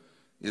here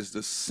is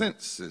the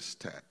census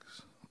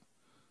tax.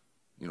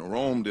 You know,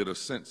 Rome did a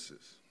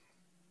census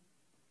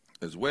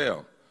as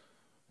well,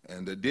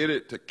 and they did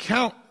it to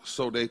count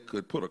so they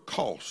could put a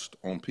cost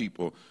on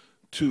people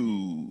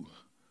to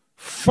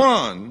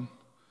fund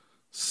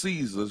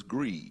Caesar's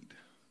greed.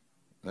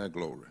 That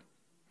glory.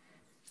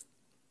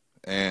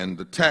 And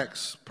the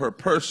tax per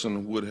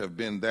person would have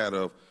been that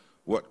of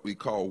what we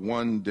call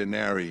 1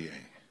 denarius.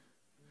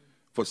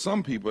 For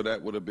some people,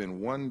 that would have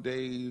been 1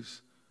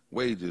 day's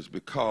wages,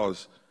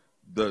 because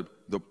the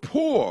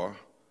poor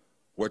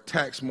were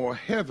taxed more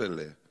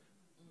heavily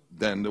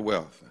than the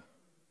wealthy.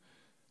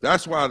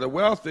 That's why the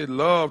wealthy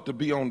loved to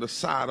be on the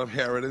side of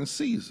Herod and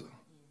Caesar,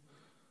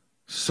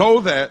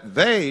 so that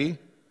they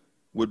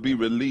would be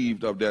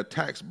relieved of their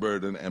tax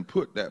burden and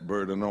put that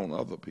burden on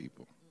other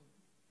people.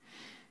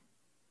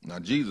 Now,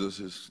 Jesus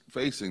is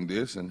facing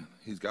this, and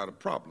he's got a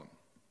problem.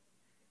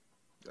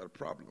 Got a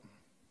problem.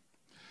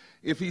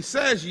 If he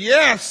says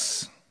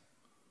yes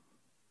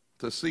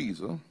to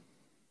Caesar,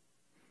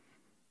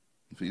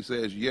 if he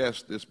says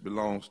yes, this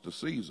belongs to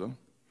Caesar,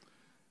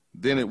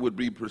 then it would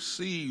be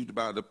perceived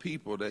by the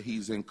people that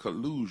he's in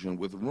collusion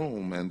with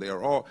Rome, and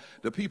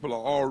the people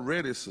are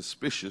already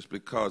suspicious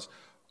because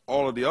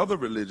all of the other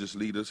religious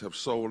leaders have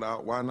sold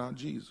out. Why not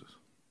Jesus?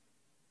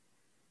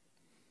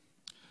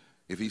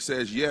 If he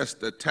says yes,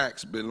 the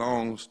tax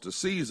belongs to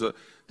Caesar,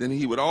 then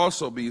he would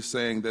also be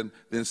saying that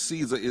then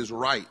Caesar is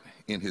right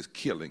in his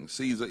killing.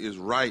 Caesar is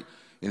right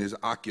in his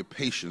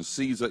occupation.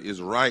 Caesar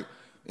is right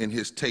in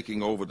his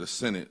taking over the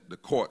Senate, the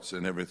courts,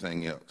 and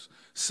everything else.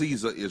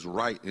 Caesar is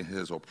right in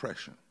his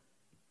oppression.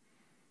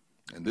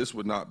 And this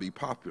would not be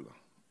popular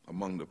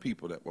among the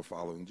people that were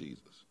following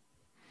Jesus.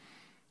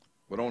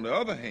 But on the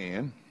other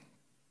hand,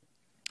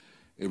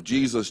 if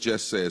Jesus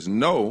just says,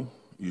 no,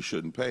 you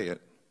shouldn't pay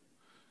it,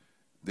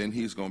 then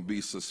he's going to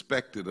be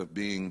suspected of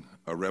being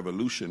a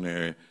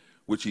revolutionary,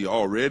 which he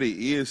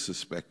already is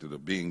suspected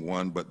of being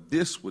one, but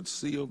this would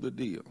seal the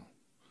deal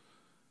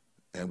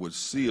and would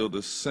seal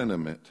the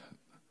sentiment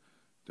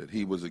that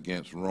he was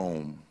against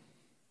Rome,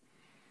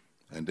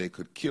 and they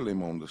could kill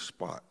him on the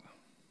spot.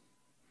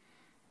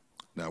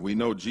 Now, we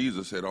know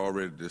Jesus had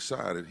already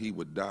decided he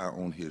would die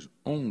on his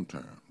own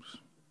terms.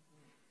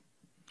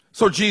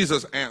 So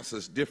Jesus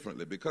answers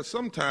differently, because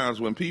sometimes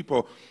when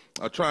people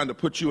are trying to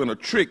put you in a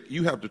trick,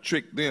 you have to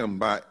trick them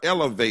by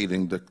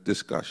elevating the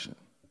discussion.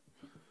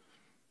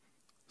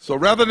 So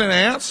rather than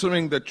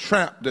answering the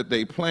trap that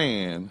they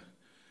plan,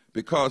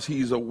 because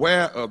he's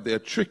aware of their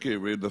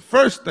trickery, the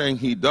first thing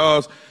he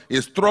does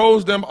is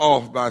throws them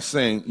off by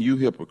saying, you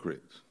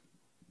hypocrites.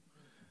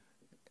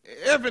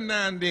 Every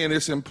now and then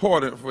it's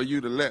important for you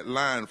to let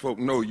lying folk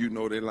know you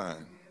know they're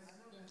lying.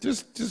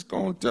 Just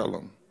go and tell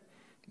them.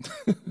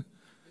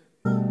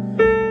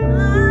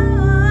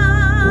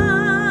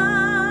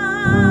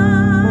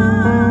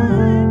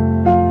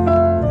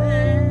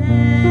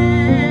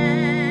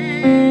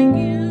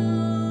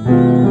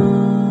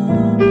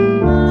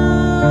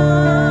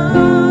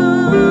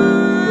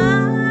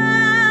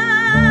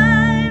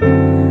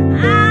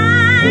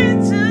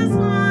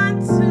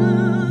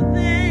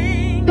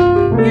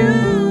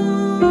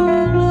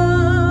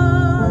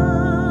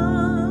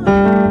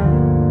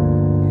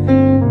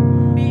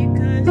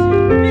 Because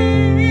you've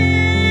been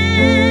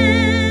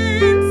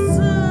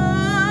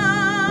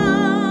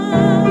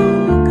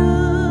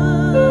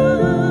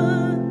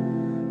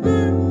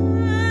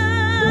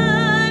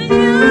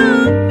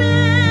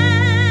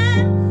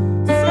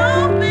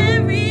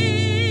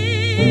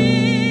me.